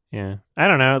now. yeah. I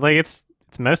don't know. Like it's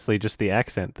mostly just the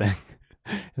accent thing.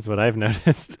 Is what I've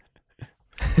noticed.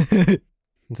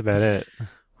 That's about it.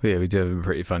 Yeah, we do have a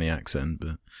pretty funny accent,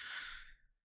 but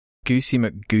Goosey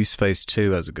McGooseface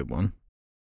 2 has a good one.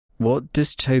 What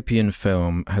dystopian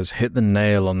film has hit the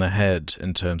nail on the head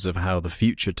in terms of how the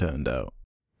future turned out?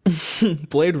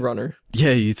 Blade Runner.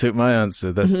 Yeah, you took my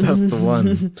answer. That's the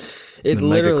one. It The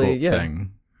literally, megacorp yeah.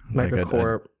 thing. Like,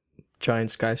 Megacorp,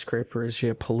 giant skyscrapers,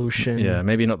 yeah, pollution. yeah,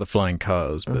 maybe not the flying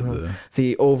cars, but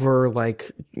The over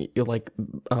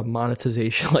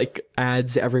monetization, like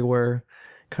ads everywhere,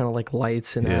 kind of like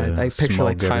lights and Yeah, ads. I picture smog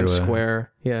like Times everywhere.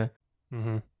 Square. Yeah,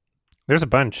 Mm-hmm. There's a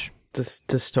bunch.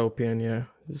 Dystopian. Yeah,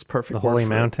 it's perfect. The word Holy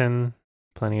for it. Mountain.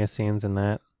 Plenty of scenes in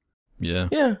that. yeah,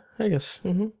 Yeah, I guess.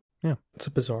 Yeah. It's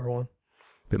a bizarre one.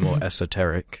 a bit more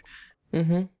esoteric.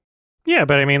 Mm-hmm. Yeah,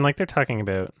 but I mean, like they're talking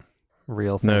about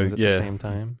real things No, at yeah. the same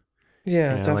time. Yeah, You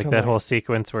know, definitely. like that whole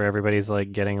sequence where everybody's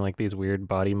like getting like these weird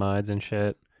body mods and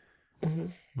shit,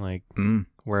 like Mm.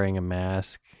 wearing a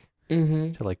mask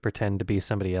Mm-hmm. to like pretend to be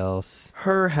somebody else.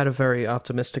 Her had a very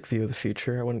optimistic view of the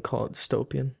future. I wouldn't call it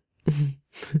dystopian.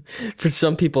 For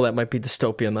some people, that might be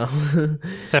dystopian, though.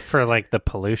 Except for like the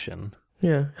pollution.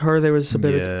 Yeah, there was a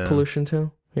bit Yeah. of pollution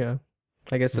too. Yeah,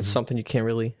 I guess that's Mhm. something you can't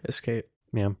really escape.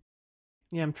 Yeah.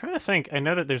 Yeah, I'm trying to think. I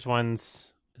know that there's ones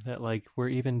that like were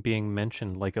even being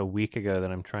mentioned like a week ago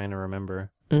that I'm trying to remember.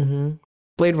 Mm-hmm.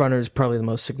 Blade Runner is probably the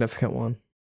most significant one.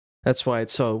 That's why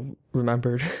it's so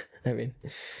remembered. I mean,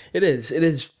 it is. It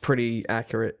is pretty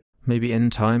accurate. Maybe In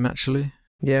Time, actually.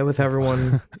 Yeah, with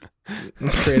everyone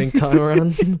trading time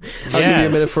around. I'll give you a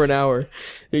minute for an hour.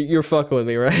 You're fucking with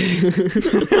me, right?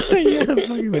 Yeah, I'm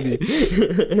fucking with you.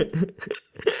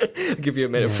 I'll give you a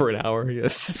minute for an hour. Yeah,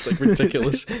 it's just like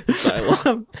ridiculous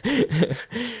dialogue.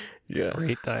 Yeah.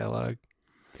 Great dialogue.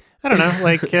 I don't know.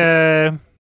 Like, I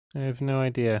have no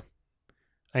idea.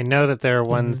 I know that there are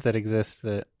ones that exist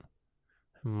that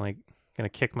I'm like gonna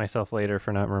kick myself later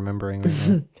for not remembering. Right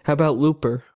now. How about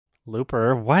Looper?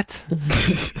 Looper? What?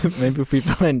 Maybe if we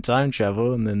find time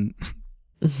travel and then...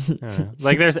 I don't know.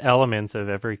 Like, there's elements of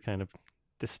every kind of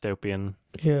dystopian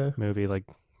movie, like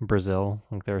Brazil.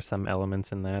 Like, there are some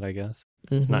elements in that, I guess.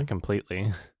 It's not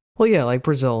completely. Well, yeah, like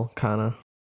Brazil, kind of.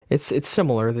 It's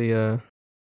similar.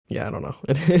 Yeah, I don't know.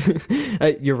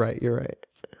 You're right.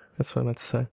 That's what I meant to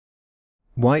say.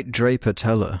 White Draper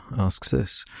Teller asks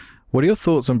this. What are your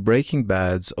thoughts on Breaking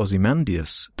Bad's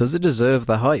Ozymandias? Does it deserve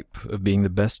the hype of being the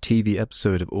best TV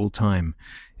episode of all time?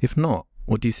 If not,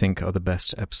 what do you think are the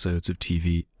best episodes of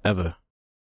TV ever?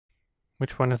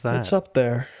 Which one is that? It's up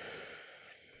there.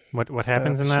 What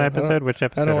happens in that episode? Which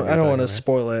episode? I don't want to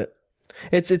spoil it.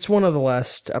 It's one of the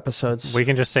last episodes. We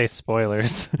can just say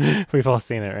spoilers. We've all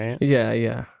seen it, right?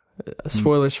 Yeah.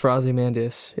 Spoilers for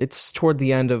Ozymandias. It's toward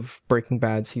the end of Breaking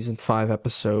Bad season 5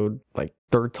 episode, like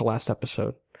third to last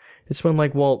episode. It's when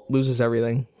like Walt loses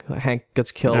everything. Hank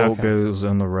gets killed. Walt goes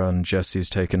on the run. Jesse's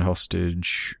taken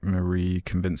hostage. Marie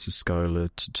convinces Skyler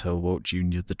to tell Walt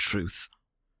Jr. the truth.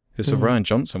 It's a Ryan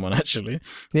Johnson one, actually.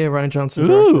 Yeah, Ryan Johnson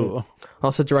directed.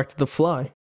 Also directed The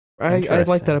Fly. I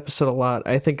like that episode a lot.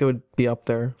 I think it would be up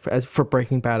there for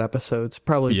Breaking Bad episodes.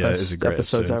 Probably best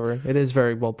episodes ever. It is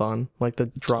very well done. Like the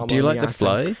drama. Do you like The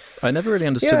Fly? I never really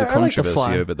understood the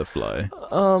controversy over The Fly.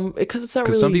 Because it's not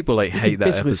really. Because some people like hate that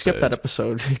episode. Skip that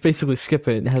episode. Basically skip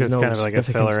it. It has no kind of like a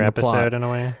filler episode in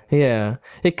a way. Yeah,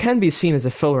 it can be seen as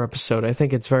a filler episode. I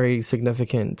think it's very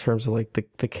significant in terms of like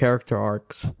the character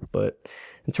arcs, but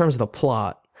in terms of the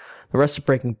plot, the rest of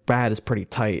Breaking Bad is pretty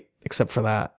tight, except for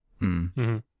that.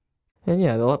 Mm-hmm. And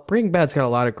yeah, Breaking Bad's got a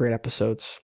lot of great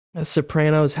episodes.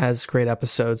 Sopranos has great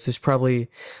episodes. There's probably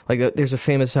there's a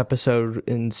famous episode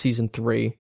in season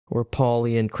 3 where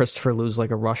Paulie and Christopher lose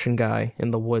like a Russian guy in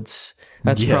the woods.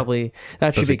 That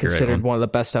should be considered one of the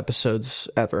best episodes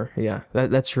ever. Yeah,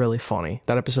 that's really funny.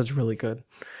 That episode's really good.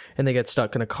 And they get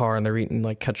stuck in a car and they're eating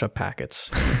like ketchup packets.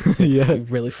 Yeah,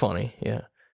 really funny. Yeah,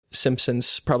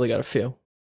 Simpsons probably got a few.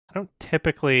 I don't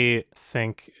typically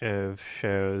think of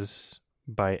shows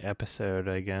by episode,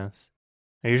 I guess.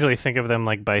 I usually think of them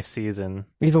like by season.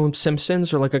 Even with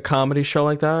Simpsons or like a comedy show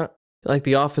like that. Like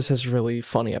The Office has really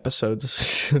funny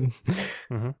episodes.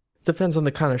 Depends on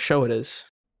the kind of show it is.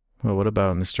 Well, what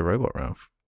about Mr. Robot Ralph?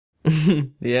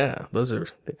 Yeah, that's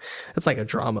like a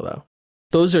drama though.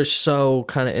 Those are so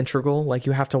kind of integral. Like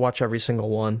you have to watch every single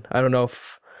one. I don't know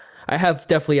if I have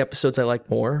definitely episodes I like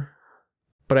more,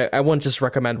 but I wouldn't just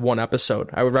recommend one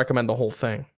episode. I would recommend the whole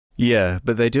thing. Yeah,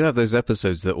 but they do have those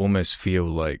episodes that almost feel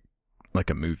like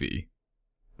a movie,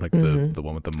 like the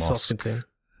one with the mosque,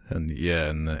 and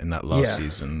in that last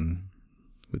season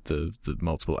with the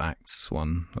multiple acts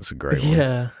one. That's a great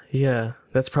one. Yeah,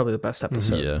 that's probably the best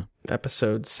episode. Yeah,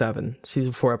 episode 7,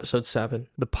 season 4, episode 7.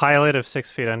 The pilot of 6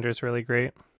 Feet Under is really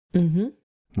great.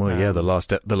 Well, yeah, the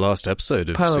last episode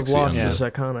of Pilot 6 of Feet Lost Under is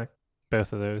iconic.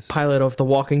 Both of those. Pilot of The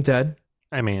Walking Dead.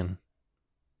 I mean,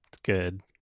 it's good.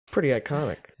 Pretty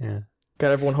iconic. Yeah.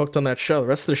 Got everyone hooked on that show. The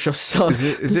rest of the show sucks.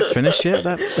 Is it finished yet?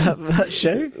 That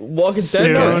show? Walking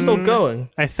Dead? No, it's still going.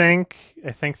 I think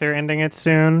they're ending it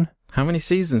soon. How many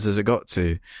seasons has it got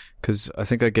to? Because I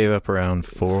think I gave up around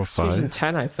 4 or 5. Season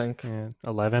 10, I think. Yeah,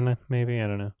 11 maybe. I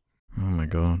don't know. Oh my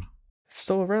god. It's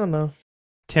still around though.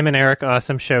 Tim and Eric,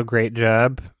 awesome show. Great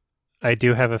job. I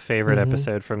do have a favorite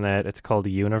episode from that. It's called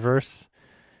Universe.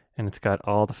 And it's got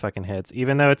all the fucking hits.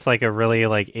 Even though it's like a really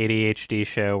like ADHD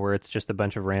show where it's just a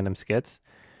bunch of random skits,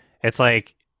 it's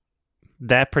like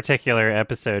that particular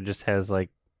episode just has like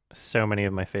so many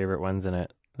of my favorite ones in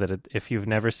it that if you've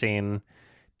never seen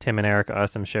Tim and Eric,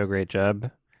 awesome show, great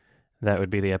job, that would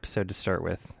be the episode to start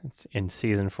with. It's in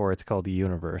season 4. It's called The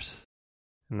Universe.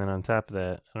 And then on top of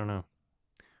that, I don't know.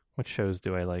 What shows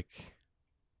do I like?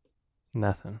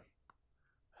 Nothing.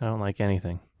 I don't like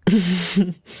anything.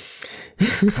 God,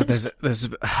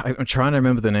 I'm trying to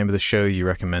remember the name of the show you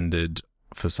recommended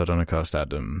for Sardonicast,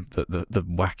 Adam. The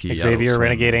wacky Xavier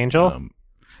Renegade Angel.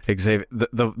 Xavier,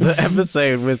 the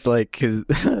episode with like his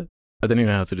I don't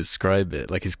even know how to describe it.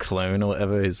 Like his clone or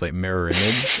whatever, his like mirror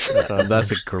image.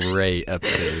 That's a great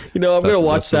episode. I'm gonna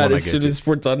watch that as soon to. as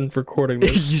we're done recording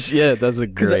this. Yeah, that's a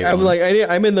great I'm one. like,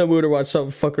 I'm in the mood to watch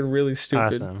something fucking really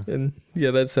stupid. Awesome. And yeah,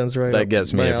 that sounds right. That up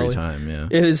gets me my every alley. time, yeah.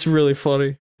 It is really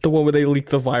funny. The one where they leak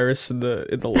the virus in the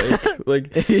lake.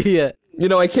 Like, Yeah.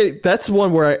 I can't. That's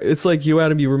one where it's like you,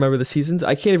 Adam. You remember the seasons?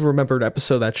 I can't even remember an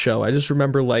episode of that show. I just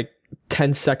remember like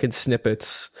 10-second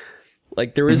snippets.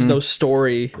 Like there is no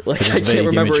story. Like Just I can't vague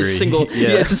remember imagery. a single. Yeah.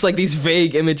 Yeah, it's just like these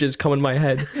vague images come in my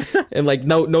head, and like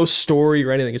no story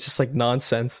or anything. It's just like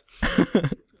nonsense.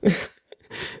 It's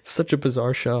such a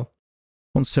bizarre show.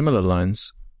 On similar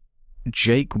lines,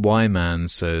 Jake Wyman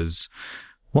says,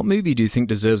 "What movie do you think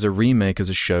deserves a remake as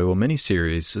a show or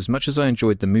miniseries? As much as I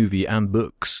enjoyed the movie and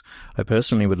books, I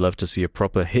personally would love to see a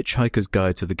proper Hitchhiker's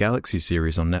Guide to the Galaxy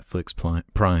series on Netflix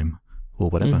Prime or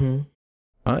whatever." Mhm.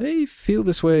 I feel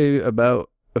this way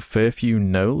about a fair few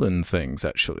Nolan things,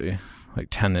 actually. Like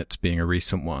Tenet being a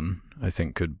recent one, I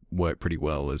think could work pretty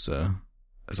well as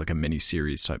like a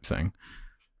mini-series type thing.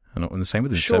 And the same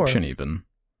with Inception, even.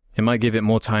 It might give it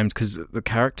more time, because the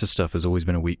character stuff has always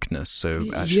been a weakness,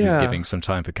 so actually giving some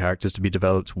time for characters to be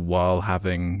developed while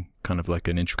having kind of like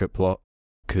an intricate plot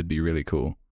could be really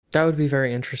cool. That would be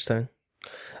very interesting.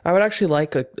 I would actually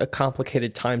like a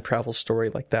complicated time travel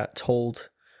story like that told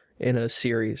in a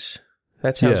series.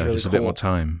 That sounds really just cool. a bit more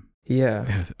time.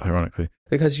 Yeah. Ironically.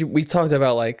 Because we talked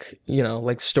about like,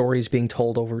 like stories being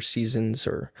told over seasons,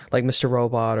 or like Mr.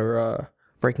 Robot or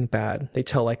Breaking Bad. They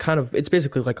tell like it's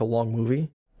basically like a long movie.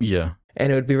 Yeah.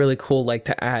 And it would be really cool like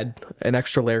to add an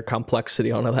extra layer of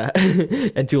complexity onto that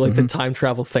and do like the time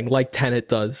travel thing like Tenet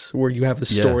does, where you have a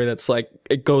story that's like,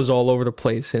 it goes all over the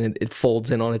place and it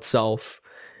folds in on itself.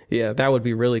 Yeah, that would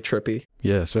be really trippy.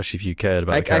 Yeah, especially if you cared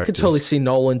about the I characters. could totally see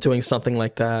Nolan doing something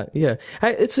like that. Yeah,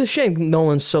 it's a shame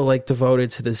Nolan's so like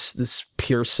devoted to this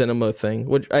pure cinema thing,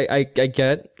 which I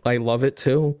get. I love it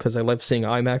too, because I love seeing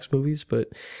IMAX movies. But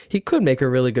he could make a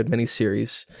really good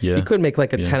miniseries. Yeah, he could make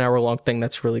like a 10-hour long thing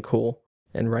that's really cool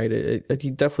and write it. He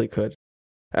definitely could.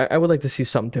 I would like to see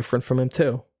something different from him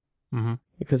too,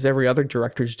 because every other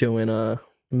director's doing a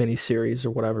miniseries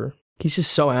or whatever. He's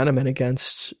just so adamant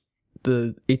against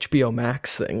the HBO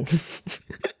Max thing.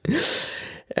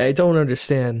 I don't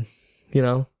understand,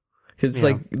 because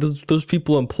like those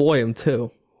people employ him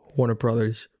too, Warner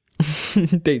Brothers.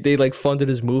 they like funded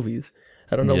his movies.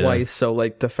 I don't know why he's so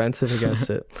like defensive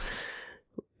against it.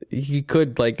 He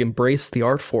could like embrace the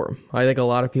art form. I think a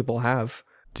lot of people have.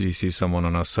 Did you see someone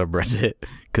on our subreddit,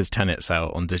 because Tenet's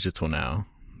out on digital now,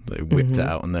 they whipped it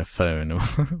out on their phone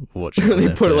and watched it. They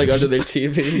put it like under their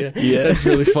TV. Yeah, that's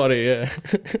really funny. Yeah,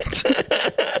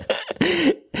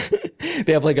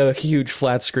 they have like a huge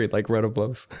flat screen like right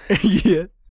above. Yeah,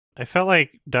 I felt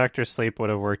like Doctor Sleep would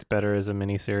have worked better as a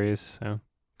miniseries. So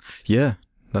yeah,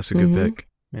 that's a good pick.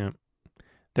 Yeah,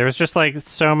 there was just like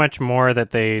so much more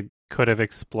that they could have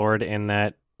explored in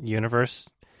that universe,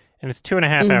 and it's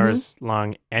 2.5 hours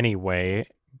long anyway,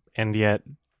 and yet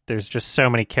there's just so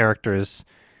many characters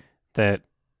that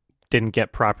didn't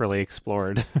get properly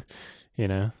explored,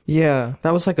 Yeah,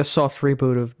 that was like a soft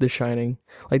reboot of The Shining.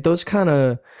 Like those kind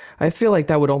of, I feel like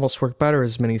that would almost work better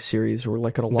as miniseries or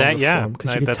like in a longer form,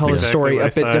 because you could tell a story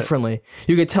a bit differently.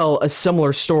 You could tell a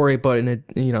similar story, but in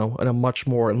a much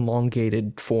more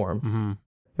elongated form.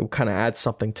 It would kind of add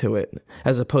something to it,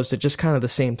 as opposed to just kind of the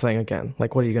same thing again.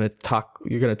 Like, what are you going to top?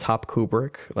 You're going to top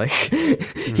Kubrick? Like,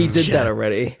 he did that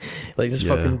already. Like, just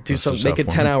fucking do something. Make it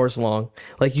 10 hours long.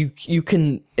 Like, you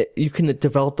can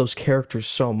develop those characters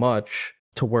so much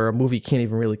to where a movie can't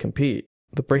even really compete.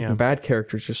 The Breaking Bad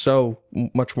characters are so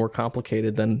much more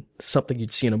complicated than something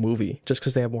you'd see in a movie, just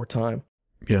because they have more time.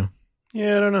 Yeah.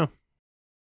 Yeah, I don't know.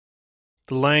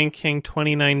 The Lion King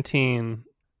 2019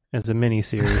 as a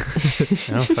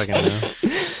miniseries. I don't fucking know.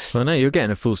 Well, no, you're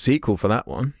getting a full sequel for that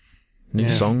one. New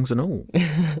songs and all.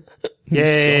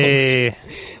 Yay!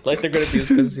 Songs. Like they're going to be as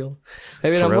busy. I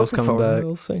mean, I'm Pharrell's looking coming forward back. to it.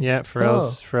 We'll see. Yeah,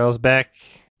 Pharrell's back.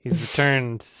 He's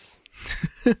returned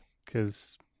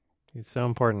because he's so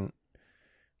important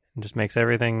and just makes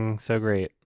everything so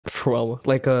great. Pharrell,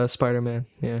 like Spider-Man.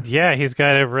 Yeah. Yeah, he's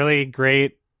got a really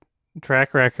great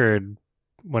track record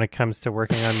when it comes to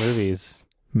working on movies.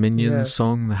 Minions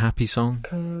song, the happy song.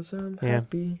 'Cause I'm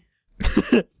happy.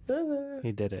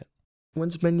 He did it.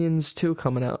 When's Minions 2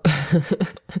 coming out?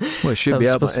 Well, it should be was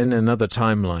out supposed to in be- another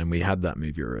timeline. We had that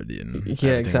movie already, and Yeah,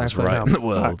 everything exactly. was right Oh, in the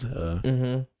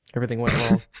world. Everything went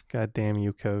wrong. God damn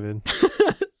you, COVID.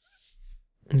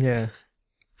 Yeah.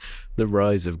 The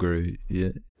rise of Gru. Yeah,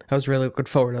 I was really looking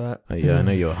forward to that. I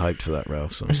know you're hyped for that,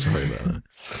 Ralph. So I'm sorry about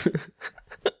that.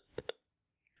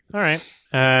 All right.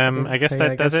 I guess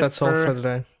that does it. That's all for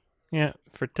today. Yeah,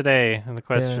 for today and the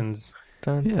questions.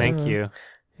 Dun, Yeah. Thank dun. you.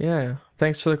 Yeah,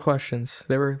 thanks for the questions.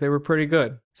 They were pretty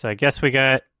good. So I guess we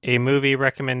got a movie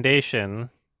recommendation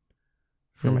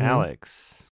from Mhm.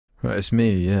 Alex. Right, it's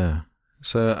me, yeah.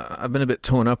 So I've been a bit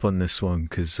torn up on this one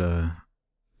because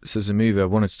this is a movie I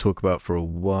wanted to talk about for a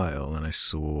while, and I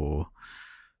saw...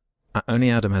 Only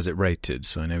Adam has it rated,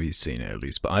 so I know he's seen it at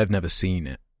least, but I've never seen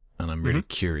it, and I'm really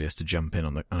curious to jump in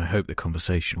on it, and I hope the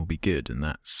conversation will be good, and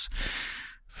that's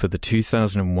for the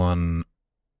 2001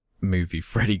 movie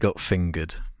Freddy Got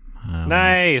Fingered.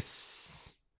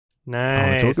 Nice. I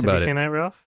want to talk about Have you it. seen that,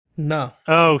 Ralph? No.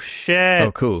 Oh, shit.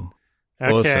 Oh, cool.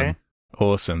 Okay.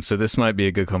 Awesome. So this might be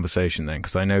a good conversation then,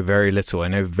 because I know very little. I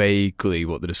know vaguely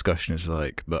what the discussion is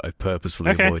like, but I've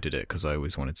purposefully avoided it because I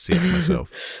always wanted to see it for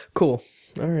myself. Cool.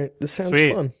 All right. This sounds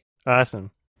Sweet. fun.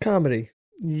 Awesome. Comedy.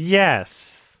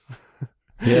 Yes.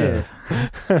 Yeah.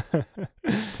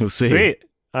 We'll see. Sweet.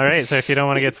 All right. So if you don't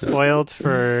want to get spoiled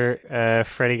for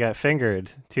Freddy Got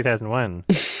Fingered 2001,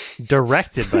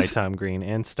 directed by Tom Green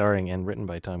and starring and written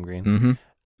by Tom Green, Mm-hmm.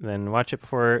 then watch it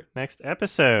before next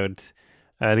episode.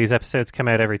 These episodes come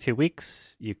out every 2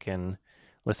 weeks. You can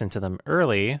listen to them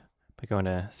early by going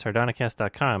to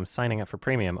sardonicast.com, signing up for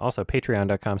premium. Also,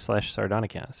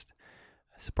 patreon.com/sardonicast.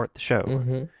 Support the show.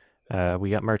 Mm-hmm.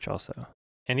 We got merch also.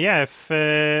 And yeah, if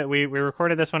we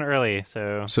recorded this one early,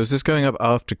 so So is this going up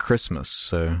after Christmas?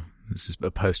 So this is a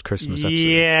post-Christmas episode.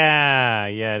 yeah,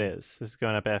 it is. This is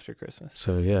going up after Christmas.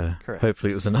 So yeah, Correct.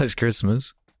 hopefully it was a nice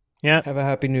Christmas. Yeah, Have a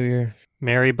happy New Year.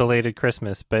 merry belated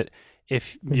Christmas. But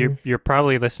if you're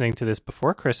probably listening to this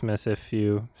before Christmas, if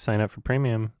you sign up for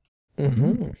premium,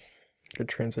 Mm-hmm. Good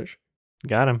transition.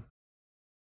 got him.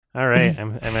 All right,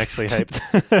 I'm actually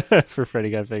hyped for Freddy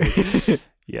Got Fingered.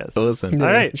 Yes, Awesome. All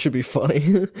right. It should be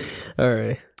funny. All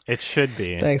right. it should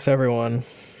be. Thanks, everyone.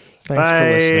 Thanks Bye. for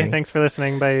listening. Thanks for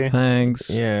listening. Bye. Thanks.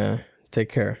 Yeah. Take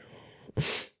care.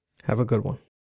 Have a good one.